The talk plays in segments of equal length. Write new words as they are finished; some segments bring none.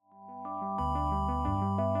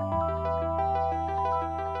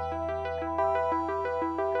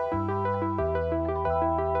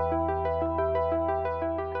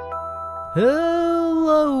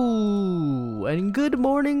Hello, and good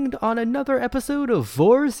morning on another episode of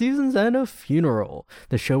 4 Seasons and a Funeral,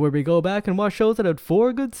 the show where we go back and watch shows that had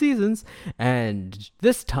 4 good seasons, and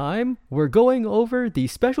this time, we're going over the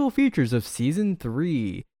special features of Season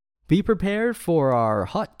 3. Be prepared for our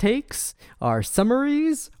hot takes, our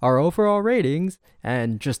summaries, our overall ratings,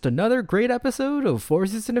 and just another great episode of 4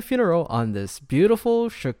 Seasons and a Funeral on this beautiful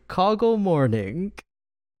Chicago morning.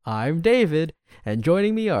 I'm David, and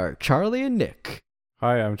joining me are Charlie and Nick.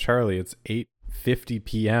 Hi, I'm Charlie. It's 8:50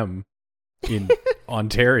 p.m. in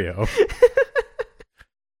Ontario.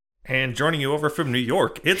 And joining you over from New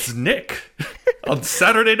York, it's Nick on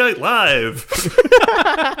Saturday Night Live.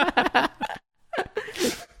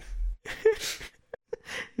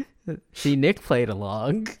 See, Nick played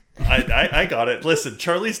along. I got it. Listen,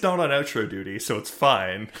 Charlie's not on outro duty, so it's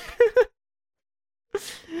fine.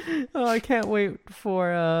 Oh, I can't wait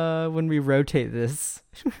for when we rotate this.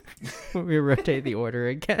 When we rotate the order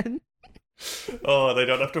again. Oh, they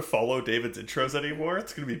don't have to follow David's intros anymore.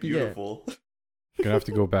 It's gonna be beautiful. I'm gonna have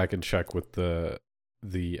to go back and check with the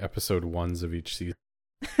episode ones of each season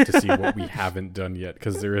to see what we haven't done yet,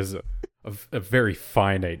 because there is a very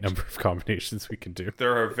finite number of combinations we can do.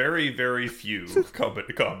 There are very, very few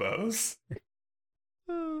combos.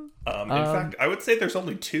 In fact, I would say there's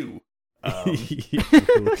only 2.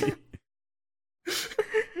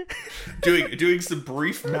 Doing some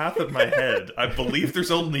brief math in my head, I believe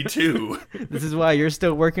there's only 2. This is why you're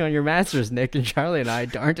still working on your master's, Nick, and Charlie and I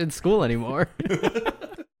aren't in school anymore.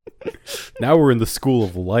 Now we're in the school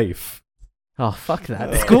of life. Oh, fuck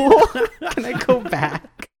that school. Can I go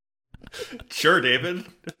back? Sure, David.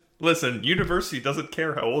 Listen, university doesn't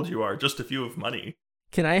care how old you are, just if you have money.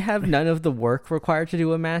 Can I have none of the work required to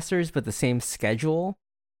do a master's, but the same schedule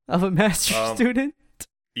of a master's student?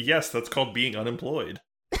 Yes, that's called being unemployed.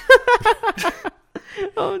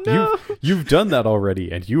 Oh no. You've done that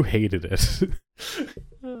already, and you hated it.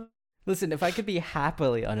 Listen, if I could be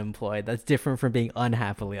happily unemployed, that's different from being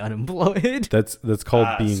unhappily unemployed. That's called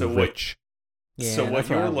being rich. Yeah, so what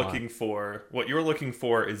you're want. looking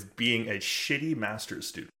for is being a shitty master's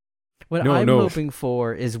student. What I'm hoping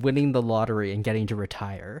for is winning the lottery and getting to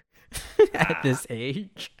retire at this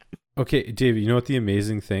age. Okay, David, you know what the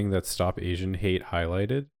amazing thing that Stop Asian Hate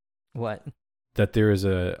highlighted? What? That there is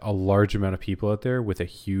a large amount of people out there with a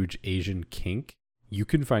huge Asian kink. You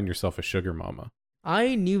can find yourself a sugar mama.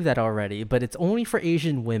 I knew that already, but it's only for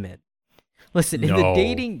Asian women. Listen, in the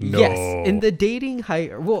dating it's the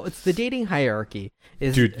dating hierarchy.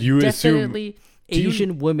 Dude, you definitely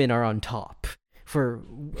Asian women are on top for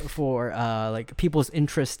like people's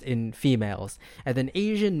interest in females, and then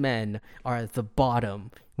Asian men are at the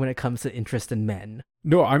bottom when it comes to interest in men.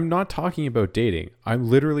 No, I'm not talking about dating. I'm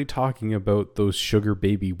literally talking about those sugar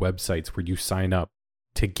baby websites where you sign up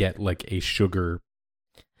to get like a sugar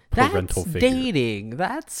parental figure. That's dating.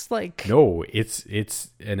 That's like... No, it's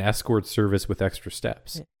an escort service with extra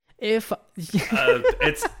steps.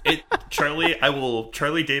 Charlie,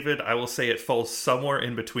 David, I will say it falls somewhere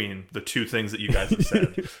in between the 2 things that you guys have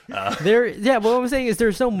said. What I'm saying is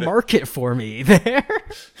there's no market for me there.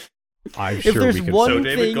 I'm sure we can. So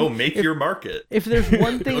David, go make your market. If there's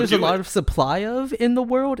one thing there's a lot of supply of in the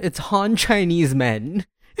world, it's Han Chinese men.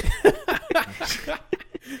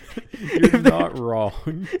 You're not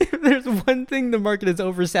wrong. If there's one thing the market is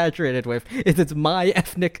oversaturated with, it's my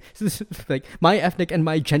ethnic and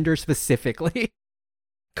my gender specifically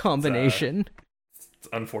combination. It's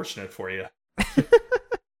unfortunate for you.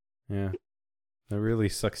 Yeah, that really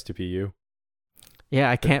sucks to be you. Yeah,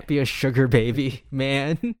 I can't be a sugar baby,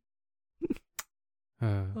 man.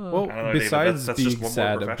 Well, know, besides David,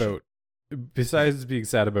 being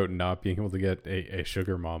sad about not being able to get a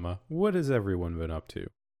sugar mama, what has everyone been up to?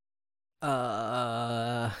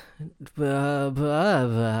 I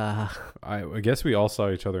guess we all saw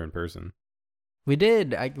each other in person. We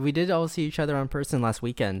did. We did all see each other in person last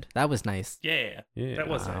weekend. That was nice. Yeah. That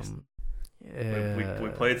was nice. We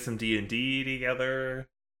played some D&D together.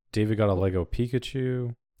 David got a Lego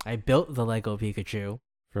Pikachu. I built the Lego Pikachu.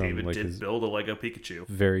 David did build a Lego Pikachu.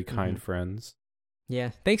 Very kind friends.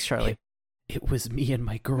 Yeah, thanks, Charlie. It was me and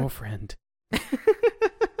my girlfriend.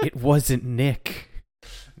 It wasn't Nick.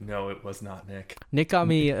 No, it was not Nick. Nick got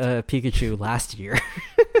me a Pikachu last year.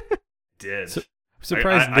 Did. I'm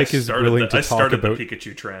surprised Nick is willing to talk about... I started the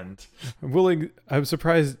Pikachu trend. I'm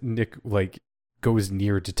surprised Nick goes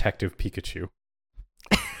near Detective Pikachu.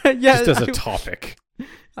 Yeah, just as a topic.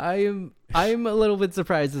 I'm a little bit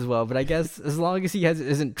surprised as well, but I guess as long as he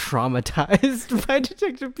isn't traumatized by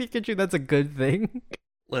Detective Pikachu, that's a good thing.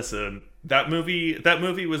 Listen, that movie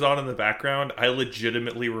was on in the background. I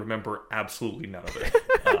legitimately remember absolutely none of it.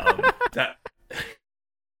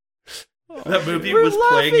 That movie was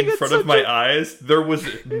playing in front of my eyes. There was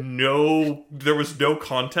no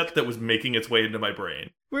content that was making its way into my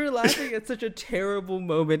brain. We're laughing at such a terrible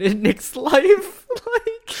moment in Nick's life.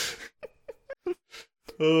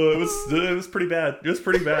 It was pretty bad. It was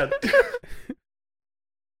pretty bad.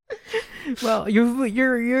 Well,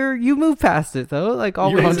 you move past it though. Like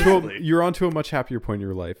always, you're onto a much happier point in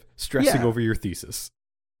your life, stressing over your thesis.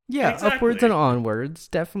 Yeah, exactly. Upwards and onwards.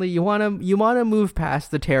 Definitely, you wanna move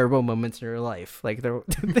past the terrible moments in your life. Like don't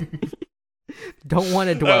want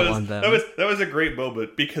to dwell on them. That was a great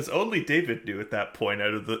moment because only David knew at that point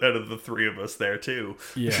out of the three of us there too.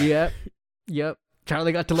 Yeah. Yep.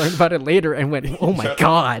 Charlie got to learn about it later and went, "Oh my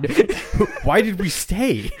god, why did we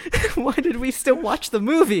stay? Why did we still watch the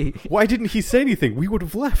movie? Why didn't he say anything? We would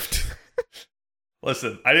have left."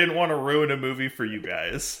 Listen, I didn't want to ruin a movie for you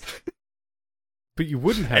guys. But you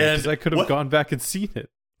wouldn't have, because I could have gone back and seen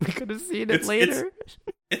it. We could have seen it later.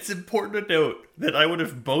 It's important to note that I would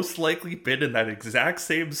have most likely been in that exact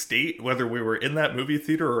same state, whether we were in that movie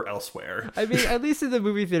theater or elsewhere. I mean, at least in the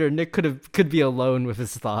movie theater, Nick could be alone with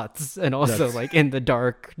his thoughts, and also like in the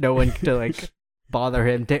dark, no one to like bother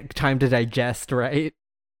him. Time to digest, right?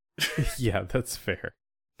 Yeah, that's fair.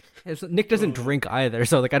 Nick doesn't drink either,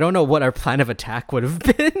 so like I don't know what our plan of attack would have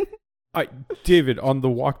been. David, on the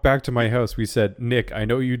walk back to my house, we said, "Nick, I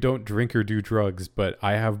know you don't drink or do drugs, but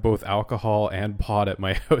I have both alcohol and pot at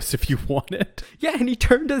my house if you want it." Yeah, and he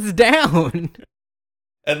turned us down.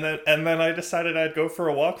 And then I decided I'd go for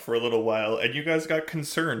a walk for a little while, and you guys got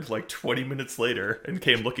concerned like 20 minutes later and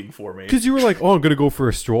came looking for me. Because you were like, "Oh, I'm going to go for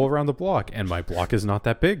a stroll around the block," and my block is not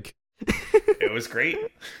that big. It was great.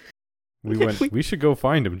 We went, we should go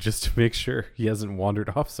find him just to make sure he hasn't wandered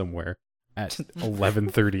off somewhere at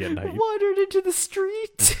 11:30 at night. Wandered into the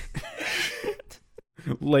street.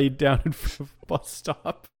 Laid down in front of a bus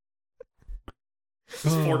stop.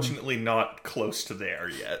 It's fortunately not close to there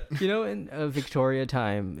yet. You know, in Victorian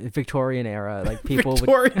era, like people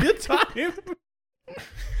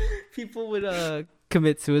people would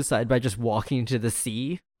commit suicide by just walking to the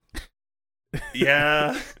sea.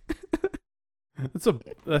 Yeah. That's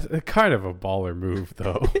a kind of a baller move,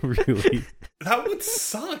 though, really. That would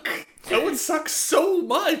suck. That would suck so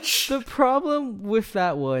much. The problem with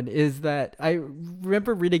that one is that I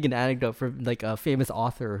remember reading an anecdote from like a famous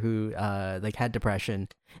author who like had depression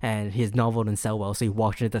and his novel didn't sell well, so he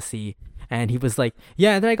walked into the sea and he was like,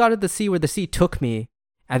 "Yeah, and then I got to the sea where the sea took me,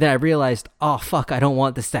 and then I realized, oh fuck, I don't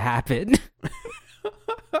want this to happen."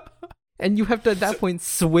 And you have to, at that point,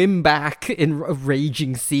 swim back in a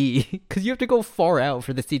raging sea. Because you have to go far out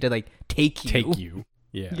for the sea to, like, take you.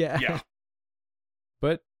 Yeah.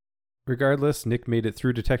 But regardless, Nick made it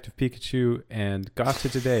through Detective Pikachu and got to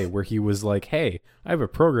today where he was like, "Hey, I have a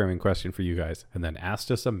programming question for you guys." And then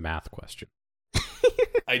asked us a math question.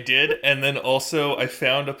 I did. And then also I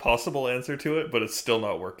found a possible answer to it, but it's still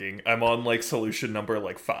not working. I'm on, like, solution number,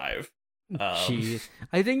 like, 5. Jeez.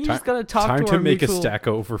 I think you just gotta talk to our Time to make mutual... a Stack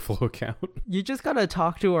Overflow account. You just gotta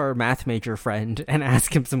talk to our math major friend and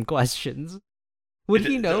ask him some questions. Would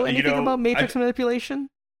he know anything about matrix manipulation?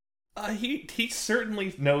 He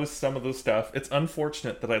certainly knows some of the stuff. It's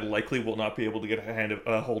unfortunate that I likely will not be able to get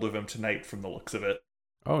a hold of him tonight from the looks of it.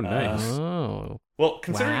 Oh, nice. Well,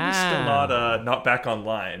 considering he's still not back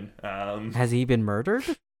online. Has he been murdered?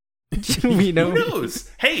 We know. Who knows?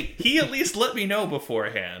 Hey, he at least let me know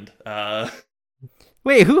beforehand.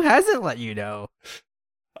 Wait, who hasn't let you know?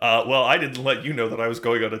 Well, I didn't let you know that I was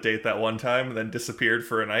going on a date that one time and then disappeared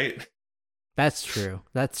for a night. That's true.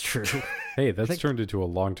 Hey, that's turned into a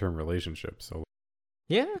long-term relationship, so...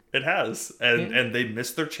 Yeah. It has. And they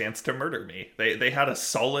missed their chance to murder me. They had a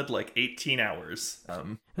solid, 18 hours.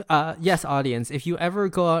 Yes, audience, if you ever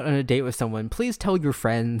go out on a date with someone, please tell your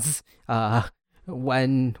friends,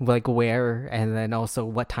 when, where, and then also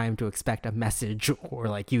what time to expect a message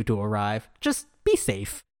or, you to arrive. Just be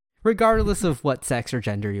safe. Regardless of what sex or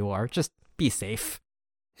gender you are, just be safe.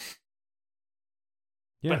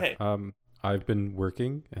 Yeah, hey. I've been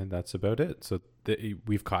working, and that's about it. So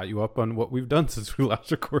we've caught you up on what we've done since we last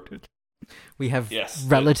recorded. We have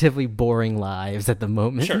relatively boring lives at the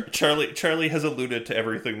moment. Sure. Charlie has alluded to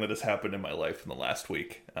everything that has happened in my life in the last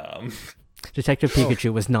week. Detective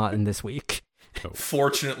Pikachu was not in this week. No.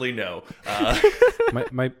 Fortunately, no.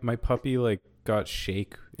 My puppy got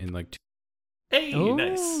shake in Hey,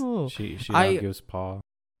 nice. She now gives paw.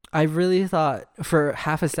 I really thought for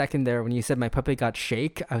half a second there when you said my puppy got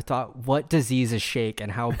shake, I thought, what disease is shake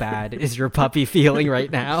and how bad is your puppy feeling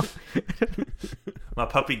right now? My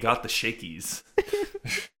puppy got the shakies.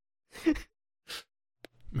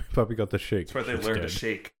 My puppy got the shake. It's where they learn to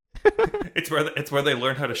shake. It's where they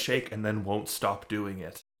learn how to shake and then won't stop doing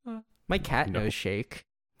it. My cat knows shake.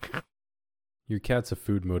 Your cat's a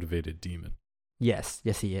food-motivated demon. Yes,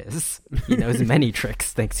 he is. He knows many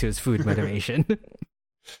tricks thanks to his food motivation.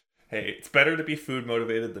 Hey, it's better to be food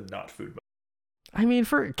motivated than not food motivated. I mean,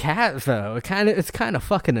 for a cat though, it's kind of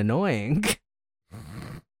fucking annoying.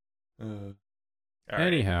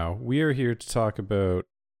 Anyhow, we are here to talk about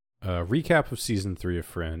a recap of season 3 of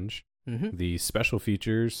Fringe, the special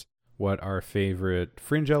features, what our favorite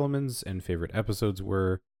Fringe elements and favorite episodes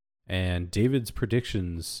were, and David's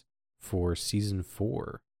predictions for season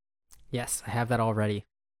 4. Yes, I have that already.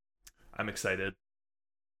 I'm excited.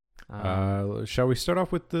 Shall we start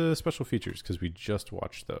off with the special features, because we just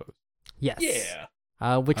watched those? Yes.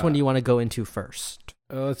 Yeah. Which one do you want to go into first?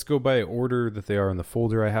 Let's go by order that they are in the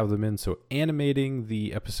folder I have them in. So animating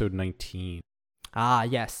the episode 19.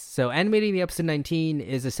 Yes. So animating the episode 19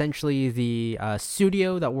 is essentially the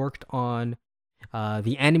studio that worked on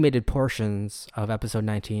the animated portions of episode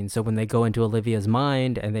 19. So when they go into Olivia's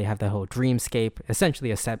mind and they have the whole dreamscape,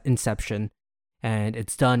 essentially Inception, and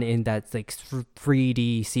it's done in that like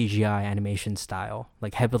 3D CGI animation style,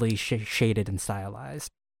 like heavily shaded and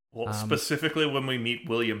stylized. Well, specifically when we meet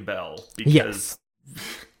William Bell, because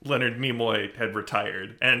Leonard Nimoy had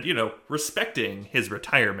retired, and respecting his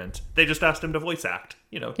retirement, they just asked him to voice act.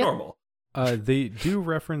 Normal. They do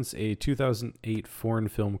reference a 2008 foreign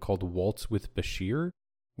film called Waltz with Bashir,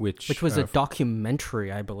 which was a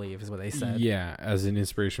documentary, I believe, is what they said. Yeah, as an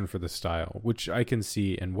inspiration for the style, which I can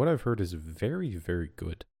see, and what I've heard is very, very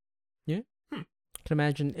good. Yeah. I can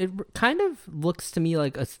imagine. It kind of looks to me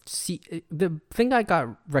like the thing I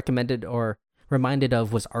got recommended or reminded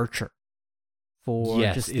of was Archer. For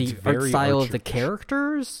just the art style of the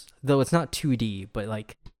characters, though it's not 2D, but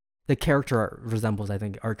like the character art resembles, I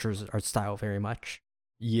think, Archer's art style very much.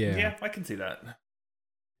 Yeah, I can see that.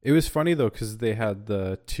 It was funny though, because they had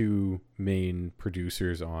the two main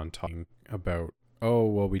producers on talking about,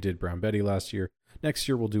 we did Brown Betty last year. Next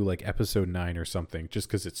year we'll do like episode 9 or something, just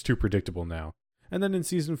because it's too predictable now. And then in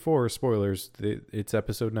season 4, spoilers, it's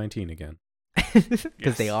episode 19 again.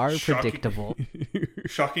 Because they are predictable.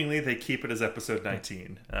 Shockingly, they keep it as episode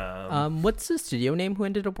 19. What's the studio name who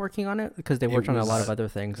ended up working on it? Because they worked on a lot of other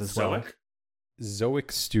things as well.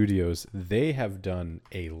 Zoic Studios. They have done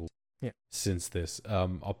a lot since this.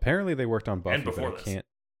 Apparently they worked on Buffy, and before but I can't.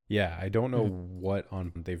 Yeah, I don't know what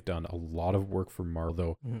on. They've done a lot of work for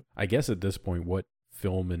Marvel, though. I guess at this point, what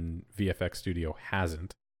film and VFX studio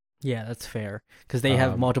hasn't? Yeah, that's fair, because they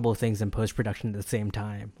have multiple things in post-production at the same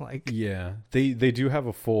time. Yeah, they do have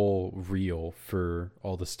a full reel for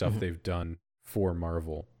all the stuff they've done for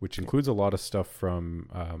Marvel, which includes a lot of stuff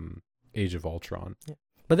from Age of Ultron. Yeah.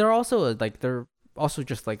 But they're also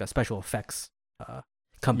just like a special effects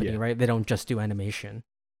company, right? They don't just do animation.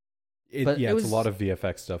 It's a lot of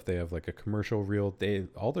VFX stuff. They have like a commercial reel.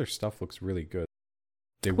 All their stuff looks really good.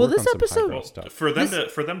 This episode, for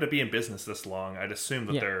them to be in business this long, I'd assume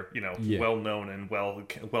that they're well known and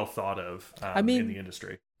well thought of in the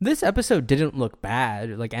industry. This episode didn't look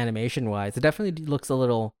bad, like animation wise. It definitely looks a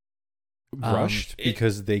little rushed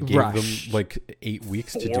because they gave them like 8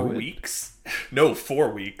 weeks to do it. 4 weeks? No,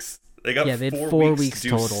 4 weeks. They got they had 4 weeks to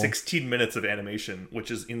do total. 16 minutes of animation,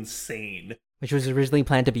 which is insane. Which was originally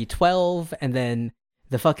planned to be 12, and then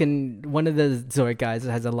the fucking one of the Zoic guys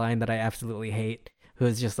has a line that I absolutely hate. Who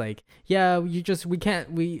is just like,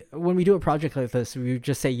 when we do a project like this, we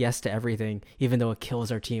just say yes to everything, even though it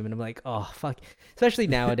kills our team. And I'm like, oh, fuck. Especially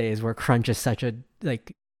nowadays where crunch is such a,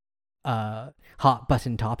 hot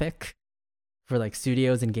button topic for,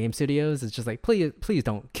 studios and game studios. It's just like, please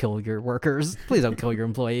don't kill your workers. Please don't kill your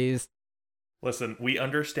employees. Listen, we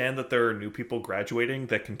understand that there are new people graduating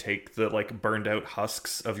that can take the, burned out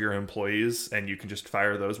husks of your employees, and you can just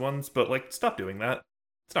fire those ones. But, stop doing that.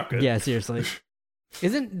 It's not good. Yeah, seriously.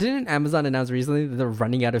 Didn't Amazon announce recently that they're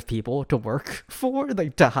running out of people to work for,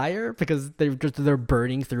 to hire, because they're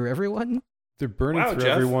burning through everyone? They're burning through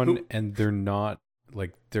everyone, and they're not,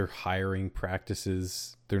 their hiring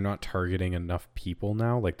practices, they're not targeting enough people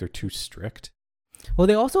now. They're too strict. Well,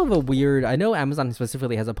 they also have I know Amazon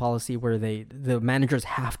specifically has a policy where the managers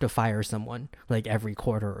have to fire someone, every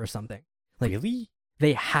quarter or something. Really?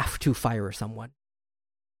 They have to fire someone.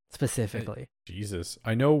 Specifically. Jesus.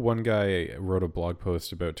 I know one guy wrote a blog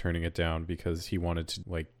post about turning it down because he wanted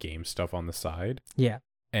to game stuff on the side. Yeah.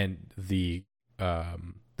 And the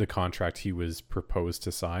contract he was proposed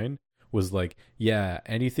to sign was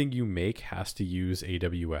anything you make has to use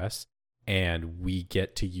AWS, and we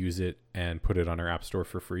get to use it and put it on our app store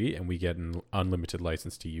for free, and we get an unlimited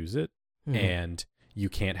license to use it. And you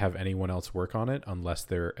can't have anyone else work on it unless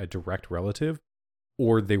they're a direct relative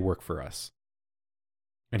or they work for us.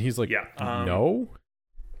 And he's like, no.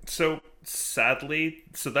 So sadly,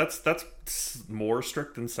 that's more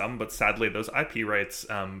strict than some, but sadly those IP rights,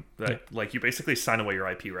 like you basically sign away your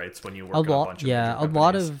IP rights when you work on a bunch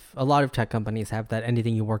of a lot of tech companies have that.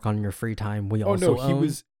 Anything you work on in your free time, we also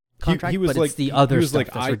own. Contract, he was but like, it's the other stuff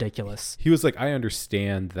like, that's ridiculous. He was like, I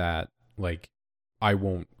understand that, like, I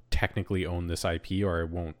won't technically own this IP, or I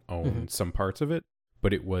won't own some parts of it,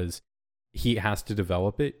 but he has to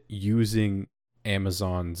develop it using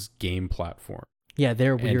Amazon's game platform. Yeah,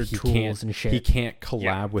 they're weird tools and shit. He can't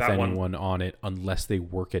collab with anyone on it unless they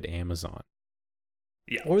work at Amazon.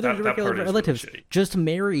 Yeah, or they're direct relatives. Really just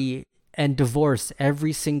marry and divorce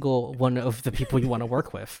every single one of the people you want to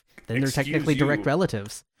work with. Then they're technically direct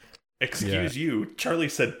relatives. Excuse you, Charlie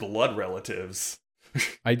said blood relatives.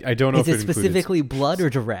 I don't know if it specifically blood or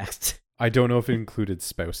direct. I don't know if it included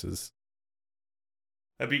spouses.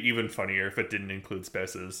 That'd be even funnier if it didn't include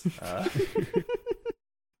spouses.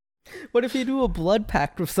 What if you do a blood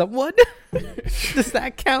pact with someone? Does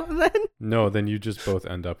that count then? No, then you just both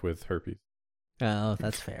end up with herpes. Oh,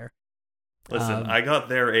 that's fair. Listen, I got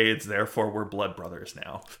their AIDS, therefore we're blood brothers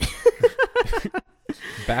now.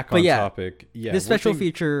 Back on topic. Yeah, this special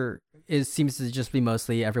feature seems to just be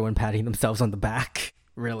mostly everyone patting themselves on the back,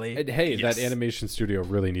 really. And hey, that animation studio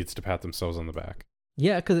really needs to pat themselves on the back.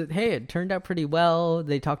 Yeah, because it turned out pretty well.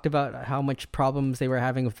 They talked about how much problems they were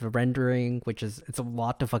having with the rendering, it's a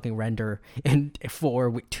lot to fucking render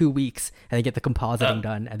for 2 weeks, and then get the compositing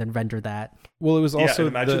done, and then render that. Well, it was also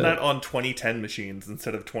imagine that on 2010 machines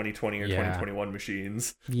instead of 2020 or 2021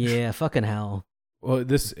 machines. Yeah, fucking hell. Well,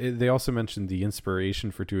 they also mentioned the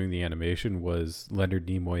inspiration for doing the animation was Leonard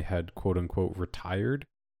Nimoy had quote unquote retired.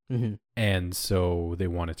 And so they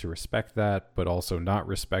wanted to respect that, but also not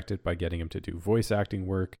respect it by getting him to do voice acting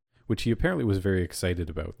work, which he apparently was very excited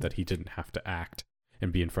about, that he didn't have to act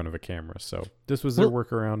and be in front of a camera. So this was their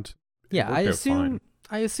workaround. Yeah, I assume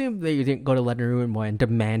they didn't go to Leonard Nimoy and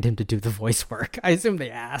demand him to do the voice work. I assume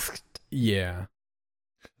they asked. Yeah.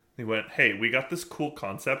 They went, hey, we got this cool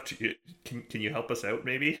concept. Can you help us out,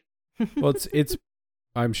 maybe? Well, it's.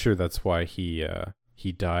 I'm sure that's why he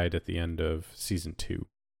died at the end of season 2.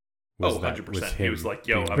 100%. He was like,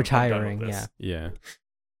 yo, I'm retiring. done with this. Yeah.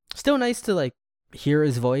 Still nice to like hear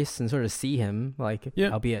his voice and sort of see him,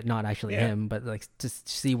 albeit not actually him, but like just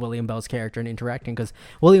see William Bell's character and interacting, because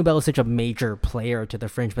William Bell is such a major player to the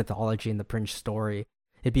Fringe mythology and the Fringe story.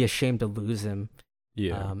 It'd be a shame to lose him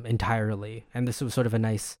entirely. And this was sort of a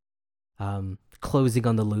nice closing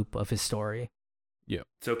on the loop of his story. Yeah,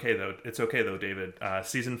 it's okay though, David.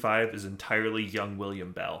 Season 5 is entirely young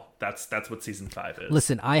William Bell. That's what season 5 is.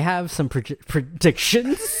 Listen, I have some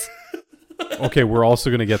predictions. Okay, we're also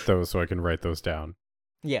gonna get those, so I can write those down.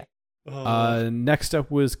 Yeah. Next up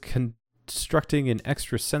was constructing an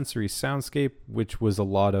extrasensory soundscape, which was a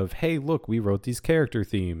lot of, hey, look, we wrote these character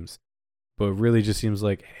themes, but really just seems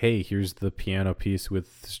like, hey, here's the piano piece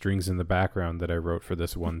with strings in the background that I wrote for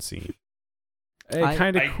this one scene.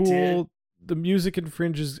 Kind of cool. The music in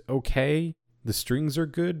Fringe is okay. The strings are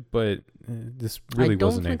good, but this really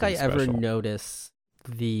wasn't anything special. I don't think I ever noticed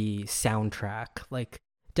the soundtrack. Like,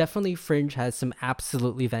 definitely Fringe has some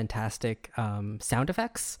absolutely fantastic sound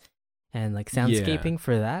effects and like soundscaping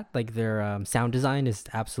for that. Like their sound design is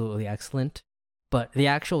absolutely excellent. But the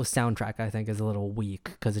actual soundtrack, I think, is a little weak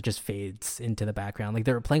because it just fades into the background. Like,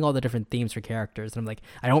 they're playing all the different themes for characters, and I'm like,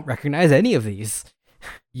 I don't recognize any of these.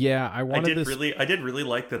 Yeah, I did really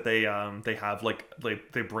like that they have like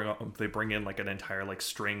they bring in like an entire like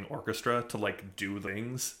string orchestra to like do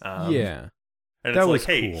things. And that it's was like,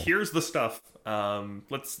 hey, cool. Here's the stuff.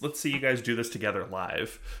 Let's see you guys do this together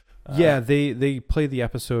live. They play the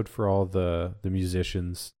episode for all the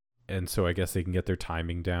musicians, and so I guess they can get their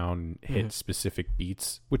timing down, hit specific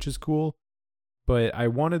beats, which is cool. But I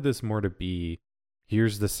wanted this more to be,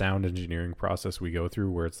 here's the sound engineering process we go through,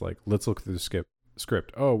 where it's like, let's look through the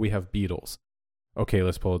script. Oh, we have Beatles. Okay,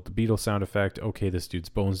 let's pull out the Beatles sound effect. Okay, this dude's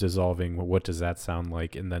bones dissolving. Well, what does that sound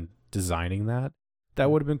like? And then designing that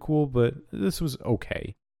would have been cool, but this was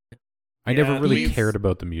okay. I never really cared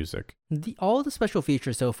about the music. All the special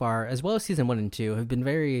features so far, as well as season 1 and 2, have been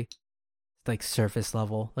very like surface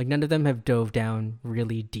level. Like, none of them have dove down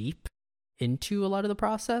really deep into a lot of the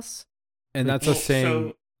process. And that's us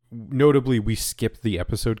saying, notably, we skipped the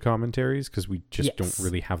episode commentaries because we just don't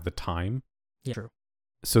really have the time. Yeah, true.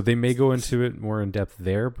 So they may go into it more in depth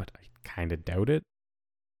there, but I kind of doubt it.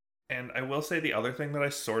 And I will say the other thing that I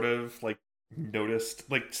sort of like noticed,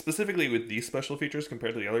 like specifically with these special features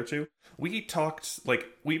compared to the other two, we've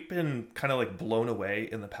been kind of like blown away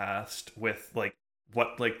in the past with like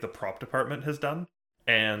what like the prop department has done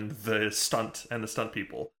and the stunt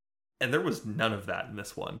people. And there was none of that in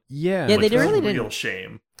this one. Yeah, Yeah, they Which is really a real didn't.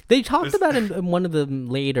 shame. They talked about it in one of them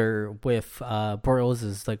later with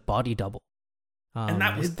Boreals' like body double. And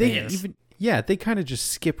that was they this. even they kind of just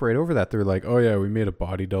skip right over that. They're like, oh yeah, we made a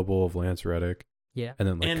body double of Lance Reddick, Yeah. and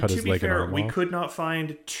then like And cut to his be leg and fair, arm we off. could not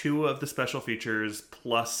find 2 of the special features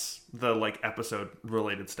plus the like episode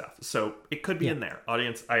related stuff. So it could be in there.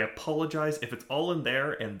 Audience, I apologize if it's all in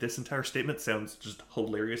there and this entire statement sounds just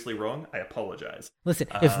hilariously wrong. I apologize. Listen,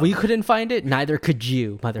 if we couldn't find it, neither could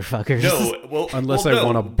you, motherfuckers. No, well, Unless well, I no.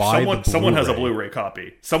 wanna buy the someone has a Blu-ray. Blu-ray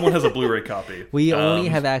copy. Someone has a Blu-ray copy. We only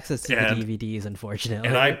have access to the and- DVDs, unfortunately.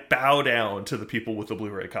 And I bow down to the people with the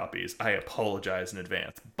Blu-ray copies. I apologize in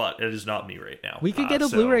advance, but it is not me right now. We could get a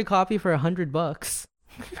So- Blu-ray copy for $100.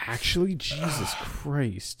 Actually, Jesus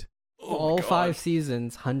Christ! Oh my All God. 5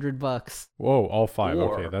 seasons, $100. Whoa, all 5.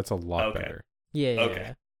 Or- Okay, that's a lot okay. better. Yeah.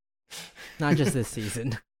 Okay. Not just this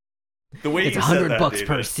season. The way It's you said $100 that,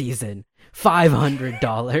 per David, season.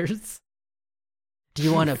 $500. Do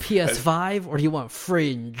you want a PS5 or do you want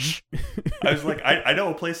Fringe? I was like, I know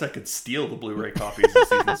a place I could steal the Blu-ray copies of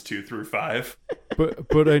seasons 2 through 5.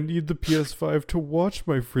 But I need the PS5 to watch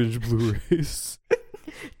my Fringe Blu-rays.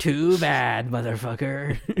 Too bad,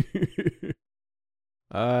 motherfucker.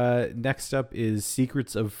 Next up is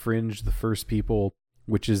Secrets of Fringe: The First People,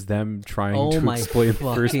 which is them trying Oh to my explain the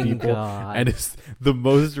first fucking people, God. and it's the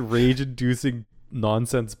most rage-inducing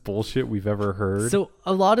nonsense bullshit we've ever heard. So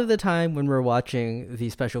a lot of the time when we're watching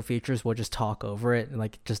these special features, we'll just talk over it and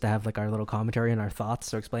like just to have like our little commentary and our thoughts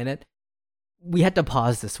to explain it. We had to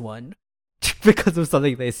pause this one because of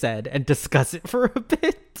something they said and discuss it for a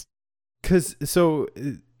bit. Because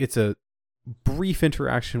it's a brief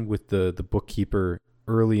interaction with the bookkeeper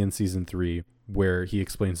early in season 3 where he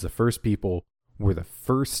explains the first people were the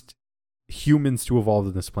first humans to evolve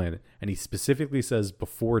on this planet, and he specifically says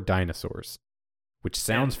before dinosaurs, which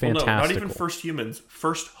sounds fantastic. No, not even first humans,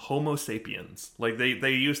 first Homo sapiens. Like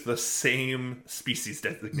they use the same species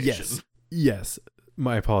designation. Yes.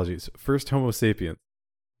 My apologies. First Homo sapiens.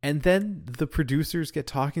 And then the producers get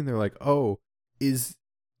talking. They're like, "Oh, is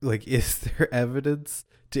there evidence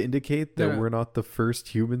to indicate that No. we're not the first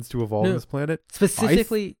humans to evolve on No. this planet?"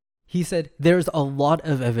 Specifically, he said there's a lot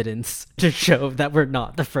of evidence to show that we're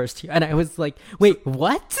not the first. And I was like, wait,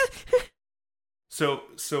 what? So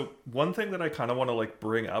one thing that I kind of want to like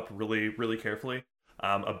bring up really, really carefully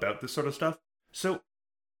about this sort of stuff. So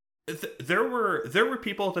there were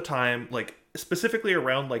people at the time, like specifically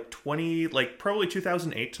around like probably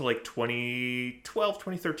 2008 to like 2012,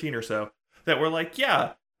 2013 or so, that were like,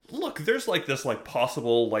 yeah, look, there's like this like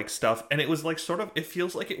possible like stuff, and it was like sort of, it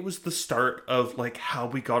feels like it was the start of like how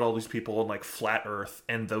we got all these people on like flat Earth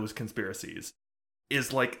and those conspiracies.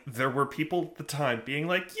 Is like there were people at the time being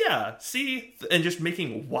like, yeah, see, and just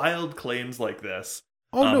making wild claims like this.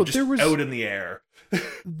 Oh no, just there was out in the air.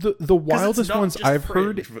 the 'Cause it's wildest not ones just I've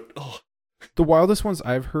Fringe, heard. but, oh. The wildest ones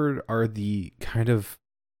I've heard are the kind of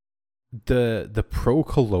the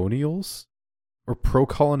pro-colonials or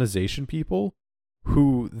pro-colonization people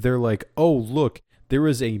who they're like, oh look, there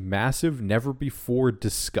was a massive, never before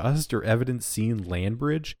discussed or evidence seen land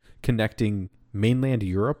bridge connecting mainland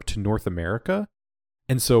Europe to North America,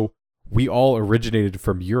 and so we all originated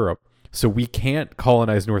from Europe, so we can't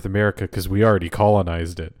colonize North America because we already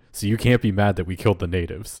colonized it, so you can't be mad that we killed the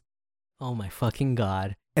natives. Oh my fucking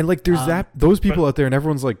God. And like, there's those people but- out there, and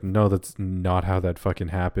everyone's like, "No, that's not how that fucking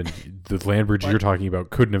happened. The land bridge you're talking about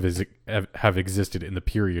couldn't have existed in the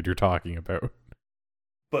period you're talking about."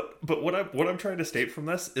 But what I'm trying to state from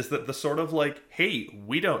this is that the sort of like, hey,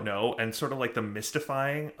 we don't know, and sort of like the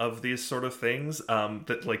mystifying of these sort of things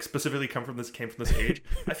that like specifically came from this age.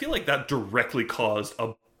 I feel like that directly caused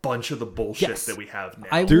a bunch of the bullshit Yes. that we have now.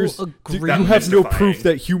 I There's, will agree. that you have no mystifying. proof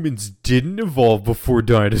that humans didn't evolve before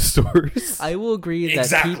dinosaurs. I will agree that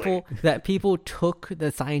Exactly. people took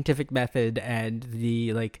the scientific method and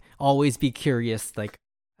the like always be curious like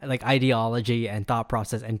ideology and thought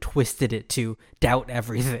process and twisted it to doubt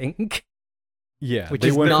everything, Yeah, which they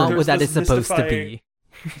is went not from- what that There's is this supposed to mystifying- be.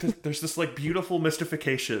 There's this like beautiful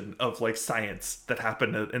mystification of like science that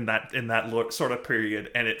happened in that sort of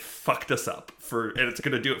period, and it fucked us up and it's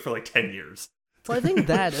gonna do it for like 10 years. So I think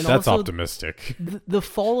that and That's also optimistic. the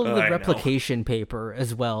fall of the I know. replication paper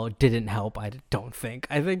as well didn't help. I don't think.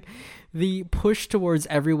 I think the push towards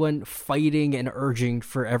everyone fighting and urging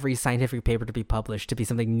for every scientific paper to be published to be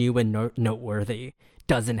something new and noteworthy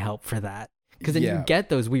doesn't help for that. Because then Yeah. you get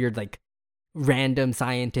those weird like random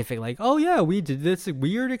scientific, like, oh yeah, we did this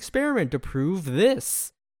weird experiment to prove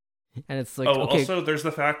this. And it's like, okay. Also, there's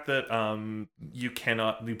the fact that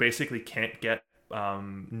you basically can't get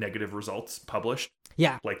negative results published.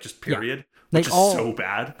 Yeah. Like, just period. Yeah. Which Like, is so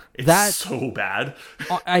bad. It's so bad.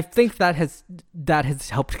 I think that has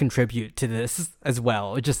helped contribute to this as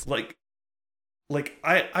well. It just like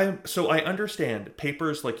I understand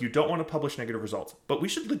papers, like, you don't want to publish negative results, but we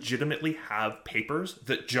should legitimately have papers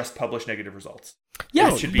that just publish negative results. Yeah,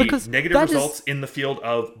 and it should be negative results in the field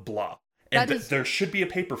of blah. And there should be a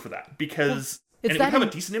paper for that, because and it would have a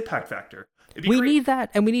decent impact factor. We need that,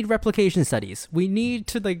 and we need replication studies. We need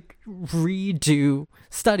to, like, redo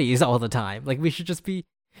studies all the time. Like, we should just be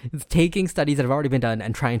taking studies that have already been done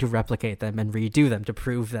and trying to replicate them and redo them to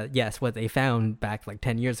prove that, yes, what they found back, like,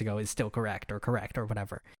 10 years ago is still correct or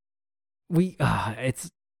whatever.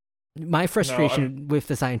 It's... My frustration with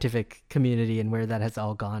the scientific community and where that has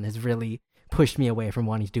all gone has really pushed me away from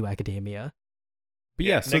wanting to do academia. But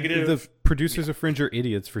yeah, so the producers of Fringe are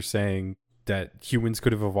idiots for saying that humans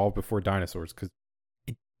could have evolved before dinosaurs, because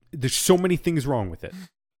there's so many things wrong with it.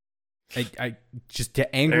 I just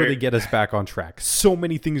to angrily get us back on track. So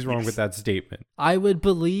many things wrong with that statement. I would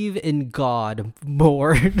believe in God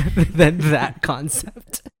more than that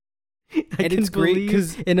concept. And it's great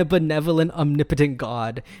because in a benevolent, omnipotent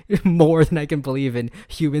God more than I can believe in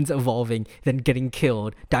humans evolving, then getting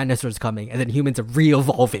killed, dinosaurs coming, and then humans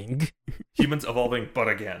re-evolving. Humans evolving, but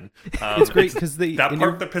again. It's great because that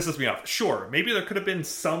part that pisses me off. Sure, maybe there could have been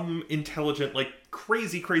some intelligent, like,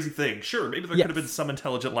 crazy thing. Sure, maybe there could have been some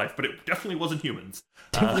intelligent life, but it definitely wasn't humans.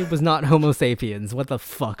 Definitely was not Homo sapiens. What the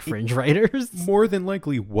fuck, Fringe writers? More than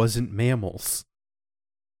likely wasn't mammals.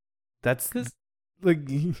 That's... Like,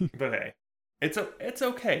 but hey, it's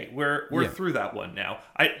okay. We're through that one now.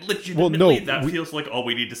 I legitimately that feels like all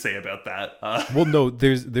we need to say about that. Well, no,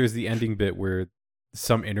 there's the ending bit where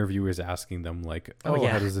some interviewer is asking them, like, how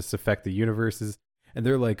does this affect the universes? And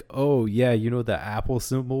they're like, oh yeah, you know the apple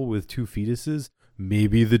symbol with two fetuses?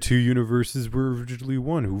 Maybe the two universes were originally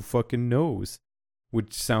one. Who fucking knows?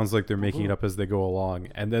 Which sounds like they're making it up as they go along.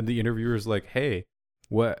 And then the interviewer is like, hey,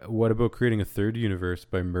 What about creating a third universe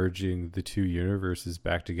by merging the two universes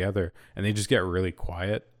back together? And they just get really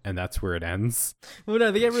quiet, and that's where it ends. Well,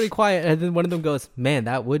 no, they get really quiet, and then one of them goes, "Man,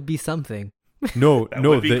 that would be something." No,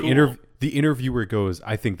 the interviewer goes,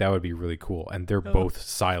 "I think that would be really cool," and they're both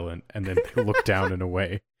silent, and then they look down and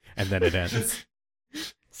away, and then it ends.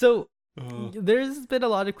 So there's been a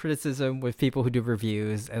lot of criticism with people who do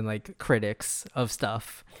reviews and, like, critics of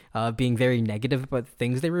stuff being very negative about the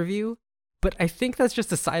things they review. But I think that's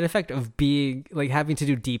just a side effect of being, like, having to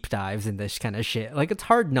do deep dives in this kind of shit. Like, it's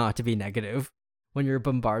hard not to be negative when you're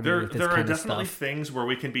bombarded with this kind of stuff. There are definitely things where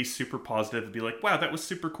we can be super positive and be like, wow, that was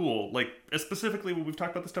super cool. Like, specifically when we've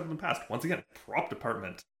talked about this stuff in the past. Once again, prop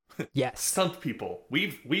department. Yes. Stunt people.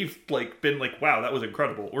 We've like been like, wow, that was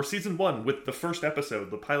incredible. Or season 1 with the first episode,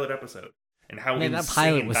 the pilot episode. And how insane that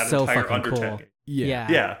pilot was so entire fucking undertaking. cool.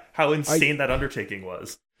 Yeah. How insane that undertaking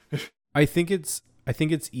was. I think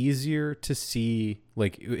it's easier to see,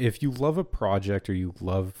 like, if you love a project or you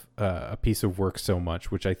love a piece of work so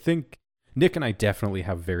much, which I think Nick and I definitely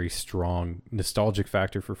have very strong nostalgic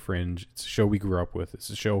factor for Fringe. It's a show we grew up with. It's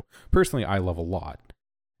a show, personally, I love a lot.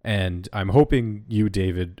 And I'm hoping you,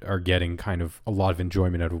 David, are getting kind of a lot of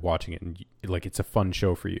enjoyment out of watching it. And, like, it's a fun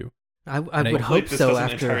show for you. I would hope this so.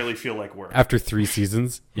 Doesn't entirely feel like work. After 3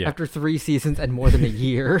 seasons? Yeah. After 3 seasons and more than a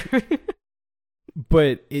year.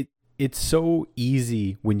 But it's so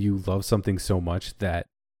easy when you love something so much that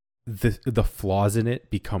the flaws in it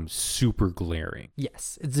become super glaring.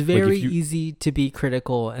 Yes, it's very easy to be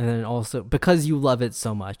critical, and then also because you love it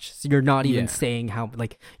so much, so you're not even saying how,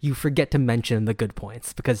 like, you forget to mention the good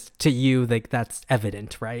points because to you, like, that's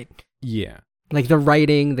evident, right? Yeah. Like, the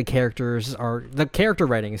writing, the character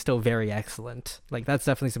writing is still very excellent. Like, that's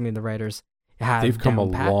definitely something the writers have. They've come a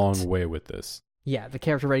long way with this. Yeah, the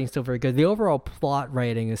character writing is still very good. The overall plot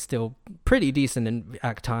writing is still pretty decent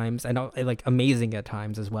at times, and, like, amazing at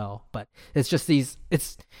times as well. But it's just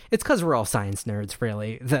it's because we're all science nerds,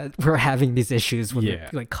 really, that we're having these issues when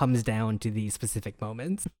it, like, comes down to these specific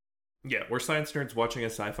moments. Yeah, we're science nerds watching a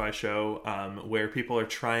sci-fi show where people are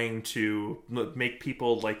trying to make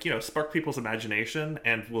people, like, you know, spark people's imagination,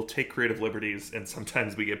 and we'll take creative liberties, and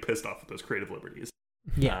sometimes we get pissed off at those creative liberties.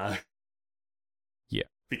 Yeah.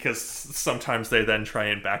 Because sometimes they then try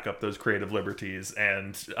and back up those creative liberties,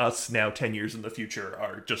 and us now 10 years in the future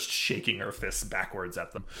are just shaking our fists backwards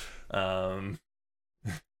at them.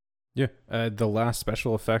 The last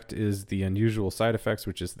special effect is the unusual side effects,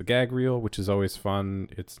 which is the gag reel, which is always fun.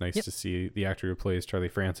 It's nice to see the actor who plays Charlie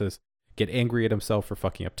Francis get angry at himself for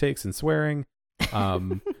fucking up takes and swearing.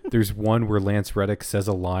 There's one where Lance Reddick says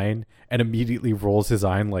a line and immediately rolls his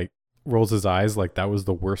eyes like that was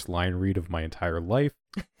the worst line read of my entire life.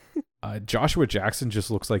 Joshua Jackson just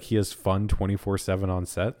looks like he has fun 24/7 on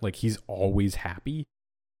set. Like he's always happy.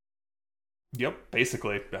 Yep,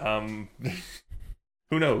 basically.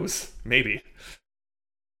 Who knows? Maybe.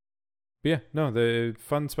 Yeah, no, the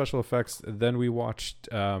fun special effects. Then we watched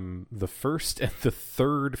the first and the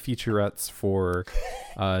third featurettes for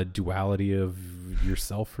Duality of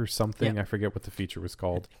Yourself or something. Yep. I forget what the feature was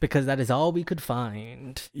called. Because that is all we could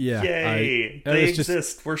find. Yeah. Yay! They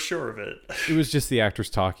exist. We're sure of it. It was just the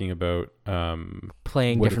actors talking about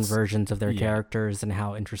Playing what different it's- versions of their yeah. characters and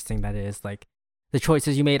how interesting that is. Like, the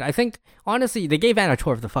choices you made. I think, honestly, they gave Anna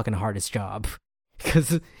Torv the fucking hardest job.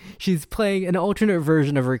 Because she's playing an alternate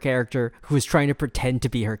version of her character who is trying to pretend to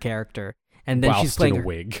be her character. And then whilst she's playing in a her,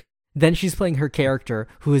 wig. Then she's playing her character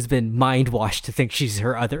who has been mind washed to think she's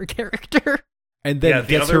her other character. And then Yeah, the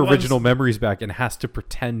gets other her ones- original memories back and has to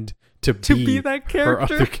pretend to be that her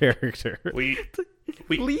character. other character. We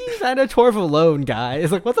Leave Anna Torv alone,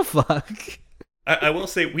 guys. Like, what the fuck? I will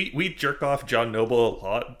say we jerk off John Noble a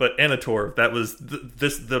lot, but Anna Torv, that was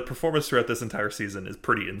the performance throughout this entire season is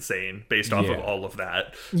pretty insane based off of Yeah. all of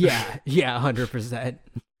that. Yeah, 100%.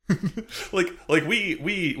 like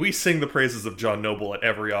we sing the praises of John Noble at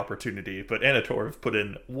every opportunity, but Anna Torv put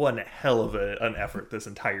in one hell of an effort this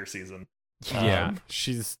entire season. Yeah,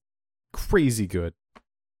 she's crazy good.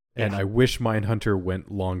 And Yeah. I wish Mindhunter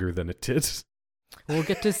went longer than it did. We'll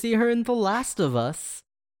get to see her in The Last of Us.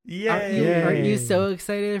 Yay! Aren't you so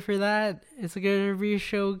excited for that? It's gonna be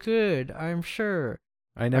so good, I'm sure.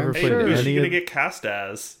 I never I'm Hey, played sure. who's she any gonna of get cast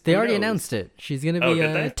as? They Who already knows? announced it. She's gonna Oh, be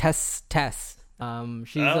did they? Tess. She's Oh,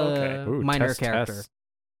 a okay. Ooh, minor Tess. character.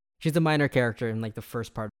 She's a minor character in like the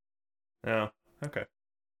first part. Oh, okay.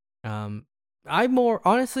 I'm more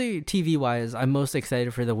honestly TV wise. I'm most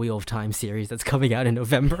excited for the Wheel of Time series that's coming out in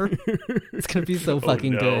November. It's gonna be so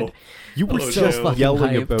fucking no. good. You were Oh, just no.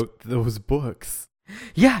 yelling Hyped. about those books.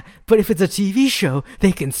 Yeah, but if it's a TV show,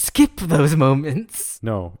 they can skip those moments.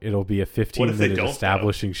 No, it'll be a What if they 15-minute don't,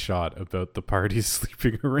 establishing shot about the party's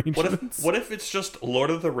sleeping arrangements. What if it's just Lord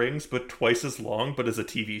of the Rings but twice as long, but as a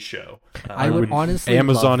TV show? I would honestly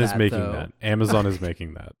Amazon love is that, making though. that. Amazon is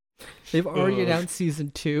making that. They've already Ugh. announced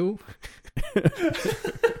season 2.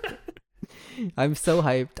 I'm so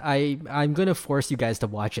hyped. I'm gonna force you guys to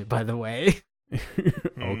watch it. By the way,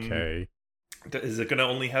 Okay. Is it going to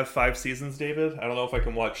only have 5 seasons, David? I don't know if I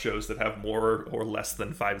can watch shows that have more or less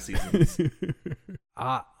than 5 seasons.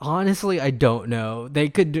 honestly, I don't know. They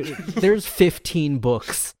could. There's 15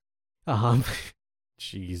 books.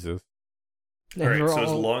 Jesus. And All right, they're so as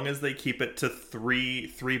all- long as they keep it to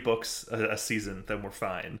three books a season, then we're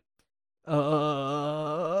fine.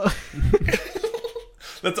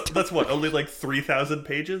 That's what, only like 3,000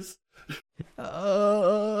 pages?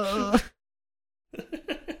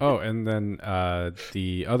 Oh, and then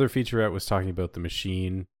the other featurette was talking about the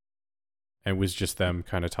machine, and was just them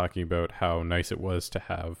kind of talking about how nice it was to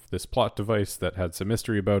have this plot device that had some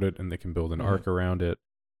mystery about it, and they can build an arc around it.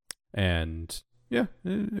 And yeah,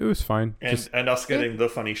 it was fine. And us getting the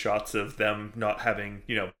funny shots of them not having,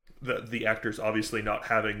 the actors obviously not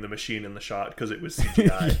having the machine in the shot because it was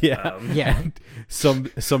CGI. Yeah. Yeah. some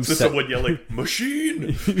So someone yelling,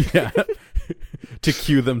 "Machine!" yeah, to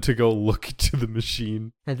cue them to go look to the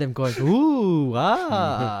machine. And them going, ooh,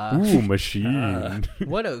 Ooh, machine.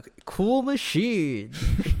 what a cool machine.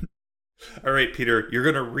 All right, Peter, you're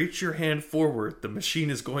going to reach your hand forward. The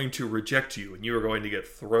machine is going to reject you, and you are going to get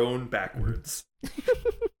thrown backwards.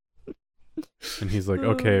 And he's like,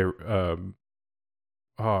 okay,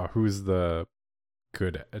 who's the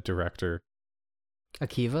good director?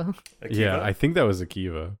 Akiva? Yeah, I think that was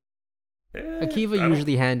Akiva. Akiva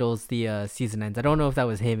usually handles the season ends. I don't know if that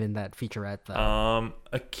was him in that featurette, though.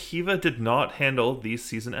 Akiva did not handle these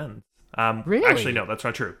season ends. Really? Actually, no, that's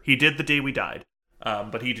not true. He did The Day We Died,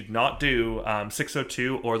 but he did not do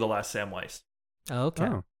 602 or The Last Samwise. Oh, okay.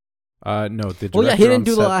 No, the director Well, yeah, he didn't on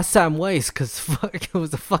do The set- Last Sam Weiss because it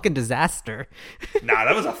was a fucking disaster. Nah,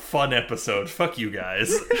 that was a fun episode. Fuck you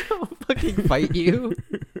guys. I'll fucking fight you.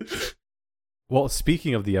 Well,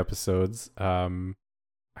 speaking of the episodes,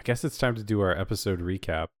 I guess it's time to do our episode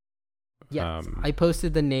recap. Yes, I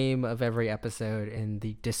posted the name of every episode in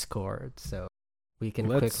the Discord, so we can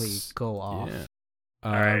quickly go off. Yeah.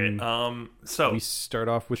 All right. So we start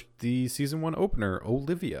off with the season 1 opener,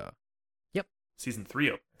 Olivia. season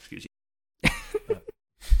 3. Excuse you.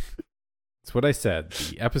 That's what I said.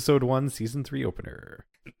 The episode 1, season 3 opener.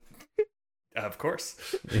 Of course.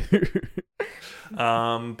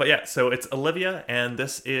 But yeah, so it's Olivia, and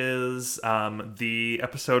this is the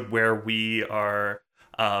episode where we are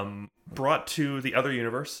brought to the other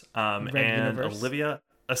universe, and universe. Olivia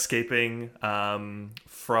escaping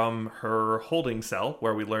from her holding cell,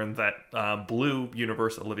 where we learn that blue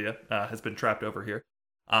universe Olivia has been trapped over here,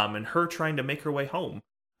 and her trying to make her way home.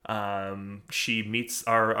 She meets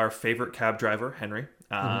our favorite cab driver, Henry,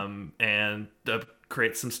 and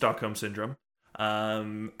creates some Stockholm syndrome,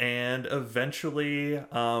 and eventually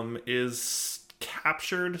is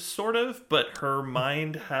captured, sort of, but her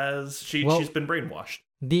mind has she's been brainwashed.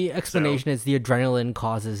 The explanation is the adrenaline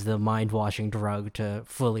causes the mind-washing drug to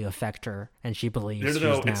fully affect her, and she believes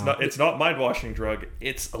No, it's not mind-washing drug.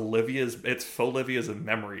 It's Fauxlivia's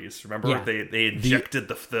memories. Remember, Yeah. they injected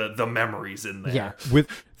the memories in there. Yeah.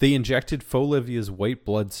 They injected Fauxlivia's white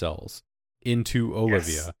blood cells into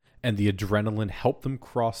Olivia, Yes. and the adrenaline helped them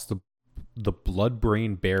cross the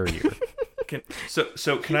blood-brain barrier.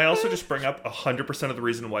 So can I also just bring up 100% of the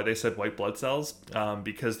reason why they said white blood cells?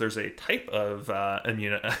 Because there's a type of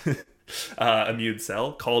immune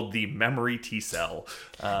cell called the memory T cell.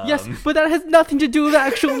 Yes, but that has nothing to do with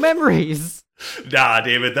actual memories. Nah,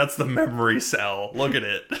 David, that's the memory cell. Look at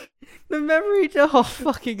it. The memory... Oh,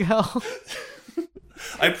 fucking hell.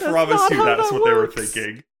 I promise not you how that's that what they were works.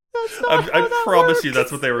 thinking. That's not how I that promise you works.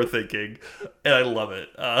 that's what they were thinking. And I love it.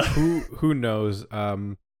 Who knows?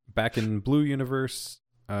 Back in Blue Universe,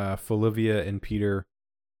 Fauxlivia and Peter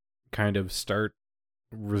kind of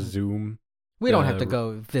resume. We don't have to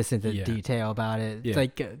go this into yeah. detail about it. Yeah.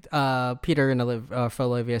 Like, Peter and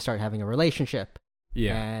Olivia start having a relationship.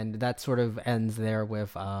 Yeah. And that sort of ends there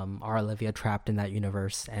with our Olivia trapped in that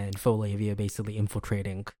universe and Fauxlivia basically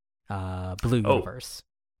infiltrating Blue Universe.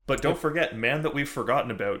 But don't forget, man that we've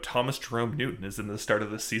forgotten about, Thomas Jerome Newton is in the start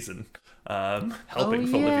of this season, helping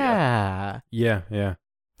Fauxlivia. Yeah. Yeah.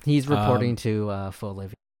 He's reporting to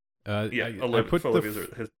Fauxlivia.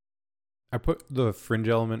 I put the fringe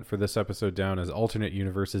element for this episode down as alternate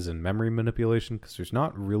universes and memory manipulation because there's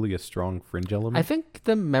not really a strong fringe element. I think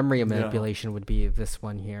the memory manipulation would be this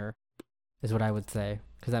one here, is what I would say,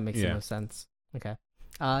 because that makes the most sense. Okay.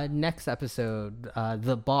 Next episode,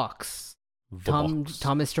 The Box.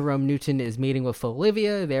 Thomas Jerome Newton is meeting with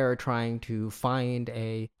Fauxlivia. They're trying to find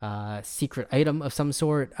a secret item of some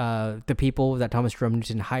sort. The people that Thomas Jerome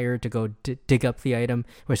Newton hired to go dig up the item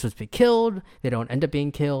were supposed to be killed. They don't end up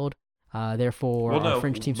being killed. Therefore, our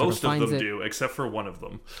French team sort of finds it. Most of them do, except for one of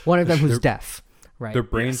them. One of them who's deaf. Right. Their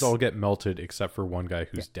brains all get melted except for one guy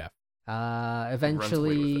who's deaf.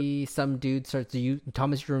 Eventually, some dude starts to use...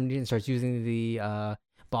 Thomas Jerome Newton starts using the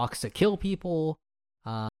box to kill people.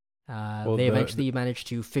 They eventually manage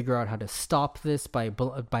to figure out how to stop this by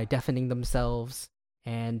deafening themselves,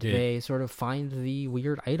 and they sort of find the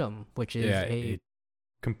weird item, which is a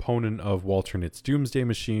component of Walter Nitt's Doomsday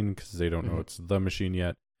Machine, because they don't know it's the machine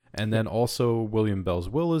yet. And then also William Bell's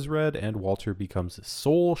will is read, and Walter becomes a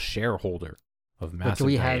sole shareholder of Massive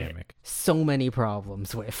which we Dynamic. have so many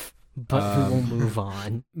problems with, but we will move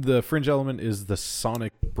on. The fringe element is the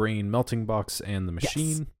sonic brain melting box and the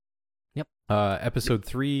machine. Yes. Yep. Episode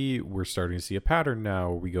 3, we're starting to see a pattern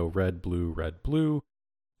now. We go red, blue, red, blue.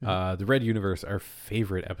 The Red Universe, our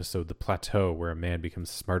favorite episode, The Plateau, where a man becomes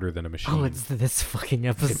smarter than a machine. Oh, it's this fucking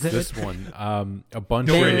episode. It's this one. A bunch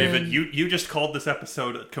Don't of... worry, David. You just called this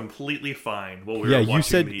episode completely fine while we were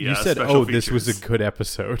watching you said, special this was a features. good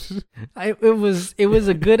episode. It was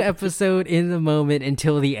a good episode in the moment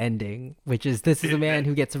until the ending, which is this is a man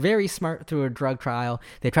who gets very smart through a drug trial.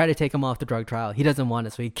 They try to take him off the drug trial. He doesn't want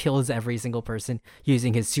it, so he kills every single person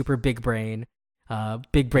using his super big brain.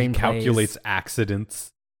 Big brain calculates accidents.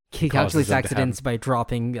 He calculates accidents by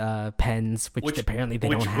dropping pens, which apparently they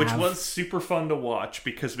don't have. Which was super fun to watch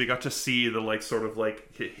because we got to see the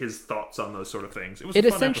his thoughts on those sort of things. It was a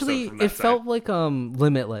fun essentially episode from that felt side. like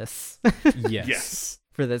Yes. Yes.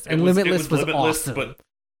 for this, and Limitless was awesome. But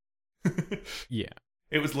Yeah.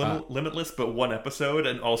 it was Limitless, but one episode,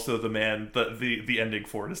 and also the ending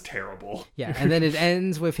for it is terrible. Yeah, and then it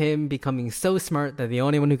ends with him becoming so smart that the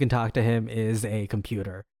only one who can talk to him is a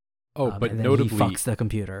computer. But and then notably, he fucks the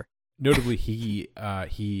computer. Notably, he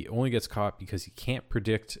only gets caught because he can't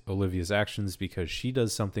predict Olivia's actions because she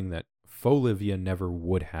does something that Fauxlivia never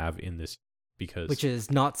would have in this. Which is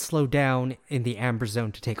not slow down in the amber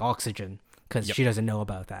zone to take oxygen because she doesn't know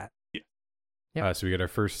about that. Yep. So we get our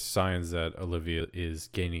first signs that Olivia is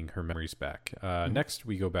gaining her memories back. Next,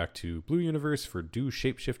 we go back to Blue Universe for Do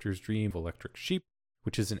Shapeshifter's Dream of Electric Sheep,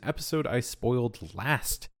 which is an episode I spoiled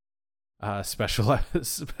last special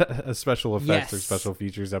effects or special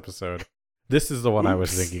features episode. This is the one I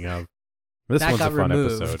was thinking of. This that one's got a fun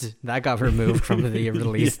removed. episode. That got removed from the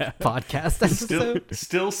released Yeah. podcast episode.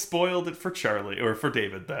 Still spoiled it for Charlie or for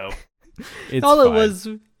David though. It's All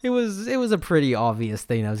fine. it was a pretty obvious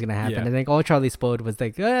thing that was gonna happen. Yeah. I think all Charlie spoiled was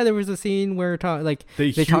like, there was a scene where they talked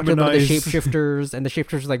about the humanize- shapeshifters, and the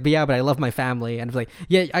shapeshifters were like, but I love my family, and I was like,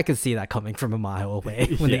 yeah, I could see that coming from a mile away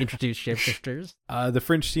when they Yeah. introduced shapeshifters. The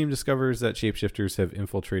Fringe team discovers that shapeshifters have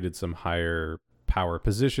infiltrated some higher power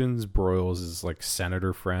positions. Broyles' like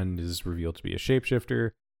senator friend is revealed to be a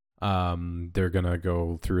shapeshifter. They're gonna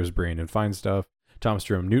go through his brain and find stuff. Thomas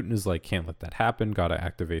Jerome Newton is like, can't let that happen, gotta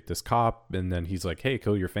activate this cop. And then he's like, hey,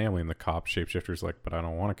 kill your family. And the cop shapeshifter's like, but I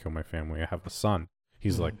don't want to kill my family, I have a son.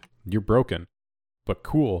 He's like, you're broken, but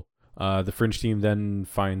cool. The Fringe team then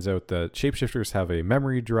finds out that shapeshifters have a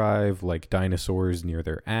memory drive like dinosaurs near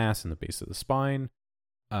their ass in the base of the spine.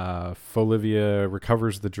 Folivia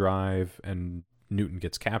recovers the drive, and Newton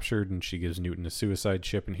gets captured, and she gives Newton a suicide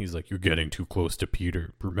chip, and he's like, you're getting too close to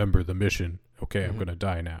Peter. Remember the mission. Okay, I'm gonna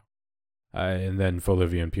die now. And then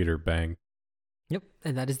Folivia and Peter bang. Yep,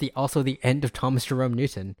 and that is also the end of Thomas Jerome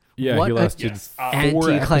Newton. Yeah, What he a lasted Yes.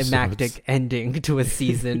 4 anticlimactic episodes. ending to a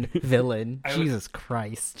season villain. I would- Jesus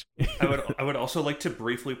Christ. I would also like to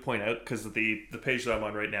briefly point out, because the page that I'm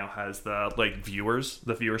on right now has the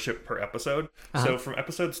the viewership per episode. So from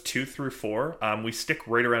episodes 2 through 4, we stick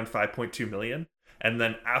right around 5.2 million. And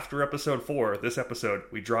then after episode 4, this episode,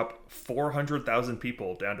 we drop 400,000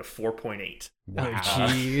 people down to 4.8. Oh,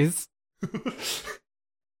 jeez.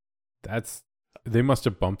 They must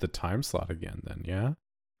have bumped the time slot again then, yeah?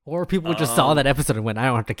 Or people just saw that episode and went, I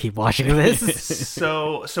don't have to keep watching this.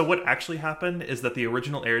 So what actually happened is that the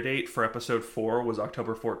original air date for episode 4 was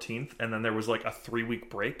October 14th, and then there was like a 3-week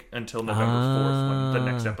break until November 4th when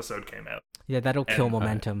the next episode came out. Yeah, that'll kill And,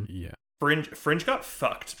 momentum. Yeah. Fringe got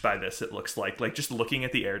fucked by this, it looks like. Like, just looking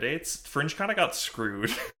at the air dates, Fringe kind of got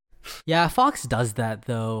screwed. Yeah, Fox does that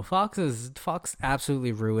though. Fox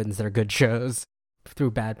absolutely ruins their good shows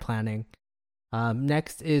through bad planning.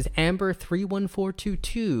 Next is Amber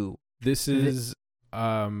 31422. This is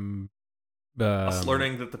Us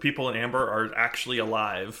learning that the people in Amber are actually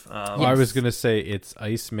alive. Well, I was gonna say it's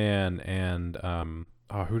Iceman and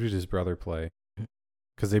who did his brother play?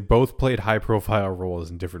 Because they both played high-profile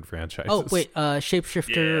roles in different franchises. Oh wait,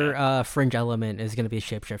 shapeshifter Fringe Element is going to be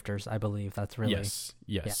shapeshifters. I believe that's really yes,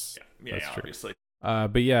 Yeah, that's true. obviously.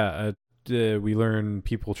 But yeah, we learn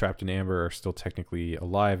people trapped in Amber are still technically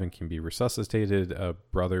alive and can be resuscitated. A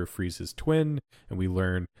brother frees his twin, and we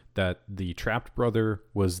learn that the trapped brother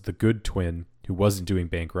was the good twin who wasn't doing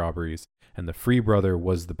bank robberies, and the free brother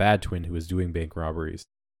was the bad twin who was doing bank robberies.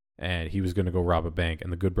 And he was going to go rob a bank,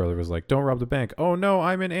 and the good brother was like, don't rob the bank. Oh no,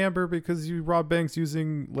 I'm in Amber because you rob banks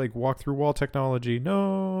using like walk-through wall technology.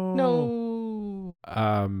 No.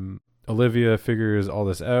 Olivia figures all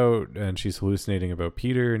this out, and she's hallucinating about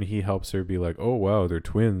Peter, and he helps her be like, oh wow, they're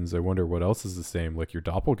twins. I wonder what else is the same, like your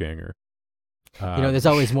doppelganger. there's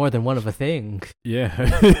always more than one of a thing. Yeah.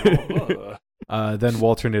 Then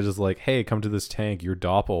Walter Nitt is like, hey, come to this tank. Your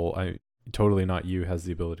doppel, totally not you, has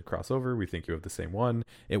the ability to cross over. We think you have the same one.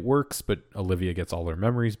 It works, but Olivia gets all her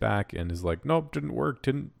memories back and is like, nope, didn't work.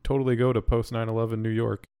 Didn't totally go to post 9/11 New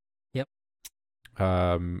York. Yep.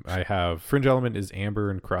 I have Fringe Element is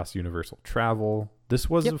Amber and Cross Universal Travel. This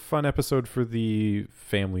was a fun episode for the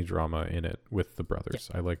family drama in it with the brothers.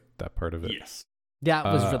 I liked that part of it. Yes. That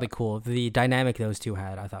was really cool. The dynamic those two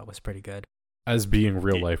had, I thought, was pretty good. As being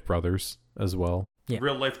real life brothers as well. Yeah.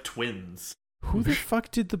 Real life twins. Who the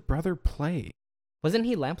fuck did the brother play? Wasn't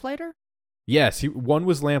he Lamplighter? Yes, one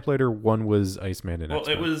was Lamplighter, one was Iceman and Well,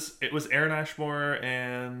 X-Men. it was Aaron Ashmore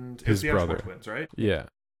and it His was the Ashmore brother. twins, right? Yeah.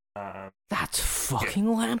 That's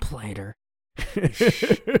fucking Lamplighter.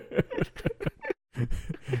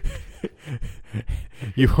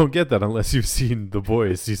 You won't get that unless you've seen The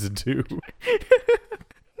Boys season 2.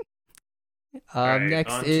 Right,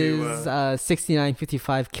 Next on to, is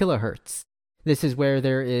 6955 kilohertz. This is where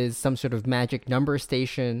there is some sort of magic number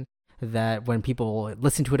station that when people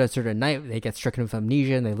listen to it at a certain night, they get stricken with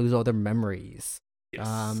amnesia and they lose all their memories.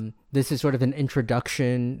 Yes. This is sort of an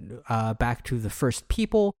introduction back to the first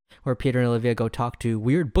people, where Peter and Olivia go talk to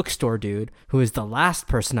weird bookstore dude, who is the last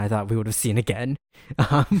person I thought we would have seen again.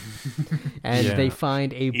 And they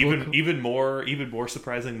find a book. Even more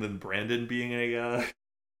surprising than Brandon being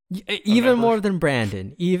Even more than Brandon.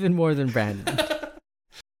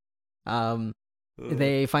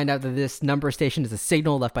 They find out that this number station is a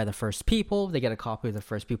signal left by the First People. They get a copy of the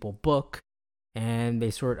First People book, and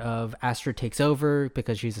they sort of, Astrid takes over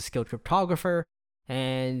because she's a skilled cryptographer,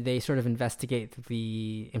 and they sort of investigate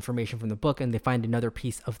the information from the book, and they find another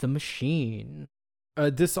piece of the machine.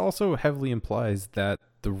 This also heavily implies that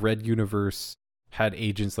the Red Universe had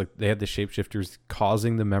agents, like they had the shapeshifters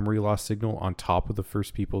causing the memory loss signal on top of the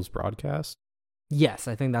First People's broadcast. Yes,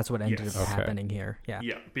 I think that's what ended Yes. up Okay. happening here. Yeah.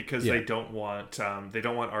 Yeah, because Yeah. they don't want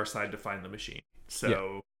our side to find the machine.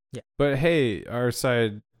 So But hey, our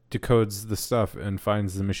side decodes the stuff and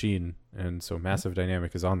finds the machine, and so Massive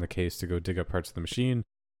Dynamic is on the case to go dig up parts of the machine.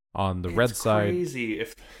 On the red it's side, crazy.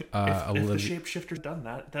 If the Olivia- shapeshifters done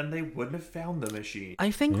that, then they wouldn't have found the machine.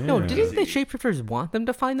 I think no. Yeah. Didn't the shapeshifters want them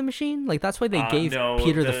to find the machine? Like that's why they gave No,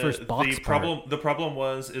 Peter the first box The part. problem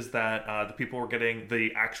is that the people were getting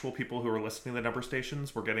the actual people who were listening to the number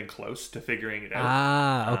stations were getting close to figuring it out.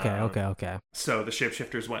 Ah, okay, Um, okay. So the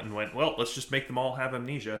shapeshifters went, well, let's just make them all have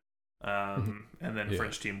amnesia. And then Yeah.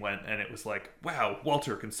 Fringe Team went, and it was like, wow,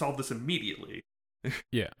 Walter can solve this immediately.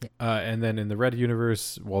 yeah. And then in the Red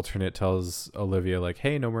Universe, Walternate tells Olivia, like,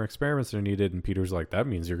 hey, no more experiments are needed. And Peter's like, that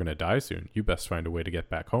means you're going to die soon. You best find a way to get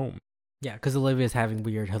back home. Yeah, because Olivia's having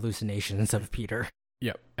weird hallucinations of Peter.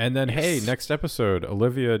 Yep. And then, hey, Yes. next episode,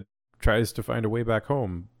 Olivia tries to find a way back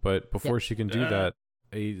home. But before she can do that,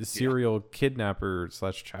 a serial kidnapper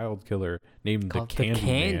 / child killer named Called the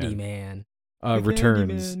Candy Man Man.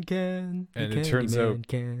 returns. And it turns out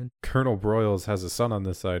Colonel Broyles has a son on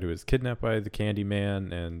this side who is kidnapped by the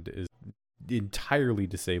Candyman and is entirely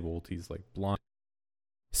disabled. He's like blonde,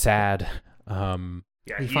 sad. Yeah,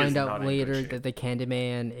 we he is find not out in good later shape. that the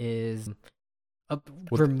Candyman is Well,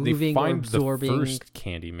 removing they or find absorbing. the first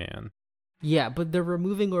Candyman. Yeah, but they're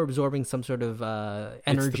removing or absorbing some sort of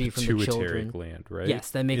energy it's the from the pituitary children. gland, right? Yes,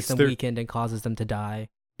 that makes It's them their- weakened and causes them to die.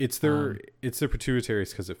 It's their pituitaries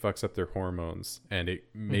because it fucks up their hormones and it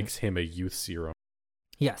makes him a youth serum.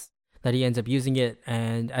 Yes, that he ends up using it,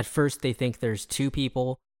 and at first they think there's two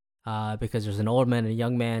people, because there's an old man and a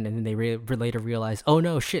young man, and then they later realize, oh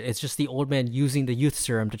no, shit, it's just the old man using the youth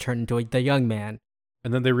serum to turn into the young man.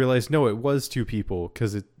 And then they realize, no, it was two people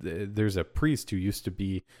because there's a priest who used to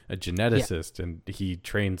be a geneticist and he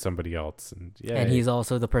trained somebody else. And he's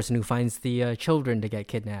also the person who finds the children to get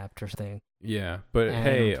kidnapped or something. Yeah, but And-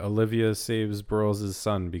 hey, Olivia saves Broyles'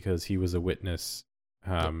 son because he was a witness.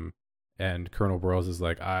 And Colonel Broyles is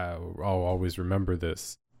like, I'll always remember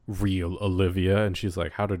this, real Olivia. And she's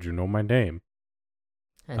like, how did you know my name?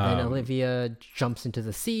 And then Olivia jumps into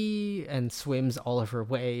the sea and swims all of her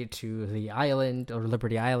way to the island, or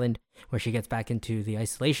Liberty Island, where she gets back into the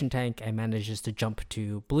isolation tank and manages to jump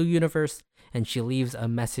to Blue Universe, and she leaves a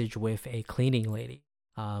message with a cleaning lady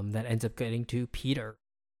that ends up getting to Peter.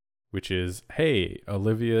 Which is, hey,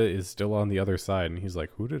 Olivia is still on the other side. And he's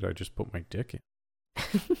like, who did I just put my dick in?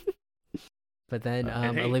 But then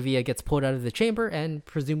And hey- Olivia gets pulled out of the chamber and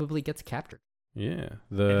presumably gets captured. Yeah,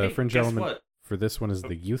 And the hey, fringe guess element what? for this one is Oh.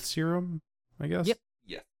 the youth serum, I guess. Yep.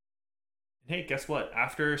 Hey, guess what?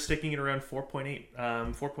 After sticking it around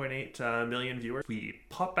 4.8 million viewers, we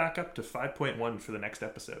pop back up to 5.1 for the next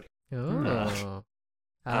episode. Oh.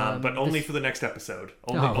 But only this- for the next episode.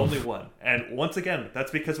 Oh. Only one. And once again,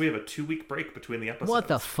 that's because we have a 2-week break between the episodes. What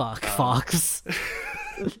the fuck, Fox?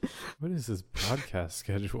 What is this broadcast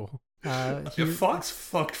schedule? Here- Fox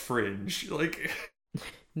fucked Fringe. Like,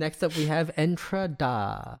 next up, we have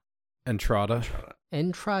Entrada. Entrada.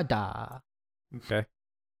 Entrada. Okay.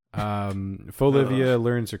 Folivia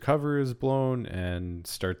learns her cover is blown and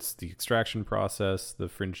starts the extraction process. The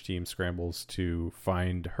fringe team scrambles to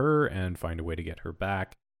find her and find a way to get her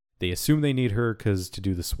back. They assume they need her because to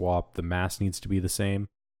do the swap, the mass needs to be the same.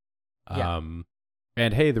 Yeah.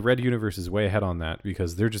 And hey, the Red Universe is way ahead on that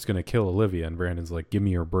because they're just going to kill Olivia. And Brandon's like, give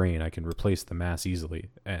me your brain. I can replace the mass easily.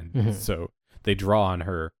 And so they draw on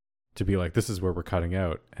her to be like, this is where we're cutting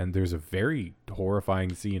out. And there's a very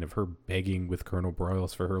horrifying scene of her begging with Colonel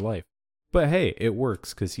Broyles for her life. But hey, it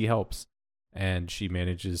works because he helps. And she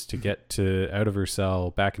manages to get out of her cell,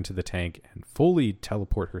 back into the tank, and fully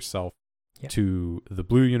teleport herself to the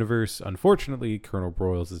Blue Universe. Unfortunately, Colonel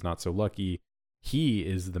Broyles is not so lucky. He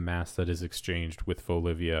is the mass that is exchanged with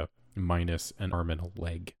Folivia minus an arm and a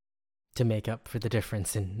leg. To make up for the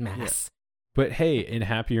difference in mass. But hey, in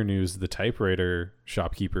happier news, the typewriter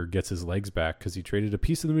shopkeeper gets his legs back because he traded a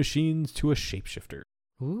piece of the machines to a shapeshifter.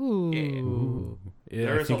 Ooh. Yeah,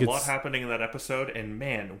 there I is a think lot it's- happening in that episode, and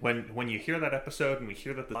man, when you hear that episode and we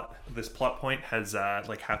hear that this plot point has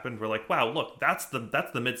happened, we're like, wow, look, that's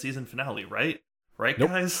the mid-season finale, right? Right, Nope.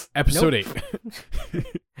 guys? Episode 8.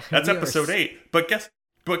 That's We are episode 8. But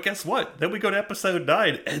guess what? Then we go to episode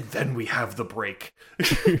 9, and then we have the break.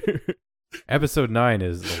 Episode 9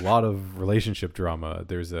 is a lot of relationship drama.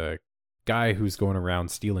 There's a guy who's going around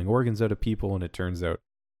stealing organs out of people, and it turns out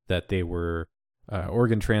that they were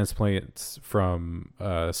organ transplants from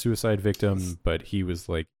a suicide victim, but he was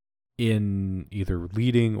like in either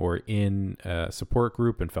leading or in a support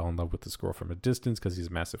group and fell in love with this girl from a distance because he's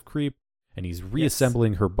a massive creep, and he's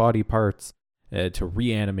reassembling her body parts to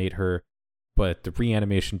reanimate her, but the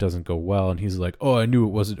reanimation doesn't go well, and he's like, oh, I knew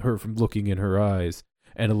it wasn't her from looking in her eyes.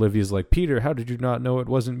 And Olivia's like, Peter, how did you not know it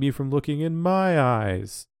wasn't me from looking in my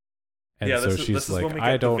eyes? And so she's like,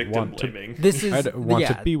 I don't want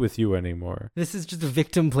to be with you anymore. This is just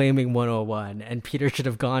victim blaming 101, and Peter should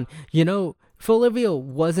have gone, Olivia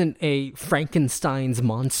wasn't a Frankenstein's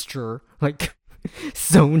monster, like,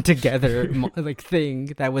 sewn together, like,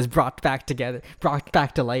 thing that was brought back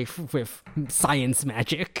to life with science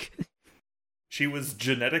magic. She was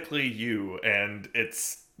genetically you, and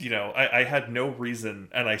it's, I had no reason,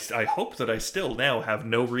 and I hope that I still now have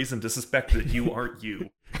no reason to suspect that you aren't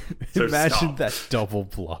you. So imagine stop. that double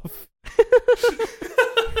bluff.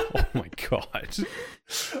 Oh my god.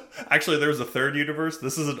 Actually, there's a third universe.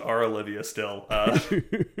 This isn't our Olivia still.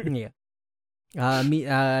 Yeah.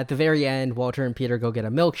 At the very end, Walter and Peter go get a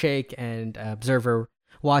milkshake, and Observer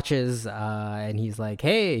watches, and he's like,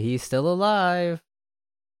 hey, he's still alive.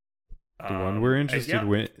 The one we're interested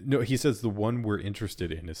in. No, he says the one we're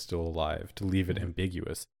interested in is still alive, to leave it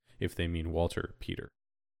ambiguous if they mean Walter or Peter.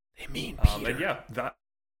 They mean Peter. And yeah, that.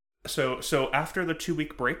 So after the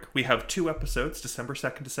 2-week break, we have 2 episodes, December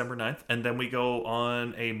 2nd, December 9th, and then we go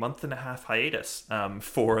on a 1.5-month hiatus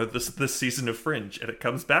for this season of Fringe, and it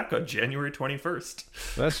comes back on January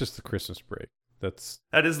 21st. That's just the Christmas break. That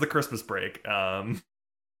is the Christmas break. And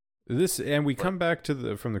we come back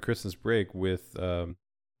from the Christmas break with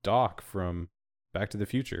Doc from Back to the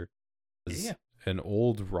Future. An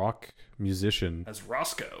old rock musician. As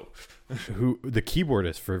Roscoe. who the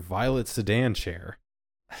keyboardist for Violet Sedan Chair.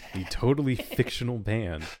 The totally fictional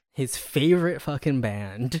band. His favorite fucking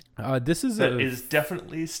band. This is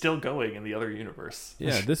definitely still going in the other universe.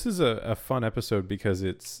 Yeah, this is a fun episode because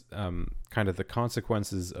it's kind of the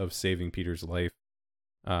consequences of saving Peter's life.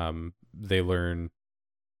 They learn.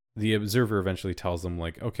 The Observer eventually tells them,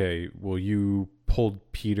 like, okay, well, you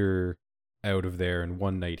pulled Peter out of there, and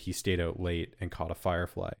one night he stayed out late and caught a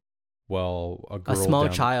firefly. Well, a small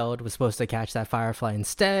child was supposed to catch that firefly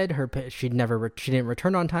instead. She didn't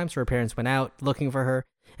return on time, so her parents went out looking for her,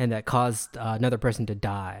 and that caused another person to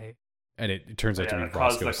die. And it turns out to be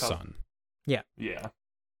Roscoe's son. Yeah. Yeah.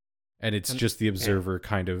 And it's just the Observer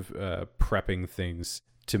kind of prepping things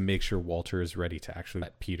to make sure Walter is ready to actually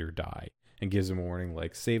let Peter die. And gives him a warning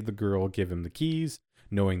like, save the girl, give him the keys,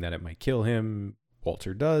 knowing that it might kill him.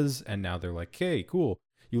 Walter does, and now they're like, hey, cool.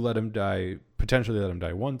 You potentially let him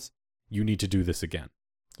die once. You need to do this again.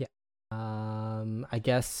 Yeah. I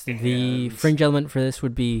guess the fringe element for this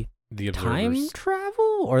would be the time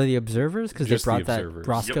travel or the Observers, because they brought that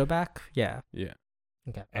Roscoe back. Yeah. Yeah.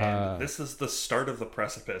 Okay. And this is the start of the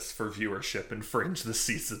precipice for viewership in Fringe this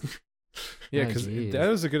season. Yeah, because that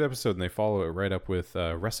was a good episode, and they follow it right up with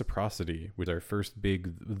Reciprocity, with our first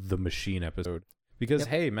big The Machine episode. Because,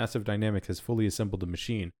 hey, Massive Dynamic has fully assembled a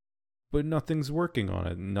machine, but nothing's working on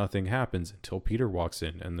it. Nothing happens until Peter walks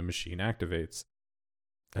in and the machine activates.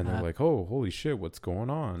 And they're like, oh, holy shit, what's going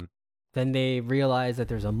on? Then they realize that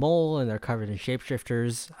there's a mole, and they're covered in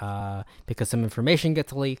shapeshifters because some information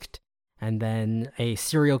gets leaked. And then a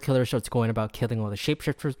serial killer starts going about killing all the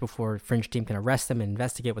shapeshifters before Fringe team can arrest them and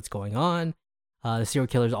investigate what's going on. The serial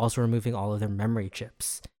killer is also removing all of their memory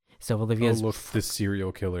chips. So Olivia's... Oh, look, the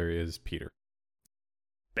serial killer is Peter.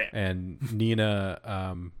 Bam. And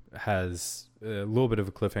Nina has a little bit of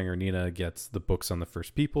a cliffhanger. Nina gets the books on the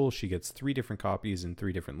First People. She gets 3 different copies in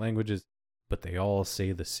 3 different languages, but they all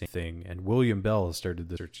say the same thing. And William Bell started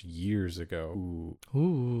the search years ago.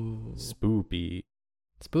 Ooh. Spoopy.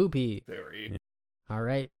 Very. Yeah. All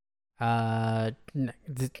right. The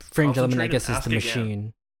fringe element, I guess, is the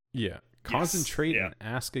machine. Yeah. Concentrate and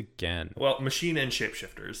ask again. Well, machine and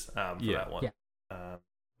shapeshifters for that one. Yeah.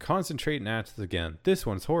 Concentrate and ask again. This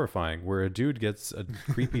one's horrifying, where a dude gets a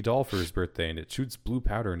creepy doll for his birthday and it shoots blue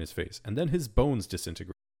powder in his face, and then his bones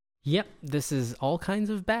disintegrate. Yep. This is all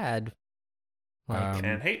kinds of bad.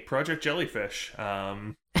 And hey, Project Jellyfish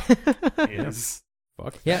is...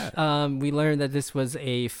 Fuck yeah, we learned that this was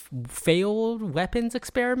a failed weapons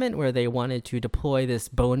experiment where they wanted to deploy this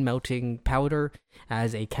bone-melting powder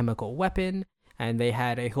as a chemical weapon, and they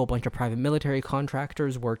had a whole bunch of private military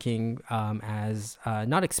contractors working as,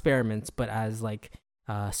 not experiments, but as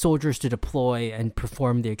soldiers to deploy and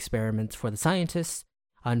perform the experiments for the scientists.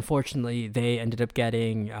 Unfortunately, they ended up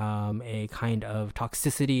getting a kind of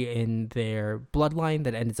toxicity in their bloodline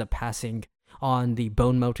that ends up passing on the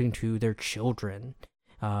bone melting to their children,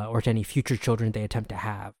 or to any future children they attempt to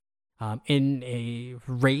have. In a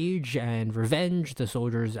rage and revenge, the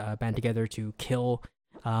soldiers band together to kill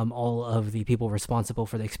all of the people responsible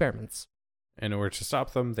for the experiments. In order to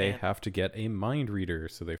stop them, they have to get a mind reader.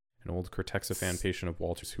 So they an old Cortexiphan patient of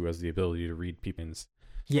Walter's who has the ability to read people's.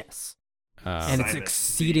 Yes. And it's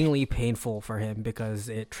exceedingly painful for him because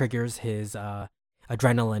it triggers his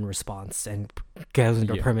adrenaline response and goes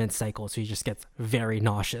into a permanent cycle. So he just gets very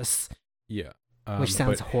nauseous. Yeah. Which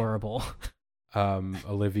sounds horrible.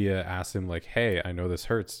 Olivia asks him, like, hey, I know this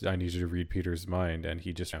hurts. I need you to read Peter's mind. And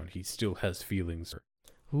he still has feelings.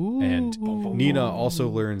 Ooh. And Nina also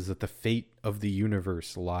learns that the fate of the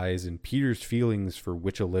universe lies in Peter's feelings for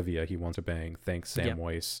which Olivia he wants to bang, thanks Sam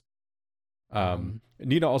Weiss.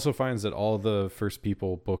 Nina also finds that all the First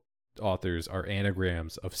People book authors are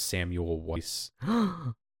anagrams of Samuel Weiss.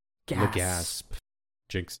 Gasp.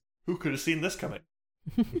 Jinx. Who could have seen this coming?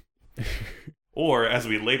 Or, as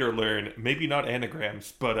we later learn, maybe not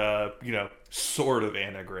anagrams, but, sort of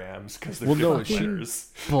anagrams, because they're different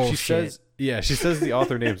letters. Bullshit. She says the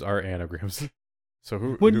author names are anagrams. So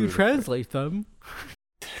when you translate them,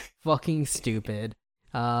 fucking stupid.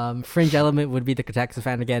 Fringe element would be the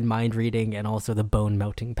Cortexiphan again, mind reading, and also the bone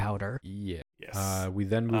melting powder. Yeah. Yes. We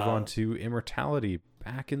then move on to immortality,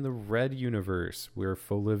 back in the Red universe, where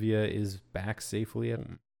Folivia is back safely at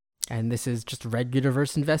home. And this is just Red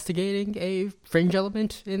Universe investigating a fringe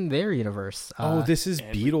element in their universe. This is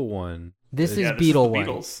Beetle One. This is Beetle One.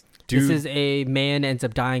 Beatles. This is a man ends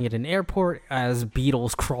up dying at an airport as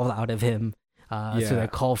beetles crawl out of him. So the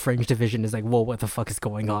call Fringe Division is like, whoa, what the fuck is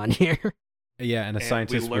going on here? Yeah, and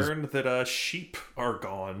scientist we learned that sheep are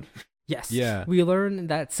gone. Yes. Yeah. We learned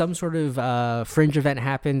that some sort of fringe event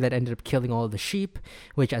happened that ended up killing all of the sheep,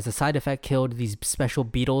 which as a side effect killed these special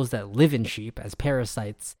beetles that live in sheep as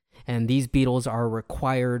parasites. And these beetles are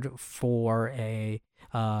required for a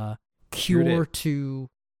cure to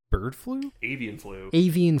bird flu?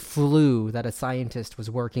 Avian flu that a scientist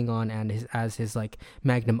was working on and as his like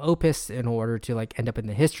magnum opus in order to like end up in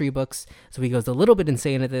the history books. So he goes a little bit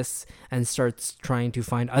insane at this and starts trying to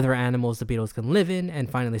find other animals the beetles can live in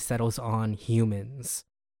and finally settles on humans.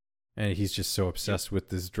 And he's just so obsessed with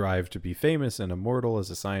this drive to be famous and immortal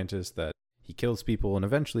as a scientist that he kills people and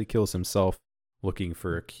eventually kills himself looking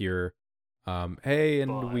for a cure.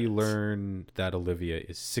 We learn that Olivia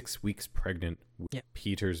is 6 weeks pregnant with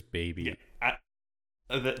Peter's baby. Yeah.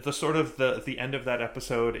 The end of that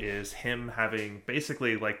episode is him having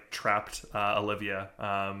basically like trapped Olivia.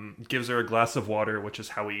 Gives her a glass of water, which is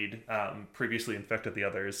how he'd previously infected the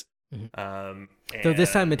others. So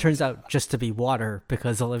this time it turns out just to be water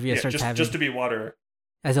because Olivia starts just to be water.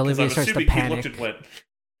 As Olivia starts to panic.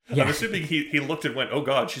 I'm assuming he looked and went, oh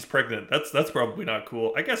god, she's pregnant. That's probably not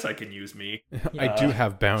cool. I guess I can use me. I do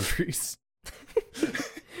have boundaries.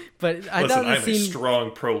 But I listen, thought I'm a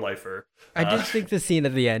strong pro-lifer. I did think the scene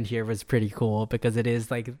at the end here was pretty cool because it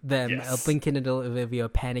is like them, Lincoln and Olivia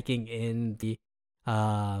panicking in the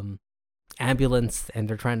ambulance, and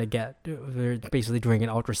they're basically doing an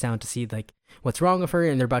ultrasound to see like what's wrong with her,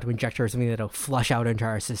 and they're about to inject her something that'll flush out her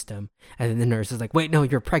entire system. And then the nurse is like, "Wait, no,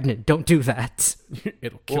 you're pregnant. Don't do that.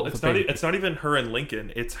 It'll kill the baby." It's not even her and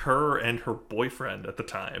Lincoln. It's her and her boyfriend at the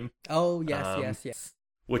time. Oh yes.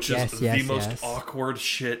 Which is the most awkward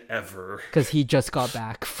shit ever. Because he just got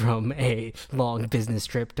back from a long business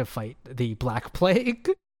trip to fight the Black Plague.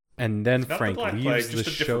 And then Frank leaves the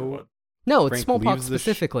show. No, it's smallpox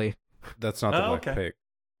specifically. That's not the Black Plague.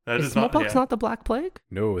 Is smallpox not the Black Plague?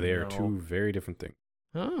 No, they are two very different things.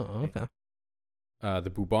 Oh, okay. The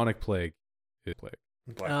bubonic plague is plague.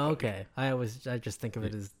 Okay. I just think of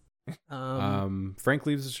it as... Frank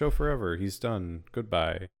leaves the show forever. He's done.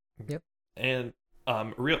 Goodbye. Yep. And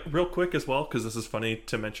real quick as well, because this is funny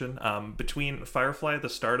to mention, between Firefly, the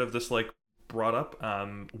start of this like brought up,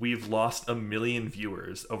 we've lost 1 million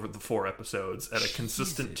viewers over the 4 episodes at a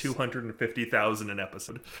consistent 250,000 an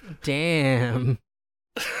episode. Damn.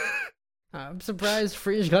 I'm surprised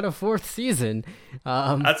Fringe got a 4th season.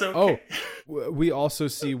 That's okay. We also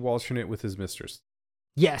see Walternate with his mistress.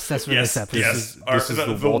 Yes, that's what this episode is. This is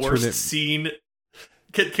the worst scene.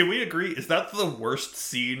 Can we agree? Is that the worst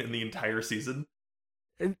scene in the entire season?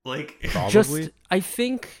 Like, probably. I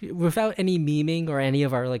think without any memeing or any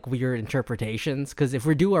of our like weird interpretations, because if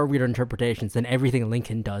we do our weird interpretations, then everything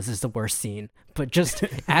Lincoln does is the worst scene. But just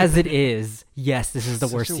as it is, yes, this is the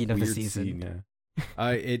worst scene of the season.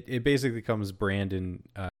 It basically comes Brandon.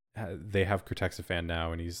 They have Cortexiphan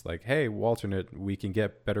now, and he's like, "Hey, Walternate, we can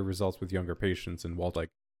get better results with younger patients." And Walt's like,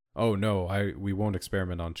 "Oh no, we won't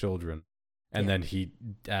experiment on children." And then he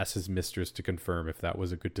asks his mistress to confirm if that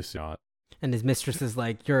was a good decision. And his mistress is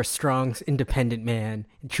like, "You're a strong, independent man.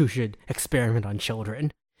 You should experiment on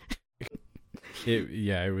children."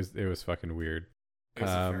 It was fucking weird. It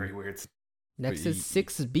was very weird. Next is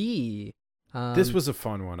 6B. This was a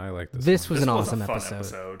fun one. I like this. This one. was an a awesome fun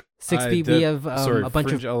episode. 6B, we have sorry, a bunch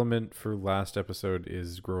fringe of element for last episode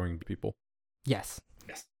is growing people. yes.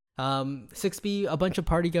 6B, a bunch of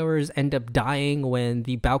partygoers end up dying when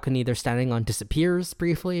the balcony they're standing on disappears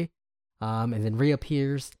briefly, and then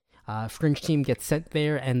reappears. Fringe team gets sent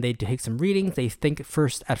there, and they take some readings. They think at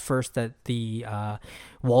first that the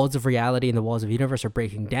walls of reality and the walls of the universe are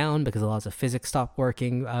breaking down because the laws of physics stop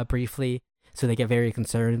working briefly. So they get very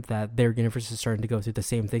concerned that their universe is starting to go through the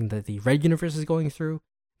same thing that the red universe is going through.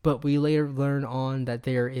 But we later learn on that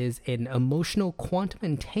there is an emotional quantum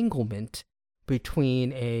entanglement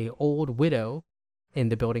between a old widow in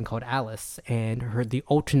the building called Alice and the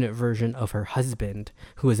alternate version of her husband,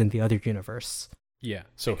 who is in the other universe. Yeah.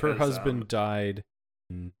 So her husband died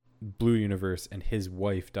in blue universe and his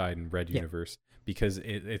wife died in red universe because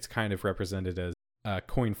it's kind of represented as a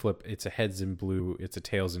coin flip. It's a heads in blue, it's a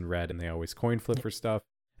tails in red, and they always coin flip for stuff,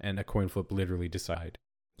 and a coin flip literally decide.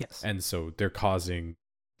 Yes. And so they're causing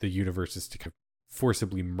the universes to kind of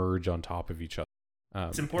forcibly merge on top of each other.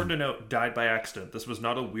 It's important to note, died by accident. This was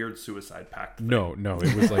not a weird suicide pact thing. No,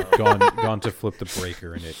 it was like gone to flip the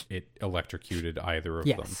breaker, and it electrocuted either of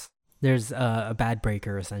them. Yes. There's a bad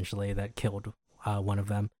breaker, essentially, that killed one of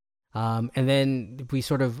them. And then we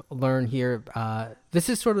sort of learn here, this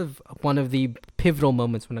is sort of one of the pivotal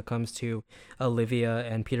moments when it comes to Olivia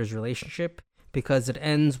and Peter's relationship, because it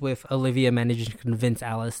ends with Olivia managing to convince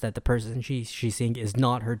Alice that the person she's seeing is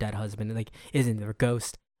not her dead husband, like isn't their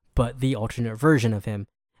ghost, but the alternate version of him,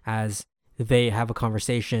 as they have a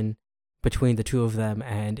conversation between the two of them,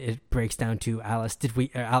 and it breaks down to Alice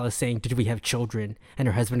saying, "Did we have children?" And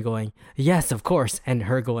her husband going, "Yes, of course," and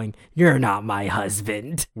her going, "You're not my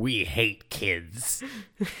husband. We hate kids."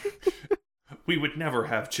 We would never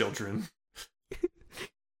have children.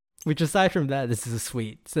 Which, aside from that, this is a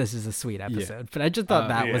sweet episode. But I just thought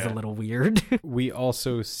that was a little weird. We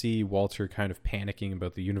also see Walter kind of panicking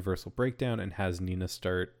about the universal breakdown and has Nina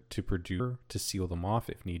start to produce to seal them off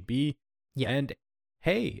if need be. Yeah. And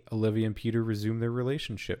hey, Olivia and Peter resume their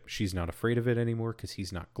relationship. She's not afraid of it anymore because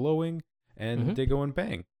he's not glowing, and they go and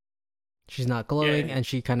bang. She's not glowing, and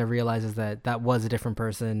she kind of realizes that was a different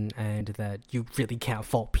person, and that you really can't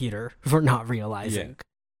fault Peter for not realizing. Yeah.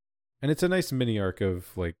 And it's a nice mini arc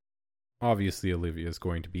of, like, obviously Olivia is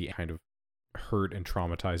going to be kind of hurt and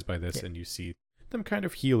traumatized by this, and you see them kind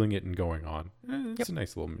of healing it and going on. It's a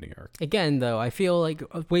nice little mini arc. Again, though, I feel like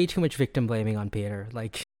way too much victim blaming on Peter.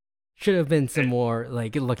 Like, should have been some more,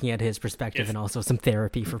 like, looking at his perspective and also some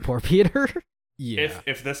therapy for poor Peter. Yeah.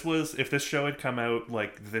 If this show had come out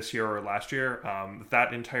like this year or last year,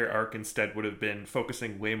 that entire arc instead would have been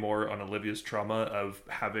focusing way more on Olivia's trauma of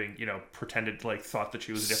having, pretended, like, thought that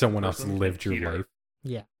she was a different someone else person lived than your Peter. life.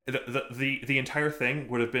 Yeah. The entire thing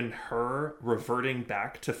would have been her reverting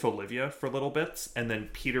back to Olivia for little bits, and then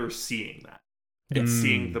Peter seeing that. And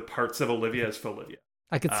seeing the parts of Olivia as Olivia.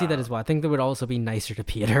 I could see that as well. I think that would also be nicer to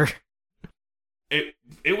Peter.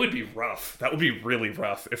 It would be rough. That would be really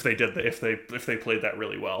rough if they did if they played that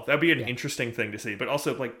really well. That'd be an interesting thing to see. But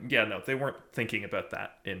also, they weren't thinking about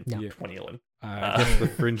that in 2011. I guess the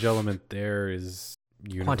fringe element there is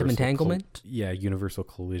quantum entanglement. Universal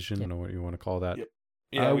collision. I don't know what you want to call that. Yep.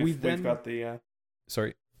 Yeah, we've got the.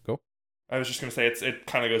 Sorry, go. I was just going to say it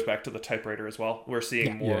kind of goes back to the typewriter as well. We're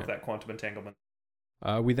seeing more of that quantum entanglement.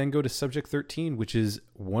 We then go to Subject 13, which is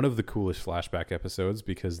one of the coolest flashback episodes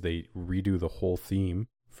because they redo the whole theme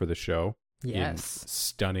for the show. Yes. In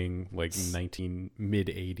stunning, like,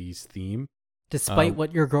 mid-80s theme. Despite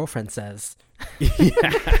what your girlfriend says.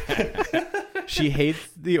 Yeah. She hates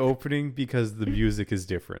the opening because the music is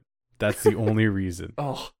different. That's the only reason.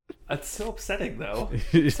 Oh, that's so upsetting, though.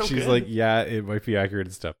 She's like, yeah, it might be accurate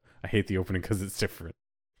and stuff. I hate the opening because it's different.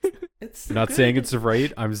 It's not saying it's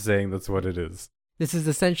right. I'm saying that's what it is. This is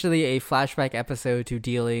essentially a flashback episode to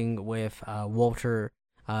dealing with Walter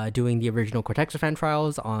doing the original Cortexiphan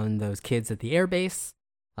trials on those kids at the airbase.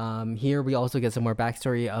 Here we also get some more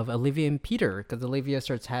backstory of Olivia and Peter, because Olivia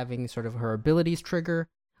starts having sort of her abilities trigger,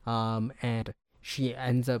 and she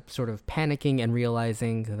ends up sort of panicking and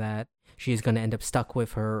realizing that she's going to end up stuck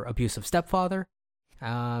with her abusive stepfather,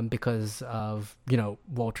 because of,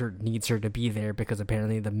 Walter needs her to be there because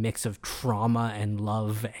apparently the mix of trauma and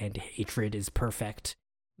love and hatred is perfect,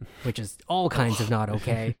 which is all kinds of not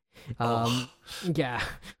okay. Yeah.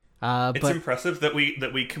 It's impressive that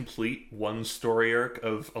we complete one story arc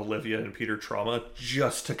of Olivia and Peter trauma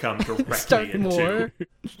just to come directly into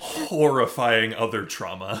horrifying other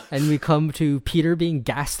trauma. And we come to Peter being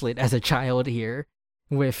gaslit as a child here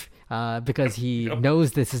with because he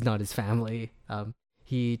knows this is not his family.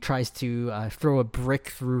 he tries to throw a brick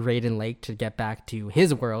through Raiden Lake to get back to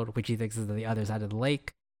his world, which he thinks is on the other side of the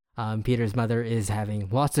lake. Peter's mother is having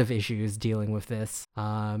lots of issues dealing with this.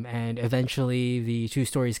 And eventually the two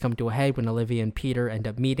stories come to a head when Olivia and Peter end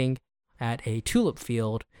up meeting at a tulip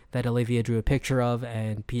field that Olivia drew a picture of,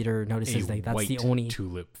 and Peter notices that that's the only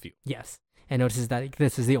tulip field. Yes, and notices that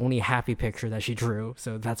this is the only happy picture that she drew,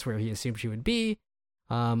 so that's where he assumed she would be.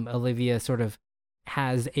 Olivia sort of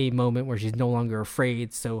has a moment where she's no longer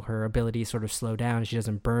afraid, so her abilities sort of slow down. She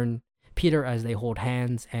doesn't burn Peter as they hold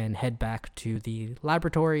hands and head back to the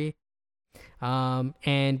laboratory.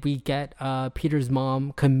 And we get Peter's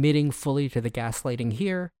mom committing fully to the gaslighting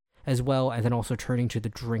here, as well, and then also turning to the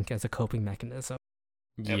drink as a coping mechanism.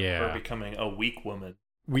 Yeah, her becoming a weak woman.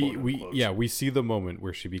 We see the moment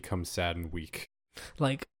where she becomes sad and weak.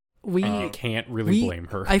 Like, can't really blame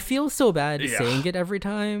her. I feel so bad saying it every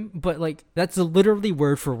time, but like that's literally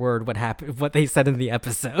word for word what they said in the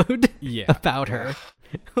episode about her.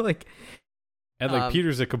 Like, and like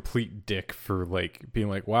Peter's a complete dick for like being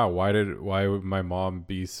like, wow, why would my mom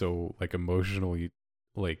be so like emotionally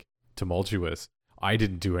like tumultuous? I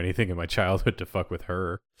didn't do anything in my childhood to fuck with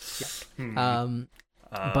her. Yeah.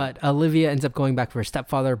 But Olivia ends up going back for her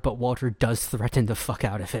stepfather, but Walter does threaten the fuck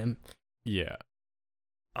out of him. Yeah.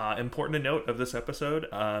 Important to note of this episode,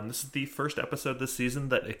 this is the first episode this season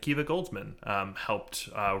that Akiva Goldsman helped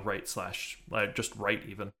write / just write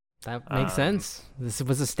even. That makes sense. This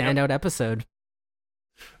was a standout episode.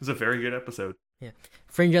 It was a very good episode. Yeah.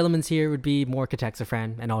 Fringe elements here would be more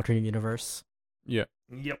Catexafran and alternate universe. Yeah.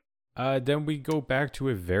 Yep. Then we go back to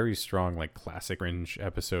a very strong like classic Fringe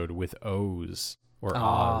episode with Oz or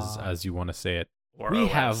Oz as you want to say it. Or we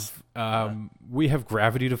OS. have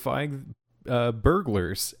gravity defying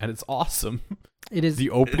burglars, and it's awesome. It is.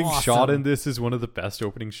 The opening awesome. shot in this is one of the best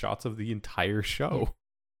opening shots of the entire show.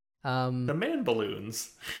 The man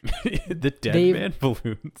balloons. The dead man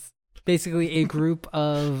balloons. Basically, a group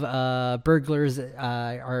of burglars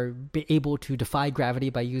are able to defy gravity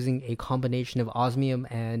by using a combination of osmium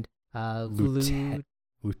and lutetium.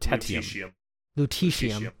 Lutetium.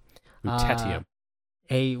 Lutetium.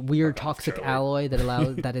 A weird toxic alloy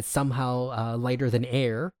that is somehow lighter than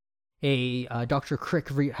air. Dr. Crick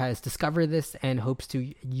has discovered this and hopes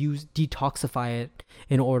to detoxify it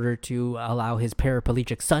in order to allow his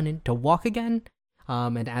paraplegic son to walk again.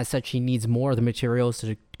 And as such, he needs more of the materials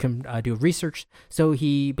to do research. So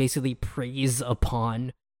he basically preys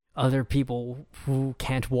upon other people who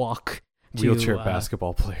can't walk. Wheelchair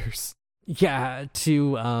basketball players. Yeah,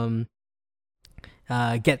 to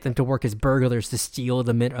get them to work as burglars to steal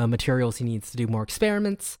the materials he needs to do more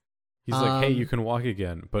experiments. He's like, hey, you can walk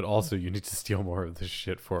again, but also you need to steal more of this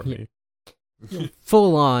shit for me.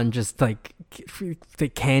 Full on, just like the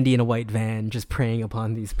candy in a white van, just preying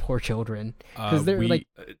upon these poor children because they're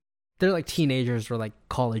like teenagers or like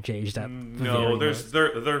college aged. No,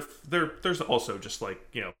 there's also just like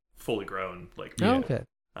fully grown like. Oh, okay.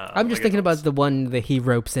 I'm just thinking about the one that he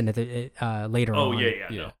ropes in at the later on.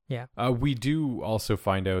 Oh yeah. We do also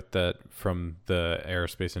find out that from the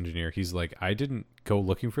aerospace engineer, he's like, I didn't go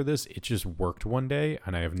looking for this. It just worked one day,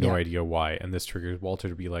 and I have no idea why. And this triggers Walter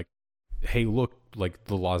to be like, hey, look, like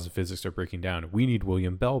the laws of physics are breaking down. We need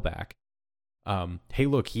William Bell back. Hey,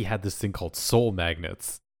 look, he had this thing called soul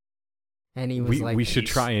magnets. And he was like, we should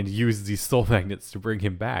try and use these soul magnets to bring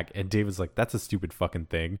him back. And David's like, that's a stupid fucking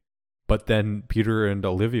thing. But then Peter and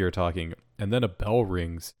Olivia are talking, and then a bell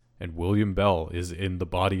rings, and William Bell is in the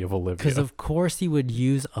body of Olivia. Because of course he would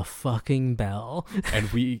use a fucking bell.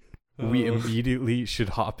 And we immediately should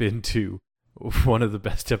hop into one of the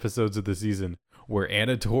best episodes of the season, where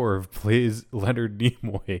Anna Torv plays Leonard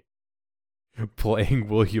Nimoy, playing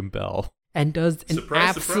William Bell. And does an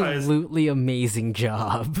surprise. absolutely amazing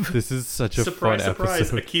job. This is such a fun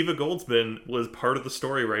episode. Akiva Goldsman was part of the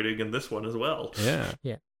story writing in this one as well. Yeah.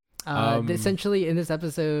 Essentially, in this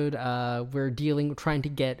episode, we're trying to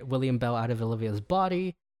get William Bell out of Olivia's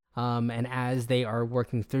body. And as they are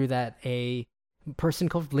working through that, a person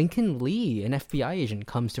called Lincoln Lee, an FBI agent,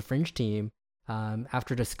 comes to Fringe Team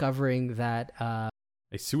after discovering that a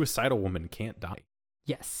suicidal woman can't die.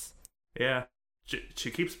 Yes. Yeah.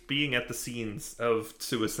 She keeps being at the scenes of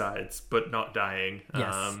suicides, but not dying.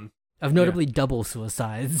 Yes. Of notably double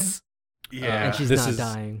suicides. Yeah. And she's not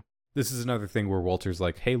dying. This is another thing where Walter's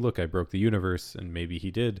like, hey, look, I broke the universe, and maybe he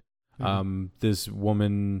did. Mm-hmm. This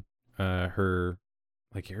woman, her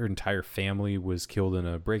entire family was killed in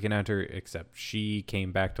a break and enter, except she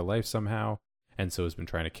came back to life somehow, and so has been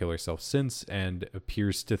trying to kill herself since, and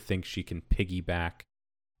appears to think she can piggyback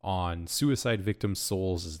on suicide victims'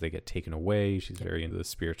 souls as they get taken away. She's very into the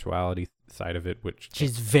spirituality side of it, which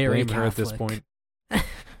she's very Catholic at this point.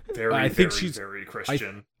 very, I think very, she's very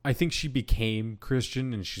Christian. I think she became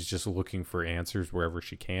Christian and she's just looking for answers wherever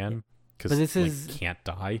she can because can't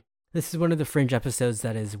die. This is one of the Fringe episodes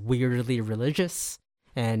that is weirdly religious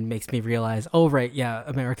and makes me realize, oh right, yeah,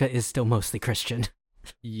 America is still mostly Christian.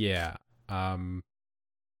 Yeah.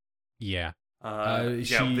 Yeah.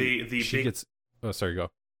 The big gets. Oh, sorry. Go.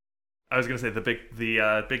 I was gonna say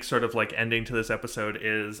the big sort of like ending to this episode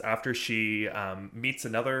is after she meets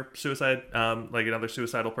another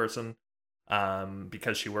suicidal person,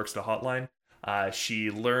 because she works at a hotline.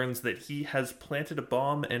 She learns that he has planted a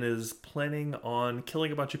bomb and is planning on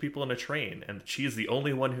killing a bunch of people in a train, and she is the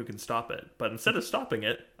only one who can stop it. But instead of stopping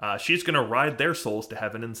it, she's gonna ride their souls to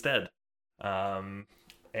heaven instead.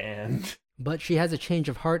 But she has a change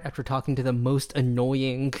of heart after talking to the most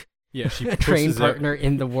annoying she train partner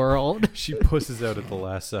in the world. She pusses out at the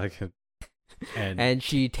last second. And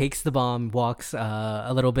she takes the bomb, walks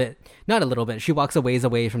she walks a ways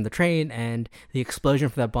away from the train, and the explosion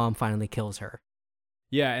from that bomb finally kills her.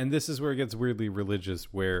 Yeah, and this is where it gets weirdly religious,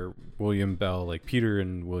 where William Bell, like Peter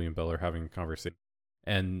and William Bell are having a conversation.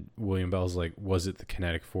 And William Bell's like, was it the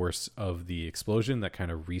kinetic force of the explosion that kind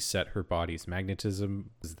of reset her body's magnetism?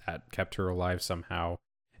 That kept her alive somehow?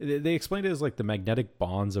 They explained it as like the magnetic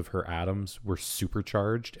bonds of her atoms were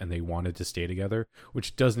supercharged and they wanted to stay together,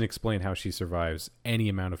 which doesn't explain how she survives any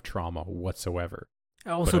amount of trauma whatsoever. It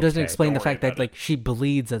also doesn't explain the fact that like she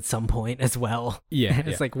bleeds at some point as well. Yeah.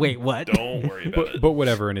 It's like, wait, what? Don't worry about it. But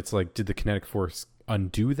whatever. And it's like, did the kinetic force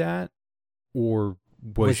undo that? Or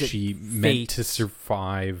was she meant to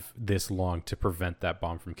survive this long to prevent that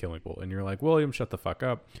bomb from killing people? And you're like, William, shut the fuck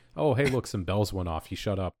up. Oh, hey, look, some bells went off. You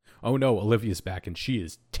shut up. Oh no, Olivia's back and she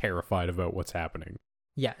is terrified about what's happening.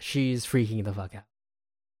 Yeah, she's freaking the fuck out.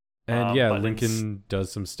 And Lincoln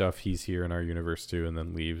does some stuff. He's here in our universe too, and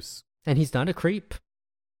then leaves. And he's not a creep.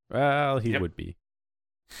 Well, he would be.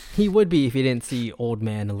 He would be if he didn't see old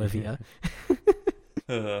man Olivia.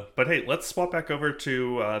 But hey, let's swap back over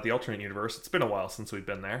to the alternate universe. It's been a while since we've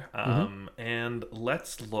been there. And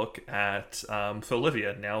let's look at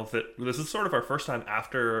Olivia now that this is sort of our first time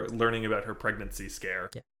after learning about her pregnancy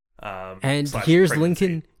scare. Yeah. And here's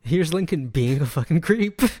Lincoln being a fucking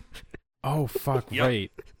creep. Oh, fuck,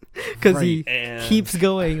 right. Because he keeps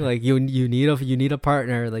going, like, you need a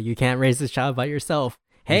partner. Like, you can't raise this child by yourself.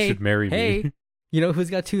 Hey, you should marry me. You know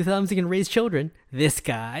who's got 2 thumbs and can raise children? This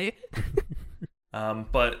guy.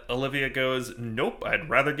 But Olivia goes, nope, I'd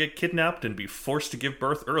rather get kidnapped and be forced to give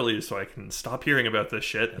birth early so I can stop hearing about this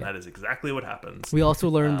shit, and that is exactly what happens. We also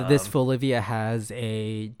learned that this Olivia has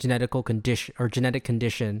a genetic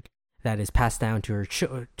condition that is passed down to her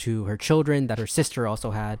children that her sister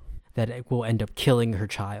also had, that it will end up killing her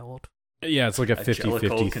child. Yeah, it's like a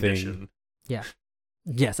 50-50 thing. Yeah.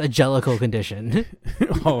 Yes, a jellicle condition.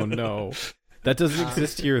 Oh no. That doesn't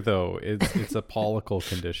exist here, though. It's a pollicle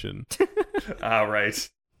condition. Right.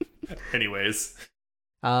 Anyways.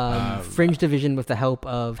 Fringe Division, with the help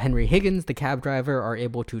of Henry Higgins, the cab driver, are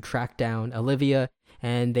able to track down Olivia,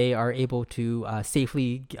 and they are able to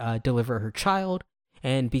safely deliver her child.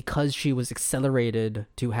 And because she was accelerated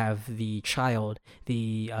to have the child,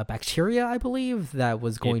 the bacteria, I believe, that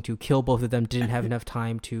was going to kill both of them didn't have enough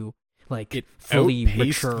time to fully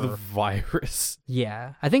mature. The virus.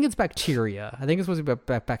 Yeah, I think it's bacteria. I think it's supposed to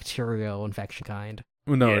be a bacterial infection kind.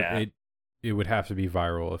 Well, no, it would have to be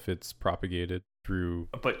viral if it's propagated through.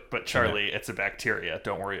 But Charlie, it's a bacteria.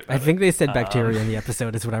 Don't worry about it. I think they said bacteria in the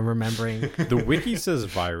episode. Is what I'm remembering. The wiki says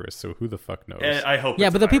virus, so who the fuck knows? I hope. Yeah,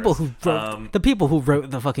 it's but the virus. people who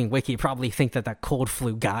wrote the fucking wiki probably think that cold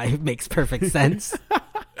flu guy makes perfect sense.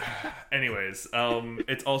 Anyways,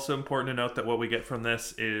 it's also important to note that what we get from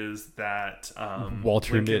this is that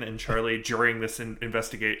Walter Lincoln and Charlie, during this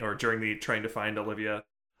during the trying to find Olivia,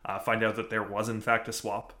 find out that there was in fact a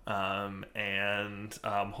swap. And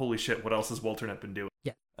holy shit, what else has Walter been doing?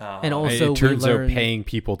 Yeah, and also it turns out paying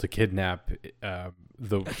people to kidnap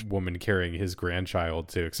the woman carrying his grandchild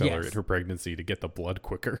to accelerate her pregnancy to get the blood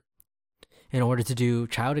quicker, in order to do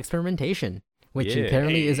child experimentation. Which he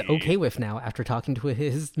apparently is okay with now after talking to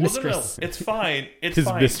his mistress. No, it's fine. It's his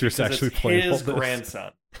fine. Mistress actually played his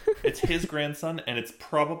grandson. It's his grandson, and it's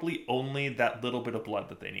probably only that little bit of blood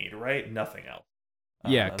that they need, right? Nothing else.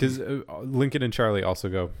 Yeah, because Lincoln and Charlie also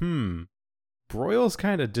go, Broyles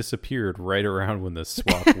kind of disappeared right around when the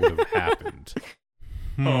swap would have happened.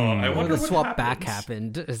 I wonder the what swap happens. back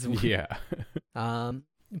happened. Yeah.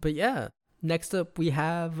 But yeah. Next up, we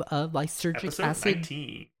have lysergic Episode acid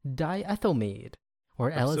 19. diethylamide, or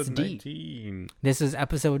Episode LSD. 19. This is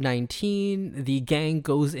episode 19. The gang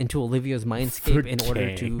goes into Olivia's mindscape in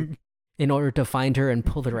order to in order to find her and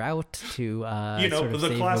pull her out to sort of the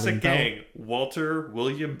save classic William Bell. gang: Walter,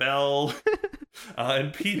 William Bell,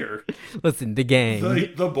 and Peter. Listen, the gang.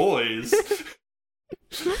 The boys.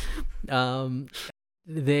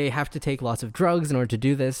 They have to take lots of drugs in order to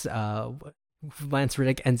do this. Lance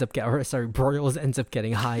Reddick Broyles ends up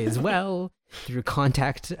getting high as well through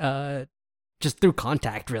contact. Just through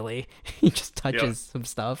contact, really. He just touches some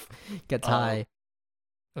stuff, gets high.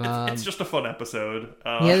 It's just a fun episode.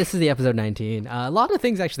 Yeah, this is the episode 19. A lot of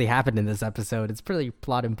things actually happened in this episode. It's pretty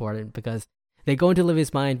plot important because they go into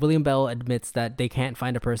Olivia's mind. William Bell admits that they can't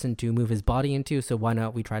find a person to move his body into, so why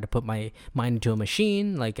not we try to put my mind into a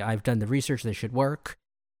machine? Like, I've done the research, this should work.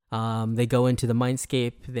 They go into the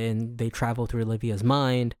mindscape, then they travel through Olivia's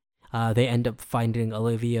mind. They end up finding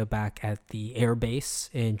Olivia back at the air base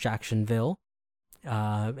in Jacksonville,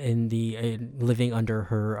 living under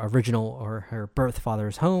her original or her birth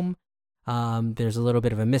father's home. There's a little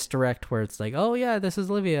bit of a misdirect where it's like, oh yeah, this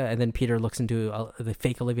is Olivia, and then Peter looks into the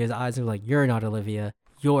fake Olivia's eyes and is like, you're not Olivia,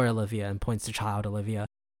 you're Olivia, and points to child Olivia.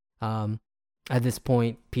 At this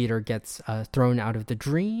point, Peter gets thrown out of the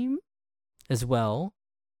dream as well.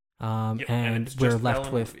 And we're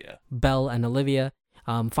left with Bell and Olivia.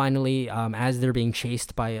 Finally, as they're being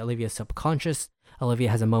chased by Olivia's subconscious,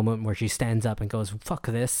 Olivia has a moment where she stands up and goes, fuck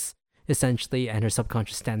this, essentially, and her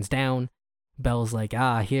subconscious stands down. Bell's like,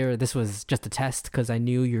 here, this was just a test because I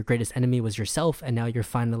knew your greatest enemy was yourself, and now you're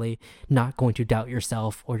finally not going to doubt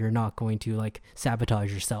yourself, or you're not going to, like,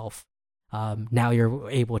 sabotage yourself. Now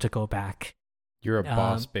you're able to go back. You're a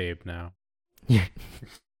boss babe now.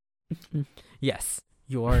 Yes.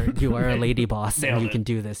 You are a lady boss, and you can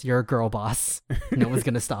do this. You're a girl boss. No one's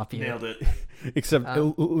going to stop you. Nailed it. Except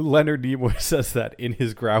Leonard Nimoy says that in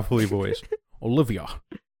his gravelly voice. Olivia,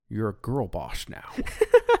 you're a girl boss now.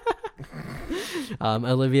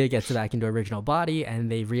 Olivia gets back into her original body,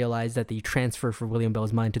 and they realize that the transfer for William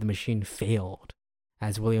Bell's mind to the machine failed,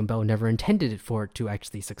 as William Bell never intended it for it to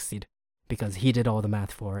actually succeed, because he did all the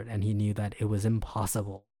math for it, and he knew that it was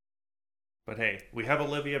impossible. But hey, we have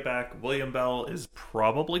Olivia back. William Bell is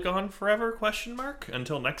probably gone forever, ?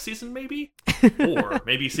 Until next season, maybe? Or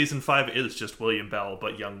maybe season 5 is just William Bell,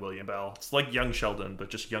 but young William Bell. It's like young Sheldon, but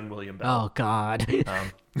just young William Bell. Oh, God.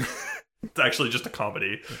 It's actually just a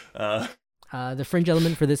comedy. The fringe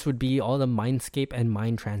element for this would be all the mindscape and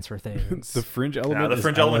mind transfer things. The fringe element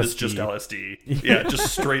is just LSD. Yeah,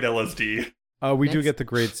 just straight LSD. We do get the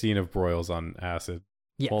great scene of Broyles on acid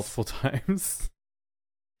multiple times.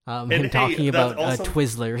 Him talking about also...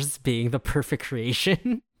 Twizzlers being the perfect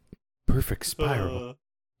creation. Perfect spiral.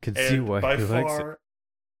 Can see why he likes it.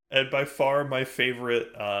 And by far my favorite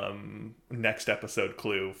next episode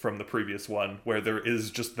clue from the previous one, where there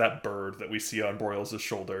is just that bird that we see on Broyles'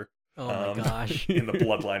 shoulder. Oh my gosh. In the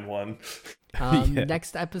Bloodline one.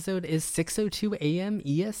 Next episode is 6:02 a.m.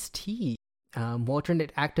 EST.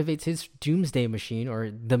 Walternate activates his doomsday machine,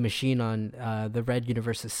 or the machine on the Red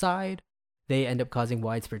Universe's side. They end up causing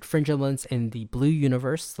widespread fringe elements in the Blue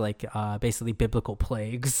Universe, like basically biblical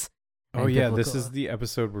plagues. Oh yeah, this is the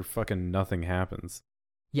episode where fucking nothing happens.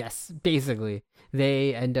 Yes, basically.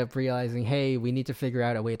 They end up realizing, hey, we need to figure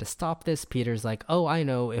out a way to stop this. Peter's like, oh, I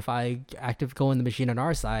know, if I go in the machine on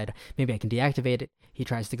our side, maybe I can deactivate it. He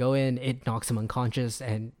tries to go in, it knocks him unconscious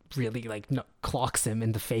and really clocks him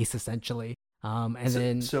in the face, essentially.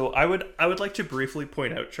 So I would like to briefly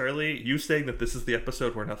point out, Charlie, you saying that this is the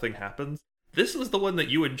episode where nothing happens. This was the one that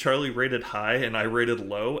you and Charlie rated high and I rated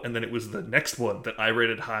low, and then it was the next one that I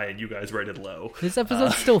rated high and you guys rated low. This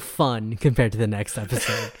episode's still fun compared to the next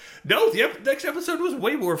episode. No, the next episode was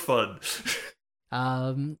way more fun.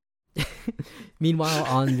 Meanwhile,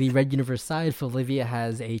 on the Red Universe side, Olivia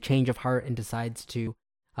has a change of heart and decides to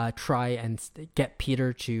try and get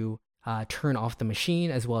Peter to turn off the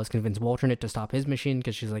machine, as well as convince Walternate to stop his machine,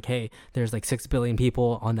 because she's like, hey, there's 6 billion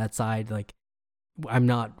people on that side, I'm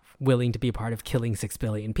not willing to be a part of killing 6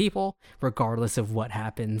 billion people, regardless of what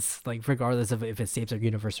happens, regardless of if it saves our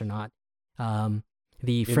universe or not.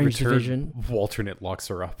 The Fringe Division... Walternate locks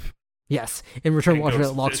her up. Yes. In return,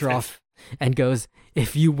 Walternate locks her off and goes,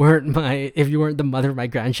 if you weren't the mother of my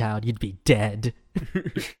grandchild, you'd be dead.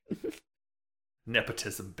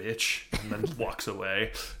 Nepotism, bitch. And then walks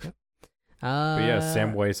away. But yeah,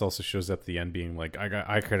 Sam Weiss also shows up at the end being like,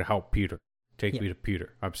 I could help Peter. Take me to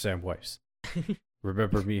Peter. I'm Sam Weiss.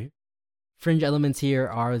 Remember me? Fringe elements here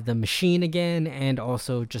are the machine again, and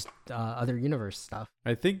also just other universe stuff.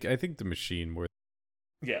 I think the machine more.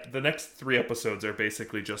 Yeah, the next 3 episodes are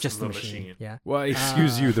basically just the machine. Yeah. Well,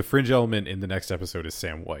 excuse you. The fringe element in the next episode is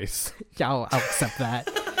Sam Weiss. Yeah, I'll accept that.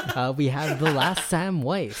 we have The Last Sam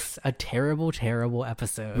Weiss, a terrible, terrible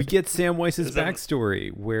episode. We get Sam Weiss's Is that-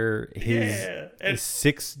 backstory, where his Yeah, and-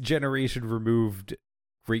 6th generation removed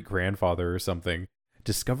great grandfather or something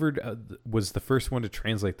discovered was the first one to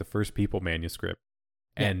translate the First People manuscript,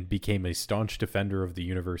 and became a staunch defender of the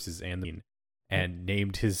universes and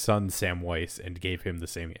named his son Sam Weiss and gave him the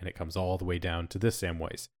same. And it comes all the way down to this Sam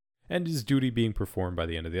Weiss, and his duty being performed by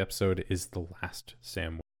the end of the episode is the last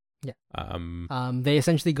Sam Weiss. Yeah. They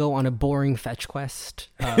essentially go on a boring fetch quest.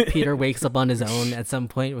 Peter wakes up on his own at some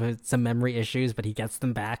point with some memory issues, but he gets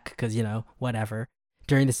them back because, whatever.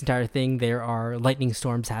 During this entire thing, there are lightning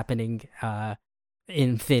storms happening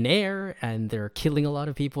in thin air, and they're killing a lot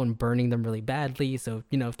of people and burning them really badly. So,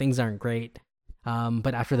 things aren't great.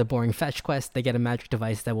 But after the boring fetch quest, they get a magic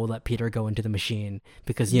device that will let Peter go into the machine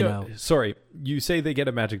because, Sorry, you say they get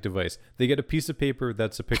a magic device. They get a piece of paper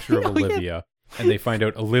that's a picture of Oh, yeah. Olivia, and they find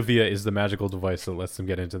out Olivia is the magical device that lets them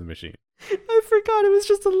get into the machine. I forgot it was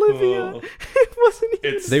just Olivia. Oh. It wasn't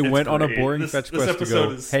even... They went on a great. boring This fetch quest to episode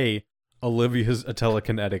go, is- hey, Olivia's a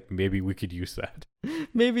telekinetic, maybe we could use that.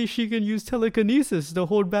 Maybe she can use telekinesis to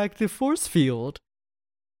hold back the force field.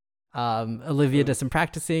 Olivia does some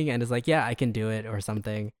practicing and is like, yeah, I can do it or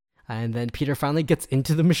something. And then Peter finally gets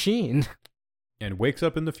into the machine And wakes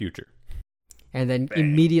up in the future. and then Bang.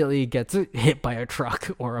 immediately gets hit by a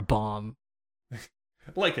truck or a bomb.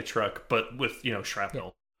 like a truck, but with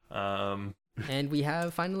shrapnel. And we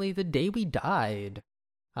have finally The Day We Died.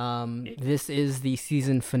 This is the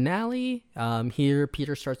season finale. Here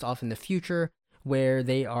Peter starts off in the future where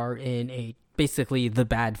they are in basically the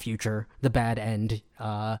bad future, the bad end.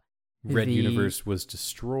 Red Universe was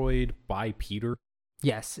destroyed by Peter.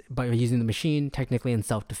 Yes, by using the machine, technically in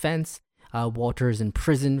self-defense. Walter is in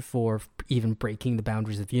prison for even breaking the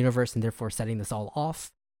boundaries of the universe and therefore setting this all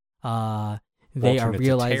off. They are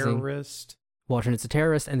realizing Walter's a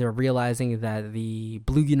terrorist, and they're realizing that the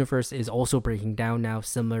blue universe is also breaking down now,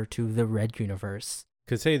 similar to the red universe.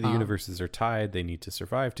 Because, hey, the universes are tied. They need to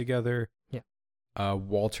survive together. Yeah.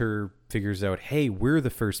 Walter figures out, hey, we're the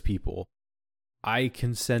first people. I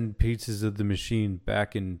can send pieces of the machine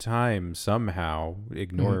back in time somehow.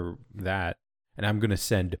 Ignore that. And I'm going to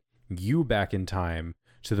send you back in time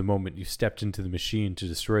to the moment you stepped into the machine to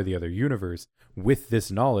destroy the other universe with this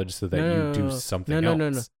knowledge so that you do something else.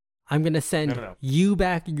 No. I'm going to send you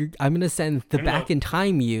back. I'm going to send the back in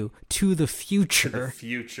time you to the future. To the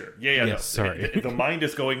future. Yeah, Yes, sorry. The mind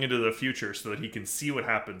is going into the future so that he can see what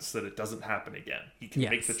happens so that it doesn't happen again. He can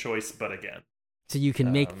make the choice, but again. So you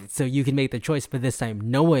can make the choice, but this time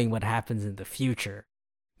knowing what happens in the future.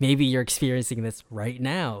 Maybe you're experiencing this right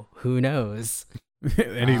now. Who knows?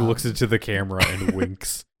 And he looks into the camera and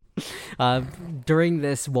winks. During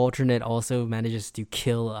this, Walternet also manages to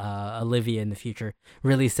kill Olivia in the future,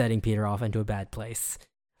 really setting Peter off into a bad place.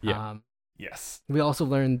 Yeah. Yes. We also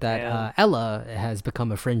learned that Ella has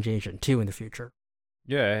become a fringe agent too in the future.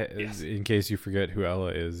 Yeah, Yes. In case you forget who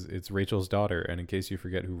Ella is, it's Rachel's daughter. And in case you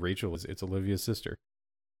forget who Rachel is, it's Olivia's sister.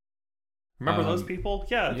 Remember those people?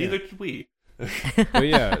 Yeah, neither did we. But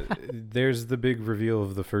yeah, there's the big reveal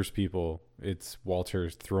of the first people. It's Walter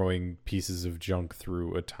throwing pieces of junk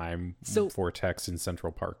through a time vortex in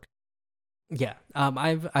Central Park. Yeah,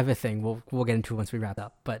 I've a thing. We'll get into it once we wrap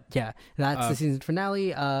up. But yeah, that's the season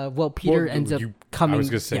finale. Peter ends up coming. I was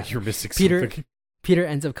gonna say you're missing Peter, something. Peter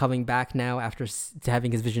ends up coming back now after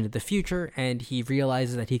having his vision of the future, and he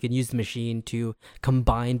realizes that he can use the machine to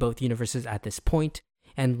combine both universes at this point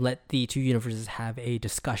and let the two universes have a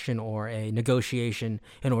discussion or a negotiation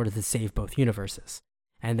in order to save both universes.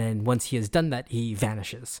 And then once he has done that, he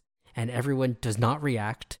vanishes, and everyone does not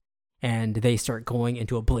react, and they start going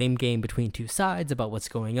into a blame game between two sides about what's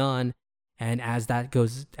going on. And as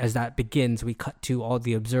that begins, we cut to all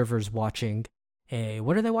the observers watching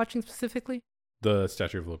what are they watching specifically? The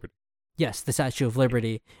Statue of Liberty. Yes, the Statue of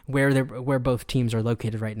Liberty, where both teams are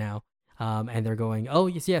located right now. And they're going, oh,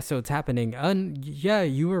 yes, so it's happening. Yeah,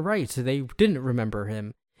 you were right. So they didn't remember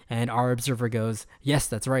him. And our observer goes, yes,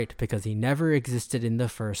 that's right, because he never existed in the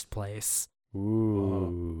first place.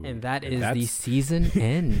 Ooh. And that is the season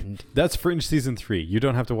end. That's Fringe Season 3. You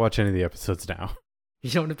don't have to watch any of the episodes now. You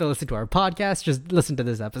don't have to listen to our podcast, just listen to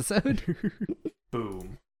this episode.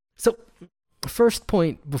 Boom. So, first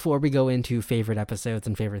point before we go into favorite episodes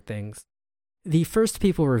and favorite things. The first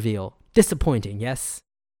people reveal, disappointing, yes?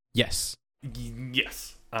 Yes.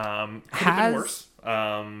 Yes. Could have been worse.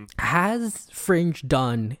 Has Fringe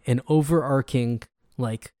done an overarching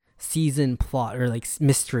season plot or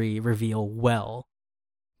mystery reveal well?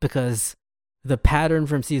 Because the pattern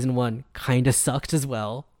from season 1 kind of sucked as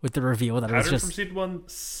well, with the reveal that it was Pattern just from season 1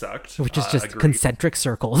 sucked. which is just agreed. concentric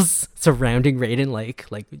circles surrounding Raiden. Like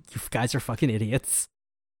you guys are fucking idiots.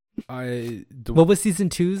 What was season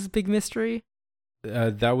 2's big mystery?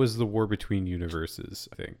 That was the war between universes,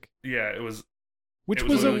 I think. Yeah, it was. Which it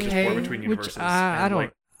was literally just war okay. between universes.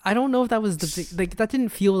 I don't know if that was the big, like that didn't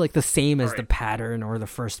feel like the same as the Alright. pattern or the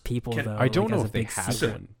first people though. I don't like, know as a if they big had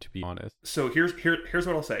secret. one, to be honest. So here's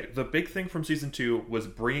what I'll say. The big thing from season 2 was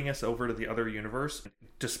bringing us over to the other universe,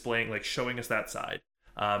 displaying, like, showing us that side,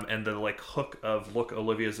 and the like hook of look,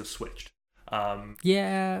 Olivia's have switched.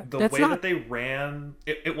 Yeah, The that's way not. that they ran,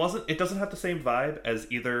 it doesn't have the same vibe as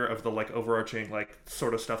either of the like overarching like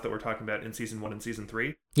sort of stuff that we're talking about in season 1 and season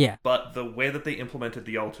 3. Yeah. But the way that they implemented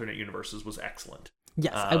the alternate universes was excellent.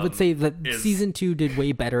 Yes, I would say that is- season 2 did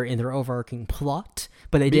way better in their overarching plot,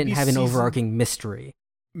 but they didn't Maybe have an season- overarching mystery.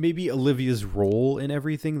 Maybe Olivia's role in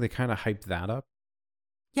everything, they kind of hyped that up.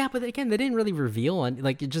 Yeah, but again, they didn't really reveal on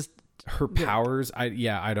like it just Her powers, I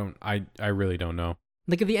really don't know.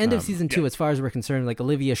 like at the end of Um, season 2, yeah. as far as we're concerned, like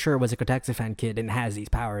Olivia sure was a Kotaxifan kid and has these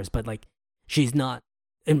powers, but like she's not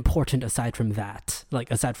important aside from that,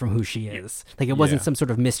 like aside from who she is. Like it wasn't Yeah. some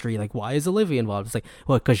sort of mystery, like why is Olivia involved? It's like,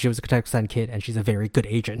 well, because she was a Kotaxifan kid and she's a very good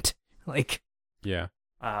agent. Like Yeah.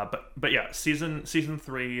 But yeah, season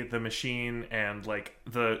 3, the machine and like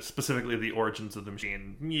specifically the origins of the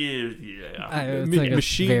machine. Yeah. it's like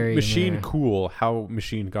it's very Machine meh. cool. How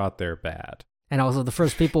Machine got there bad. And also the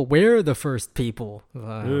first people, we're the first people.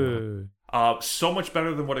 So much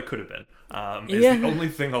better than what it could have been. Is Yeah. the only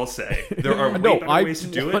thing I'll say. There are way No, better I ways to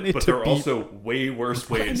do want it, it but to there are be- also way worse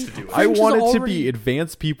ways to do it. I Fringe is want it to already- be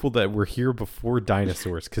advanced people that were here before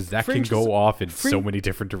dinosaurs, because that Fringe can is- go off in so Fringe- many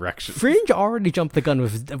different directions. Fringe already jumped the gun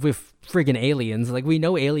with friggin' aliens. Like we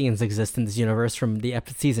know aliens exist in this universe from the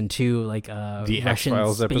season 2, like The Russian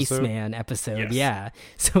X-Files episode? spaceman episode. Yes. Yeah.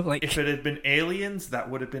 So like If it had been aliens, that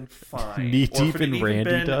would have been fine. Knee Or if deep it had in even Randy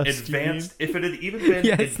been dust, you advanced, if it had even been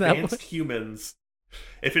Yes, that advanced humans,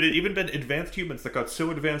 if it had even been advanced humans that got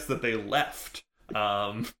so advanced that they left,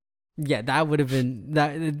 yeah, that would have been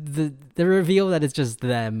that the reveal that it's just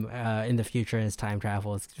them in the future and it's time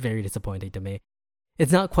travel is very disappointing to me.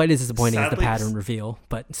 It's not quite as disappointing as the Sadly- pattern reveal,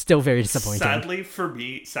 but still very disappointing. sadly for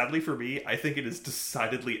me, I think it is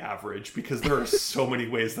decidedly average because there are so many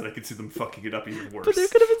ways that I could see them fucking it up even worse. But there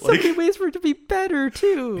could have been so Like, many ways for it to be better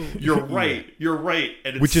too. You're right,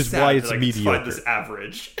 and it's Which is sad why that it's I can mediocre. Find this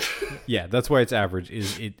average. Yeah, that's why it's average.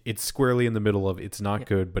 It's squarely in the middle of it's not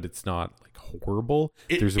good, but it's not like horrible.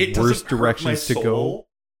 There's it worse doesn't hurt my directions to go. soul,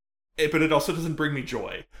 but it also doesn't bring me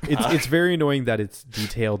joy. It's very annoying that it's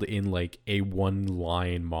detailed in like a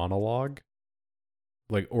one-line monologue,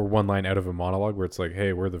 like or one line out of a monologue where it's like,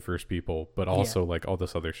 "Hey, we're the first people," but also like all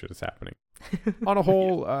this other shit is happening. On a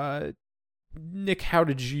whole, Nick, how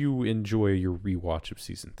did you enjoy your rewatch of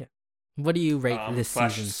season 3? What do you rate this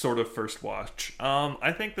Flash season? sort of first watch.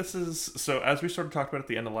 I think this is so. As we sort of talked about at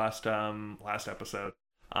the end of last episode,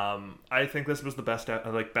 I think this was the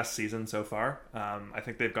best season so far. I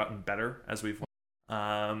think they've gotten better as we've.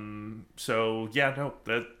 So yeah, no.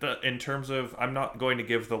 In terms of, I'm not going to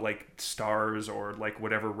give the like stars or like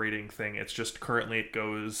whatever rating thing. It's just currently it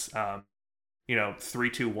goes, 3,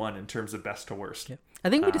 2, 1 in terms of best to worst. Yeah. I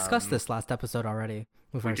think we discussed this last episode already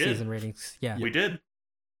with we our did. season ratings. Yeah, We did.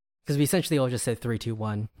 because we essentially all just said 3, 2,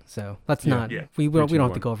 1. So let's Yeah. not. Yeah. We 3, don't 2, have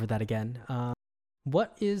to 1. go over that again.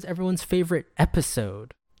 What is everyone's favorite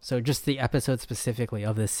episode? So just the episode specifically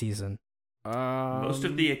of this season. Most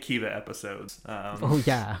of the Akiva episodes. Oh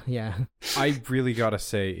yeah. I really gotta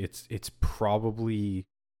say, it's probably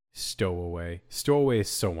Stowaway. Stowaway is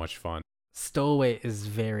so much fun. Stowaway is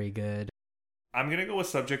very good. I'm gonna go with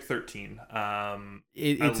Subject 13.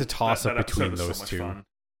 It's a toss up that episode between is so those much two. fun.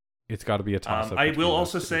 It's got to be a toss up. I will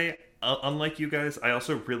also say, unlike you guys, I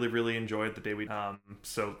also really, really enjoyed the day we.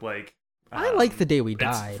 So like, I like The Day We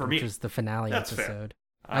it's- Died, for me, which is the finale that's fair. episode.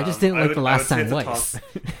 I just didn't like The Last Time Weiss.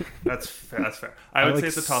 That's fair. I would like say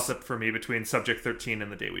it's a toss up for me between Subject 13 and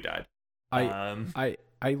The Day We Died. I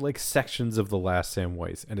like sections of The Last Sam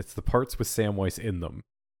Weiss, and it's the parts with Sam Weiss in them,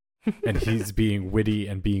 and he's being witty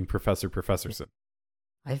and being Professor Professorson.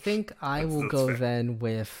 I think I will That's go fair. then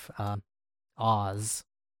with Oz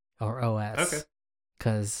or OS. Okay.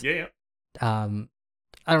 Because Yeah.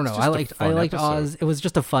 I don't know. It's I just a liked fun episode. Oz. It was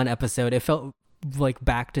just a fun episode. It felt like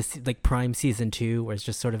back to like Prime season 2, where it's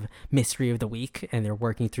just sort of mystery of the week, and they're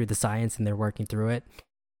working through the science and they're working through it.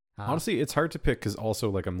 Honestly, it's hard to pick because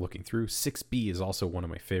also, like, I'm looking through 6B is also one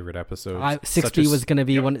of my favorite episodes. 6B was going to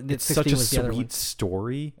be one. It's 6B such a was the other one. sweet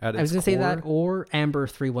story. At I was its going to say that, core. or Amber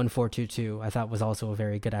 31422. I thought was also a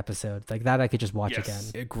very good episode. Like that, I could just watch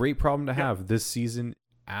Yes. again. A great problem to have. This season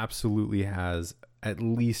absolutely has at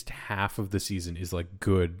least half of the season is like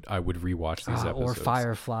good. I would rewatch these episodes. Or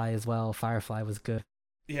Firefly as well. Firefly was good.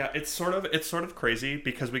 Yeah, it's sort of crazy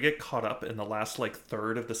because we get caught up in the last like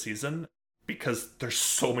third of the season because there's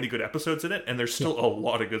so many good episodes in it, and there's still a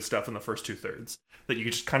lot of good stuff in the first 2/3 that you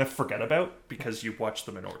just kind of forget about because you watch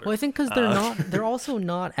them in order. Well, I think because they're also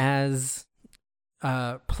not as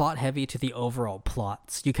plot heavy to the overall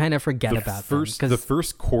plots. You kind of forget about them. The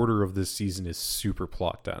first quarter of this season is super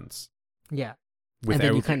plot dense. Yeah. Without, and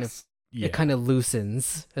then you kind of yeah. it kind of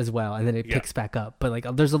loosens as well, and then it picks back up. But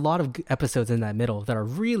like, there's a lot of episodes in that middle that are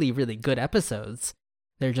really, really good episodes.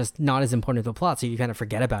 They're just not as important to the plot, so you kind of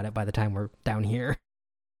forget about it by the time we're down here.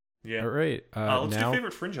 Yeah. All right. Let's now, do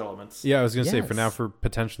favorite fringe elements. Yeah, I was gonna say for Yes. now, for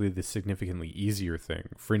potentially the significantly easier thing,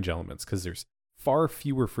 fringe elements, because there's far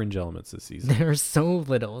fewer fringe elements this season. There's so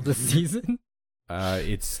little this season.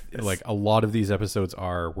 It's like a lot of these episodes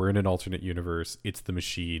are we're in an alternate universe. It's the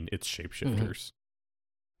machine. It's shapeshifters.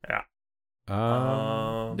 Yeah.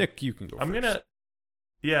 Nick, you can go. first.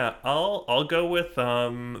 I'll go with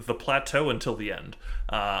the plateau until the end.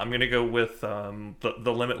 I'm gonna go with the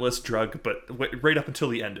limitless drug, but right up until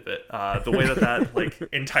the end of it. The way that like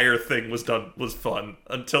entire thing was done was fun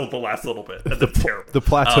until the last little bit. And then terrible. The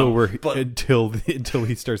plateau but- until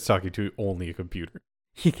he starts talking to only a computer.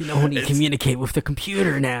 You can only communicate with the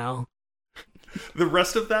computer now. The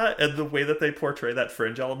rest of that and the way that they portray that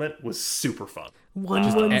fringe element was super fun.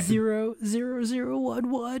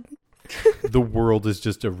 1100011. The world is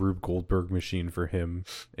just a Rube Goldberg machine for him.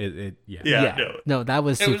 No, that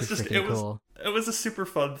was super freaking cool. It was a super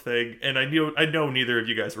fun thing, and I know neither of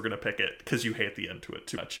you guys were gonna pick it because you hate the end to it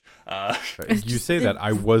too much. You say that.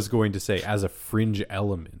 I was going to say as a fringe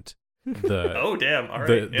element, the oh damn! All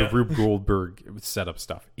right, the Rube Goldberg setup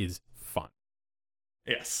stuff is fun.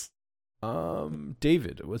 Yes.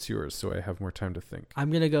 David, what's yours? So I have more time to think.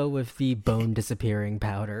 I'm gonna go with the bone disappearing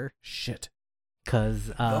powder. Shit. Because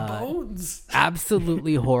the bones.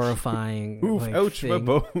 Absolutely horrifying. Oof, like, ouch, my thing.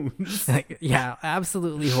 bones. Like, yeah,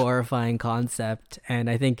 absolutely horrifying concept, and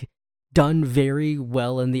I think done very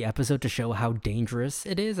well in the episode to show how dangerous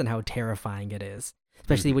it is and how terrifying it is,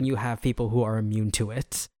 especially when you have people who are immune to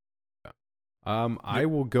it. I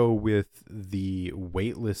will go with the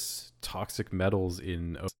weightless toxic metals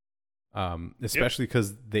in, especially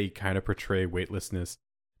because they kind of portray weightlessness.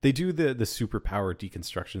 They do the superpower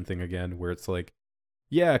deconstruction thing again, where it's like,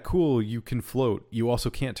 yeah, cool, you can float. You also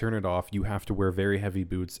can't turn it off. You have to wear very heavy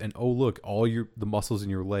boots. And oh, look, all the muscles in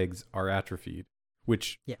your legs are atrophied.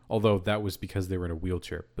 Which, although that was because they were in a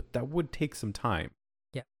wheelchair, but that would take some time.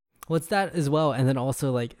 Yeah. Well, it's that as well. And then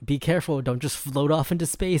also, like, be careful. Don't just float off into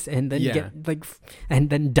space and then get, like, and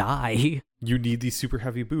then die. You need these super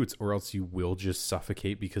heavy boots, or else you will just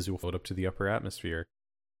suffocate because you'll float up to the upper atmosphere.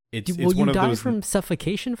 Will you die from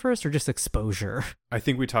suffocation first or just exposure? I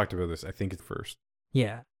think we talked about this. I think it's first.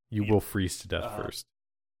 Yeah. You will freeze to death first.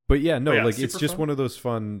 But yeah, no, like it's just fun. one of those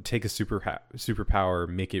fun, take a superpower,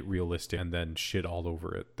 make it realistic, and then shit all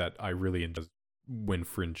over it that I really enjoy when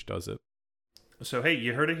Fringe does it. So hey,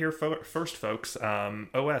 you heard it here first, folks.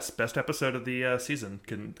 OS, best episode of the season,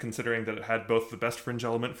 considering that it had both the best Fringe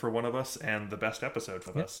element for one of us and the best episode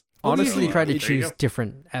for us. Honestly, we usually try to there you choose go.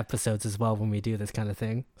 different episodes as well when we do this kind of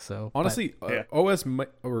thing. So Honestly, Oz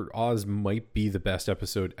might be the best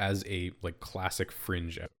episode as a like classic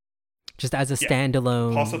Fringe episode. Just as a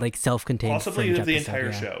standalone, like self-contained, possibly Fringe the episode,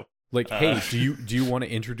 entire show. Like, hey, do you want to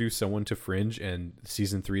introduce someone to Fringe and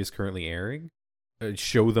season 3 is currently airing?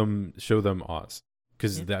 Show them Oz,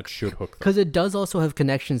 because that should hook them. Because it does also have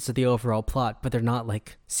connections to the overall plot, but they're not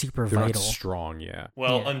like super They're vital. not strong, yeah.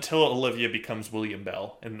 Well, until Olivia becomes William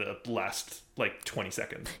Bell in the last like 20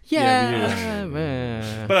 seconds. Yeah,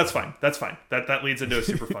 but that's fine. That's fine. That leads into a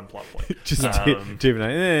super fun plot point. Just Dave and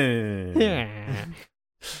I.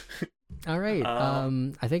 All right.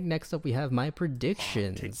 I think next up we have my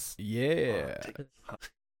predictions. Yeah.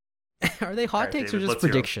 Are they hot takes David, or just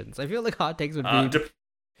predictions? I feel like hot takes would be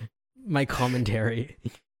my commentary.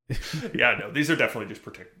 Yeah, no, these are definitely just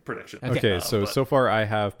predictions. Okay, so far I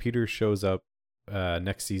have Peter shows up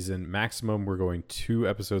next season. Maximum, we're going 2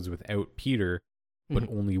 episodes without Peter, but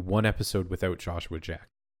only 1 episode without Joshua Jack.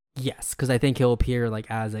 Yes, because I think he'll appear like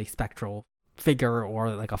as a spectral figure or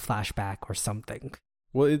like a flashback or something.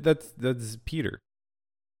 Well, that's Peter.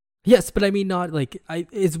 Yes, but I mean not like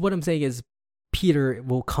is what I'm saying is Peter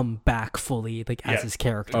will come back fully, like as his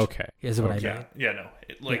character. Okay. Is what I mean. Yeah,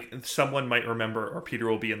 no. Someone might remember, or Peter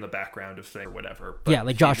will be in the background of things or whatever. But Yeah,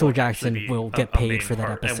 like he Joshua won't Jackson actually be will get a paid main for that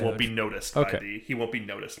part episode. and won't be noticed he won't be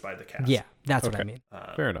noticed by the cast. Yeah, that's what I mean.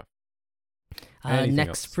 Fair enough. Anything Next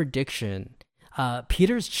else? prediction.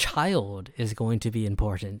 Peter's child is going to be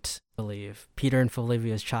important, I believe. Peter and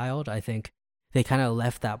Felivia's child, I think they kind of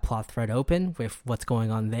left that plot thread open with what's going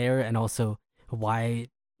on there, and also why,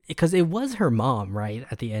 because it was her mom, right,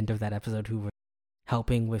 at the end of that episode who was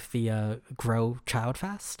helping with the Grow Child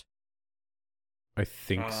Fast? I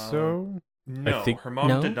think so. No, think- her mom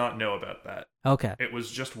No? did not know about that. Okay. It was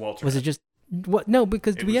just Walter. Was it just... What? No,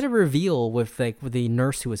 because It we had was- a reveal with with the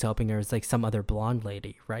nurse who was helping her. It's like some other blonde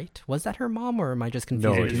lady, right? Was that her mom, or am I just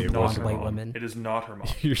No, confusing It is two it not blonde her white mom. women? It is not her mom.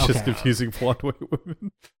 You're just Okay. confusing blonde white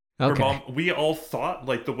women. Her Okay. mom, we all thought,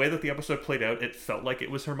 like, the way that the episode played out, it felt like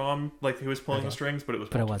it was her mom, like, who was pulling the strings, but it was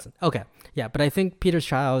But it Walter. wasn't. Okay. Yeah, but I think Peter's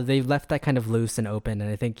child, they left that kind of loose and open,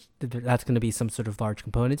 and I think that's going to be some sort of large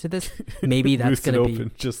component to this. Maybe that's Loose and going to be...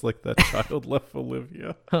 open, just like that child left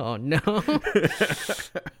Olivia. Oh, no.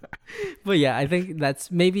 But yeah, I think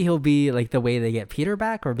that's... Maybe he'll be like the way they get Peter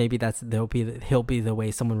back, or maybe he'll be the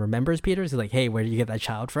way someone remembers Peter. So like, hey, where did you get that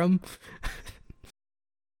child from?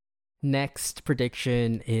 Next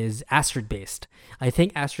prediction is Astrid based. I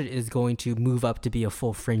think Astrid is going to move up to be a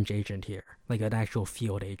full fringe agent here, like an actual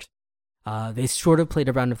field agent. They sort of played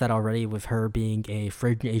around with that already, with her being a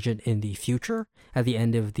fringe agent in the future at the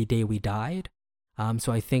end of The Day We Died.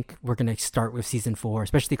 So I think we're going to start with season 4,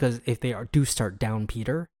 especially because if they do start down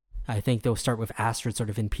Peter, I think they'll start with Astrid sort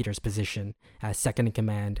of in Peter's position as second in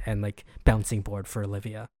command and like bouncing board for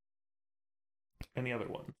Olivia. Any other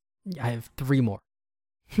one? I have 3 more.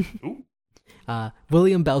 Ooh.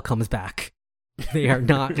 William Bell comes back. They are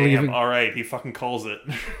not Damn, leaving. alright, he fucking calls it.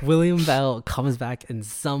 William Bell comes back in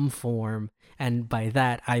some form, and by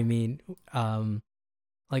that I mean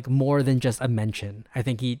like more than just a mention. I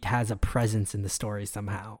think he has a presence in the story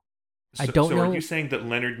somehow. I don't know. Are you saying that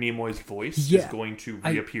Leonard Nimoy's voice Yeah, is going to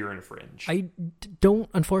I- reappear in Fringe?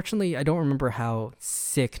 Unfortunately, I don't remember how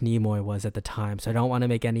sick Nimoy was at the time, so I don't want to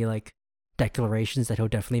make any like declarations that he'll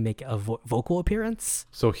definitely make a vocal appearance.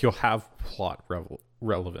 So he'll have plot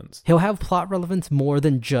relevance. He'll have plot relevance more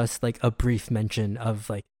than just like a brief mention of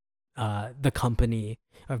like the company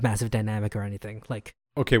of Massive Dynamic or anything. Like,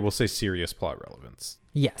 Okay, we'll say serious plot relevance.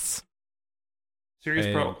 yes, Serious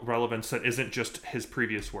And- relevance that isn't just his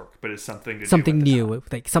previous work, but is something to something do with the new, time.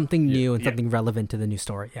 like something new and Yeah. something relevant to the new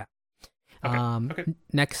story. Yeah. Okay, okay.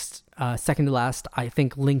 Next, second to last, I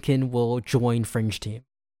think Lincoln will join Fringe Team.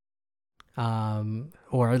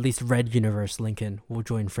 Or at least Red Universe Lincoln will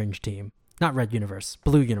join Fringe Team. Not Red Universe,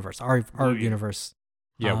 Blue Universe, our Blue universe.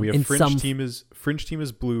 Yeah, we in have some- Fringe team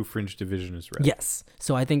is blue, Fringe Division is red. Yes.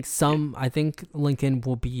 So I think Lincoln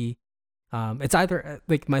will be, it's either,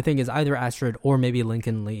 like my thing is either Astrid or maybe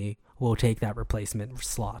Lincoln Lee will take that replacement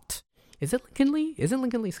slot. Is it Lincoln Lee? Isn't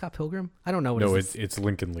Lincoln Lee Scott Pilgrim? I don't know. No, is this? it's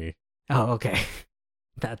Lincoln Lee. Oh, okay.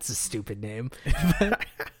 That's a stupid name.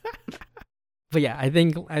 But yeah, I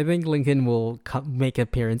think Lincoln will make an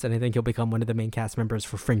appearance, and I think he'll become one of the main cast members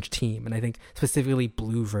for Fringe Team, and I think specifically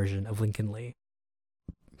blue version of Lincoln Lee.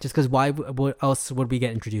 Just because what else would we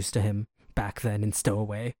get introduced to him back then in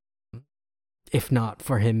Stowaway, if not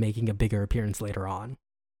for him making a bigger appearance later on?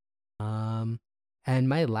 And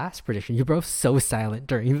my last prediction, you're both so silent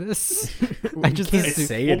during this. I just can't assume-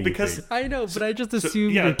 say well, anything. because I know, but I just so-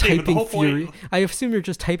 assume yeah, you're David, the typing whole point- I assume you're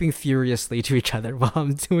just typing furiously to each other while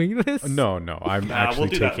I'm doing this. No, I'm Nah, actually we'll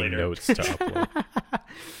do that taking later. notes to upload.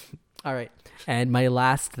 All right. And my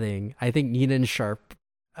last thing, I think Nina Sharp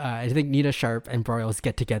and Broyles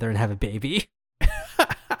get together and have a baby.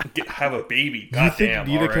 have a baby. You God think damn,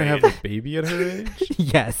 Nita can alright. have a baby at her age?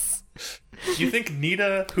 Yes. Do you think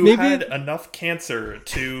Nita, who Maybe- had enough cancer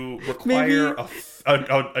to require Maybe-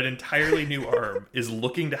 an entirely new arm, is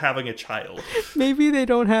looking to having a child? Maybe they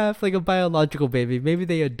don't have like a biological baby. Maybe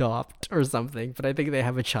they adopt or something, but I think they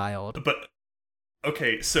have a child. But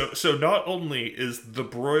okay, so not only is the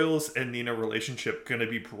Broyles and Nina relationship going to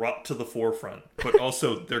be brought to the forefront, but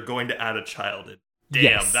also they're going to add a child in. Damn,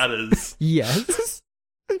 Yes. that is Yes.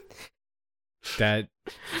 That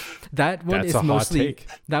That one That's is a hot mostly take.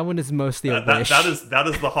 that one is mostly a that wish. that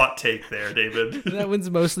is the hot take there, David. That one's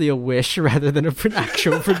mostly a wish rather than an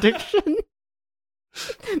actual prediction.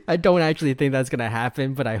 I don't actually think that's gonna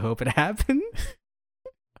happen, but I hope it happens.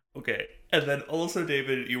 Okay, and then also,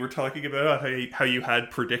 David, you were talking about how you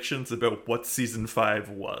had predictions about what season 5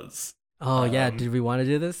 was. Oh yeah, Um, did we want to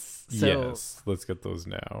do this? So, yes, let's get those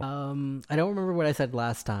now. I don't remember what I said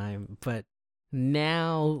last time, but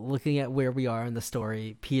now looking at where we are in the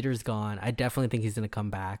story, Peter's gone. I definitely think he's gonna come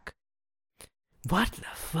back. What the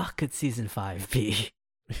fuck could season 5 be?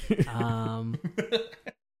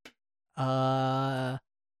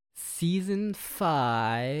 Season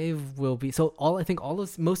 5 will be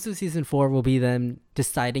most of season 4 will be them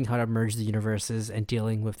deciding how to merge the universes and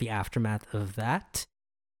dealing with the aftermath of that.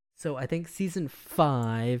 So I think season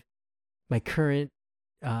 5, my current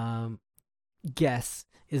guess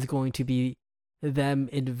is going to be them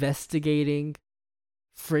investigating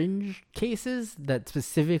fringe cases that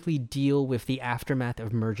specifically deal with the aftermath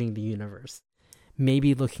of merging the universe.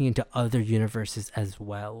 Maybe looking into other universes as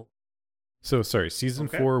well. So, sorry, season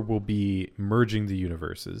 4 will be merging the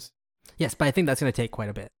universes. Yes, but I think that's going to take quite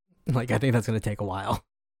a bit. I think that's going to take a while.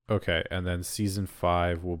 Okay, and then season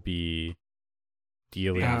 5 will be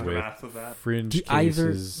dealing with fringe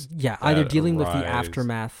cases. Either dealing with the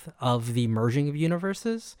aftermath of the merging of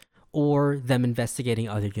universes or them investigating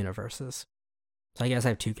other universes. So I guess I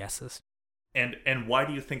have 2 guesses. And why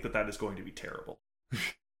do you think that is going to be terrible?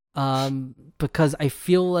 Because I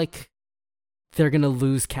feel like they're gonna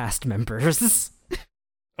lose cast members.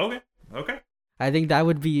 Okay. I think that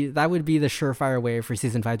would be the surefire way for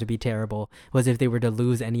season 5 to be terrible, was if they were to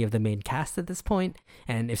lose any of the main cast at this point,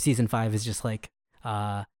 and if season 5 is just like,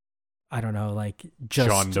 I don't know, like just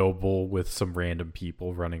John Noble with some random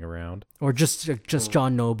people running around, or just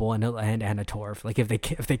John Noble and Anna Torv. Like if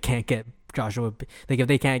they can't get Joshua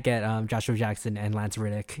Jackson and Lance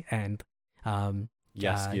Riddick and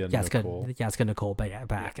Yaska Nicole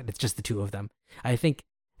back, and it's just the 2 of them. I think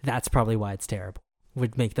that's probably why it's terrible.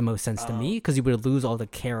 Would make the most sense to me, because you would lose all the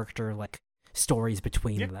character like stories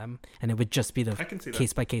between them, and it would just be the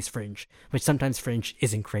case by case fringe, which sometimes fringe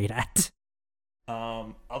isn't great at.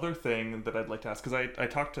 Other thing that I'd like to ask, because I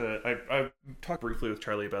talked briefly with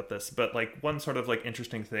Charlie about this, but like one sort of like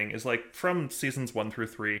interesting thing is like from seasons 1 through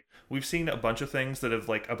 3, we've seen a bunch of things that have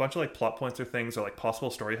like a bunch of like plot points or things or like possible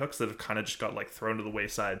story hooks that have kind of just got like thrown to the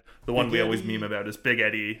wayside. The one we always meme about is Big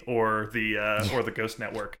Eddie or the Ghost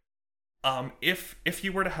Network. If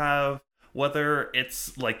you were to have, whether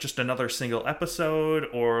it's like just another single episode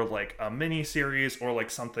or like a mini series or like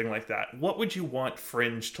something like that, what would you want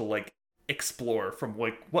Fringe to like explore from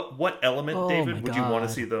like what element, David, would you want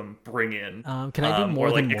to see them bring in? Can I do more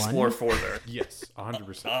or like than explore one? further? Yes,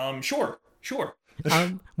 100%. Sure.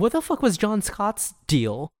 What the fuck was John Scott's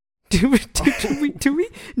deal? Do we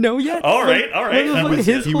know yet? All right.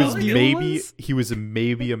 He was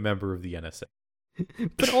maybe a member of the NSA.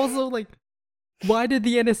 But also, like, why did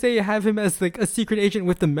the NSA have him as like a secret agent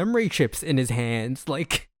with the memory chips in his hands?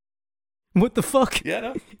 Like, what the fuck? Yeah,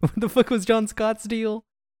 no. What the fuck was John Scott's deal?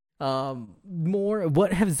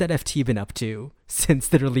 What have ZFT been up to since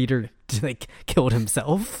their leader like killed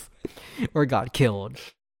himself or got killed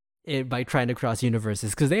by trying to cross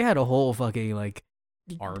universes? Because they had a whole fucking like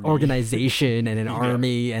organization and an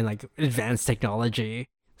army and like advanced technology.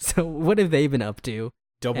 So what have they been up to?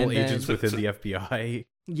 Double agents within the FBI.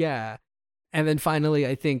 Yeah. And then finally,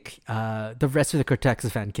 I think the rest of the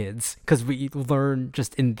Cortexiphan kids, because we learn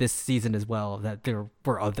just in this season as well that there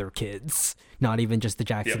were other kids, not even just the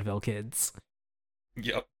Jacksonville kids.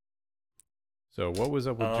 Yep. So what was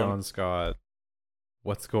up with John Scott?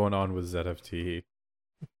 What's going on with ZFT?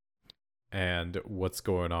 And what's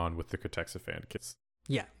going on with the Cortexiphan kids?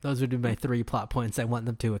 Yeah, those would be my 3 plot points I want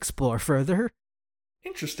them to explore further.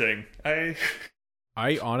 Interesting.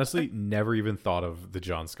 I honestly never even thought of the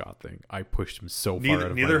John Scott thing. I pushed him so far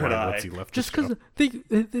out of my mind once he left. Just because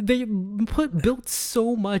they built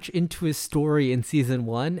so much into his story in season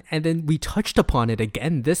 1, and then we touched upon it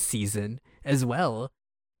again this season as well,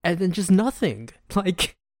 and then just nothing.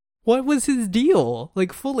 Like, what was his deal?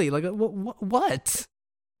 Like, fully, like, what?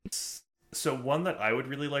 So one that I would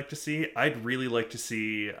really like to see, I'd really like to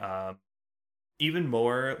see even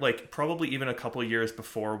more, like probably even a couple years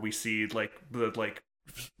before we see like the like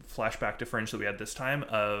flashback to Fringe that we had this time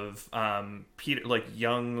of Peter, like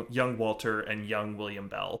young Walter and young William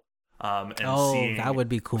Bell, and seeing that would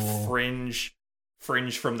be cool. Fringe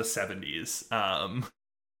from the 70s,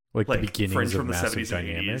 like the beginnings Fringe of from the Massive 70s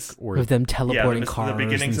Dynamic, and 80s. or with them teleporting cars, the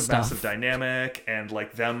beginnings and of stuff. Massive Dynamic, and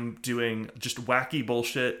like them doing just wacky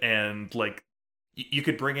bullshit, and like you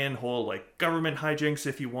could bring in whole like government hijinks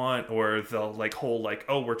if you want, or the like whole like,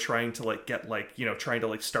 oh, we're trying to like get like, you know, trying to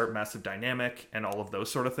like start Massive Dynamic and all of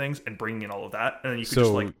those sort of things, and bringing in all of that, and then you could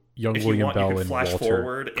just like young if William you want, Bell you could and flash Walter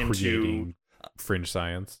forward creating into Fringe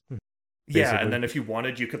Science. Yeah, basically. and then if you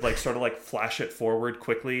wanted, you could like sort of like flash it forward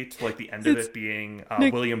quickly to like the end of It's- it being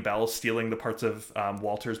Nick- William Bell stealing the parts of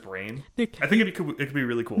Walter's brain. Nick, I think it could be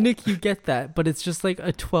really cool. Nick, you get that, but it's just like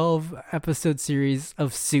a 12-episode series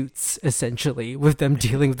of Suits, essentially, with them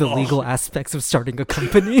dealing with the Oh. legal aspects of starting a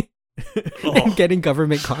company and getting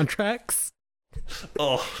government contracts.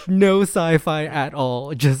 Oh, No sci-fi at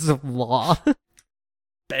all, just law.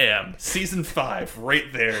 bam! Season 5, right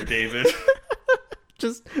there, David.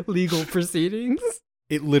 Just legal proceedings.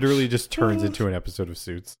 It literally just turns into an episode of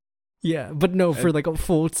Suits. Yeah, but no, for like a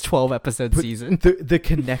full 12-episode But season. The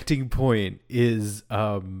connecting point is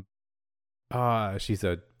she's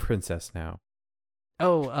a princess now.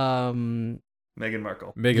 Oh, Meghan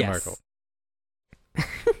Markle. Meghan yes. Markle.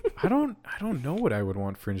 I don't know what I would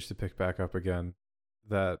want Fringe to pick back up again.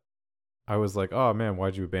 That I was like, oh man,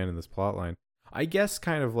 why'd you abandon this plot line? I guess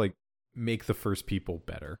kind of like make the first people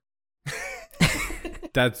better.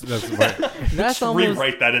 That's what That's Just almost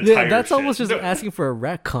rewrite that entire. that's shit. almost just No, asking for a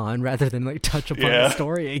retcon rather than like touch upon Yeah. the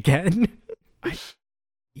story again.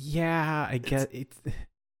 yeah, I get it.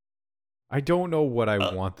 I don't know what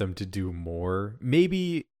I want them to do more.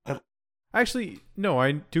 Maybe actually no,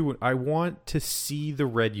 I do. I want to see the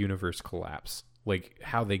Red Universe collapse, like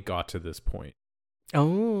how they got to this point.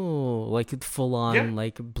 Oh, like full on Yeah.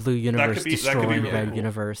 like Blue Universe that could be destroying really Red cool.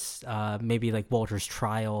 Universe. Maybe like Walter's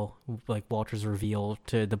trial, like Walter's reveal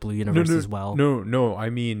to the Blue Universe as well. No. I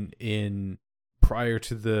mean, in prior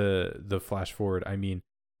to the flash forward, I mean,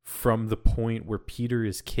 from the point where Peter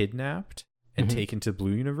is kidnapped and Mhm. taken to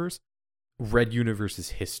Blue Universe, Red Universe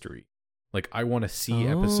is history. Like, I want to see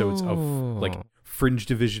episodes of like Oh. Fringe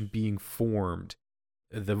Division being formed,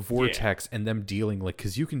 the Vortex, and them dealing like,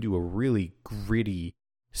 because you can do a really gritty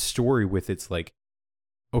story with it's like,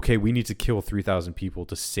 okay, we need to kill 3,000 people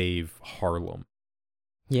to save Harlem.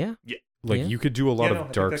 Yeah, Like, Yeah. you could do a lot Yeah, no, I of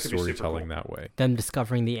think dark that could be super storytelling cool. that way. them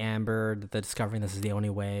discovering the Amber, the discovering this is the only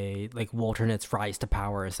way, like Walter and its rise to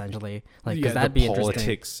power, essentially. Like, because that'd be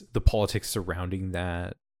interesting. The politics surrounding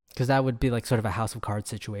that. Because that would be like sort of a House of Cards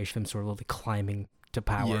situation, them sort of like climbing to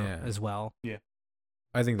power Yeah. as well.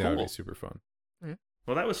 I think that would Cool. be super fun.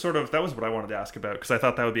 Well, that was what I wanted to ask about because I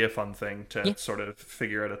thought that would be a fun thing to Yeah. sort of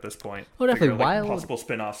figure out at this point. Oh, definitely. Figure out, like, Wild- possible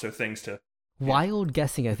spin-offs or things to. Wild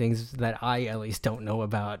guessing at things that I at least don't know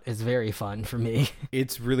about is very fun for me.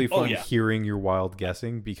 It's really Oh, fun yeah. hearing your wild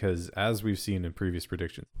guessing because, as we've seen in previous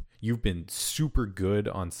predictions, you've been super good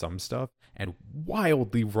on some stuff and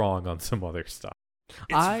wildly wrong on some other stuff.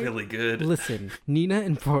 It's really good. Listen, Nina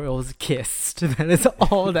and Broyles kissed. That is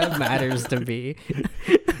all that matters to me.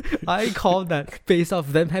 I called that based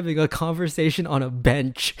off them having a conversation on a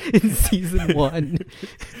bench in season 1.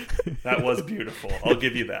 That was beautiful. I'll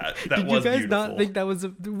give you that. That Did was you guys beautiful. not think that was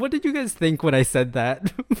what did you guys think when I said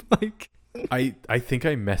that? Like, I think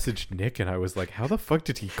I messaged Nick and I was like, how the fuck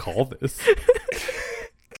did he call this?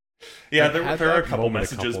 Yeah, I've there had are a that couple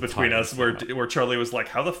moment a messages couple between times us where Charlie was like,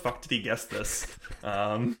 "How the fuck did he guess this?"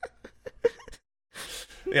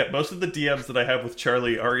 Yeah, most of the DMs that I have with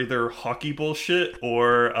Charlie are either hockey bullshit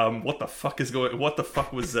or what the fuck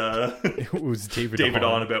was It was David David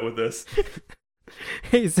Hahn. on about with this?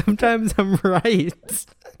 hey, sometimes I'm right.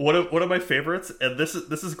 One of my favorites, and this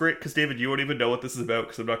is great because David, you won't even know what this is about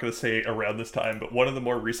because I'm not going to say around this time. But one of the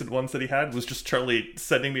more recent ones that he had was just Charlie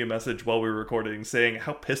sending me a message while we were recording saying,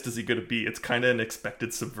 "How pissed is he going to be? It's kind of an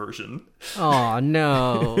expected subversion." Oh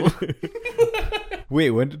no.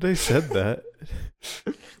 Wait, when did I said that?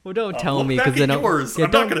 Well, don't tell Look me back because at then yours. I'm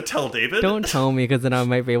not going to tell David. Don't tell me because then I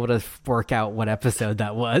might be able to work out what episode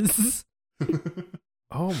that was.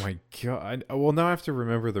 Oh my god. Well, now I have to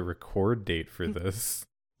remember the record date for this.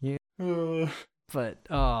 But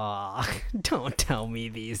don't tell me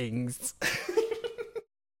these things.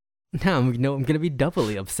 Now I'm gonna be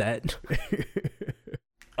doubly upset.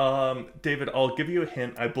 David, I'll give you a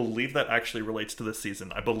hint. I believe that actually relates to this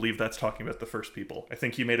season. I believe that's talking about the first people. I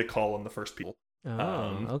think you made a call on the first people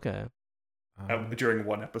Oh, okay. during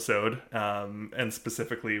one episode, and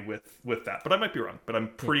specifically with that. But I might be wrong. But I'm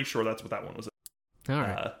pretty sure that's what that one was. All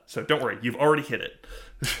right. So don't worry, you've already hit it.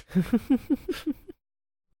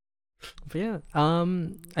 But yeah,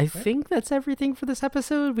 I think that's everything for this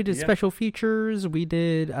episode. We did Yeah. special features. We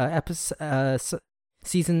did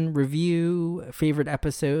season review, favorite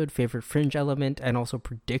episode, favorite Fringe element, and also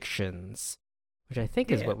predictions, which I think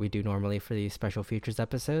is Yeah. what we do normally for these special features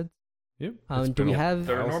episodes. Yep. Do we have?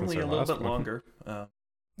 They're while normally since a our little last bit one. longer. Yeah,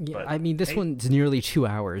 but, I mean, this hey. one's nearly 2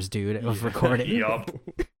 hours, dude, of recording. Yup.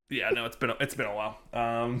 Yeah, no, it's been a while.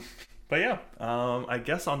 But yeah, I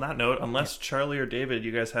guess on that note, unless Charlie or David,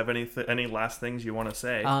 you guys have any last things you want to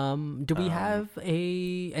say? Do we have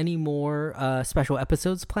any more special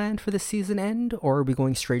episodes planned for the season end, or are we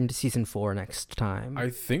going straight into season 4 next time? I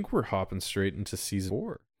think we're hopping straight into season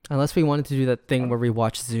 4. Unless we wanted to do that thing where we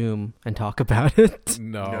watch Zoom and talk about it.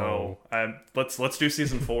 No. Let's do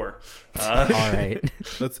season 4. All right.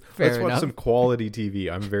 Let's Fair watch enough. some quality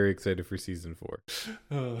TV. I'm very excited for season 4.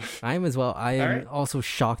 I am as well. I am right. also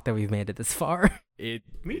shocked that we've made it this far.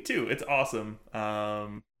 Me too. It's awesome.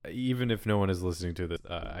 Even if no one is listening to this,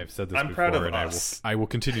 I've said this I'm before, proud of and us. I will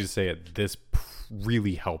continue to say it. This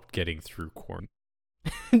really helped getting through quarantine.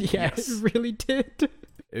 Yeah, Yes. it really did.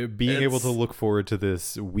 Being able to It's- look forward to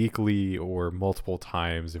this weekly or multiple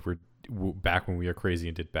times if we're back when we are crazy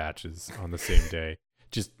and did batches on the same day.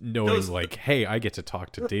 Just knowing Those- like, hey, I get to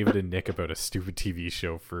talk to David and Nick about a stupid TV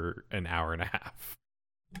show for an hour and a half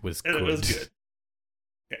was good. It was good.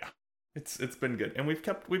 Yeah, it's been good, and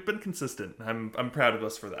we've been consistent. I'm proud of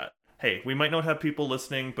us for that. Hey, we might not have people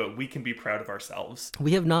listening, but we can be proud of ourselves.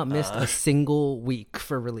 We have not missed a single week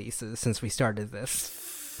for releases since we started this.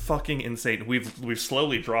 Fucking insane. We've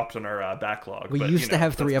slowly dropped on our backlog. We but, used to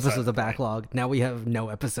have 3 that's beside episodes the of point. backlog. Now we have no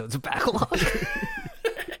episodes of backlog.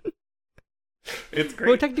 It's great.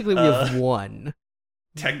 Well, technically we have 1.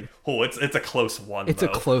 It's a close one. It's though.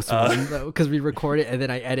 a close one though, because we record it and then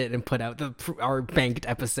I edit and put out our banked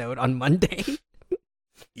episode on Monday.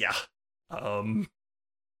 Yeah.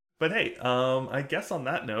 But hey, I guess on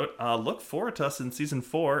that note, look forward to us in season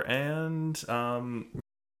 4, and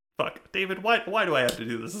fuck, David, why do I have to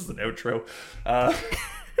do this as an outro?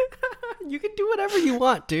 You can do whatever you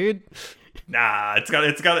want, dude. Nah, it's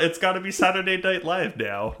got to be Saturday Night Live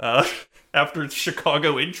now. After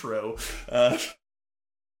Chicago intro.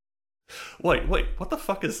 Wait, what the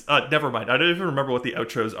fuck is... never mind, I don't even remember what the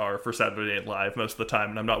outros are for Saturday Night Live most of the time,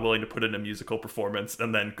 and I'm not willing to put in a musical performance,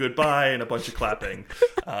 and then goodbye and a bunch of clapping.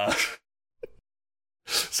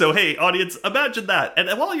 So hey, audience, imagine that. And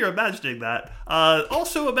while you're imagining that,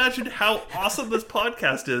 also imagine how awesome this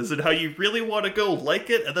podcast is and how you really want to go like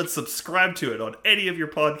it and then subscribe to it on any of your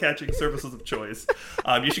podcatching services of choice.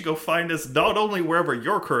 You should go find us not only wherever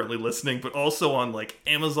you're currently listening, but also on like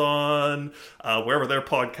Amazon, wherever their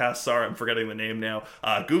podcasts are. I'm forgetting the name now.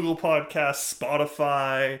 Google Podcasts,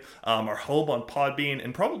 Spotify, our home on Podbean,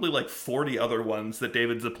 and probably like 40 other ones that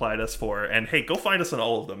David's applied us for. And hey, go find us on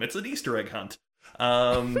all of them. It's an Easter egg hunt.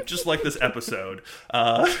 Just like this episode.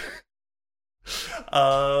 Download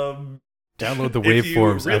the If you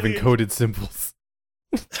waveforms. I've really- encoded symbols.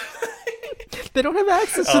 They don't have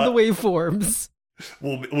access to the waveforms.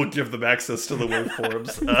 We'll give them access to the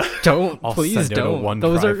waveforms. Don't, I'll please send out a don't.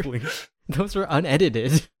 Those OneDrive are link. those are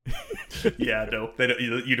unedited. Yeah, no, they don't,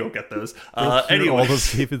 you don't get those. You'll hear all Anyways.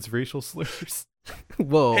 those David's racial slurs.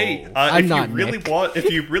 Whoa, Hey, I'm if not you really Nick. if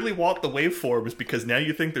you really want the waveforms because now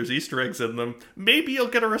you think there's Easter eggs in them, maybe you'll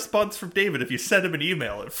get a response from David if you send him an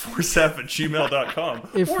email at forsaf@gmail.com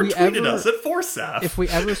If or we tweeted ever- us at forsaf. If we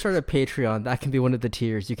ever start a Patreon, that can be one of the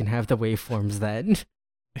tiers. You can have the waveforms then.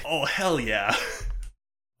 Oh hell yeah,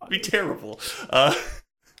 be terrible. But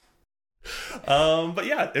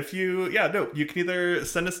yeah, you can either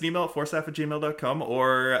send us an email at forsaf@gmail.com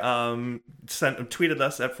or tweet at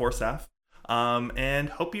us at forsaf. And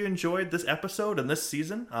hope you enjoyed this episode and this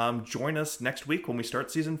season. Join us next week when we start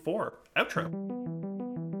season 4. Outro.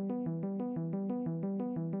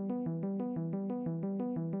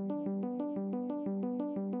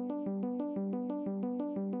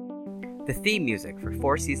 The theme music for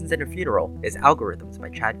Four Seasons and a Funeral is Algorithms by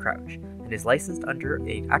Chad Crouch and is licensed under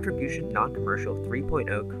a Attribution Non-Commercial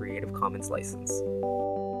 3.0 Creative Commons license.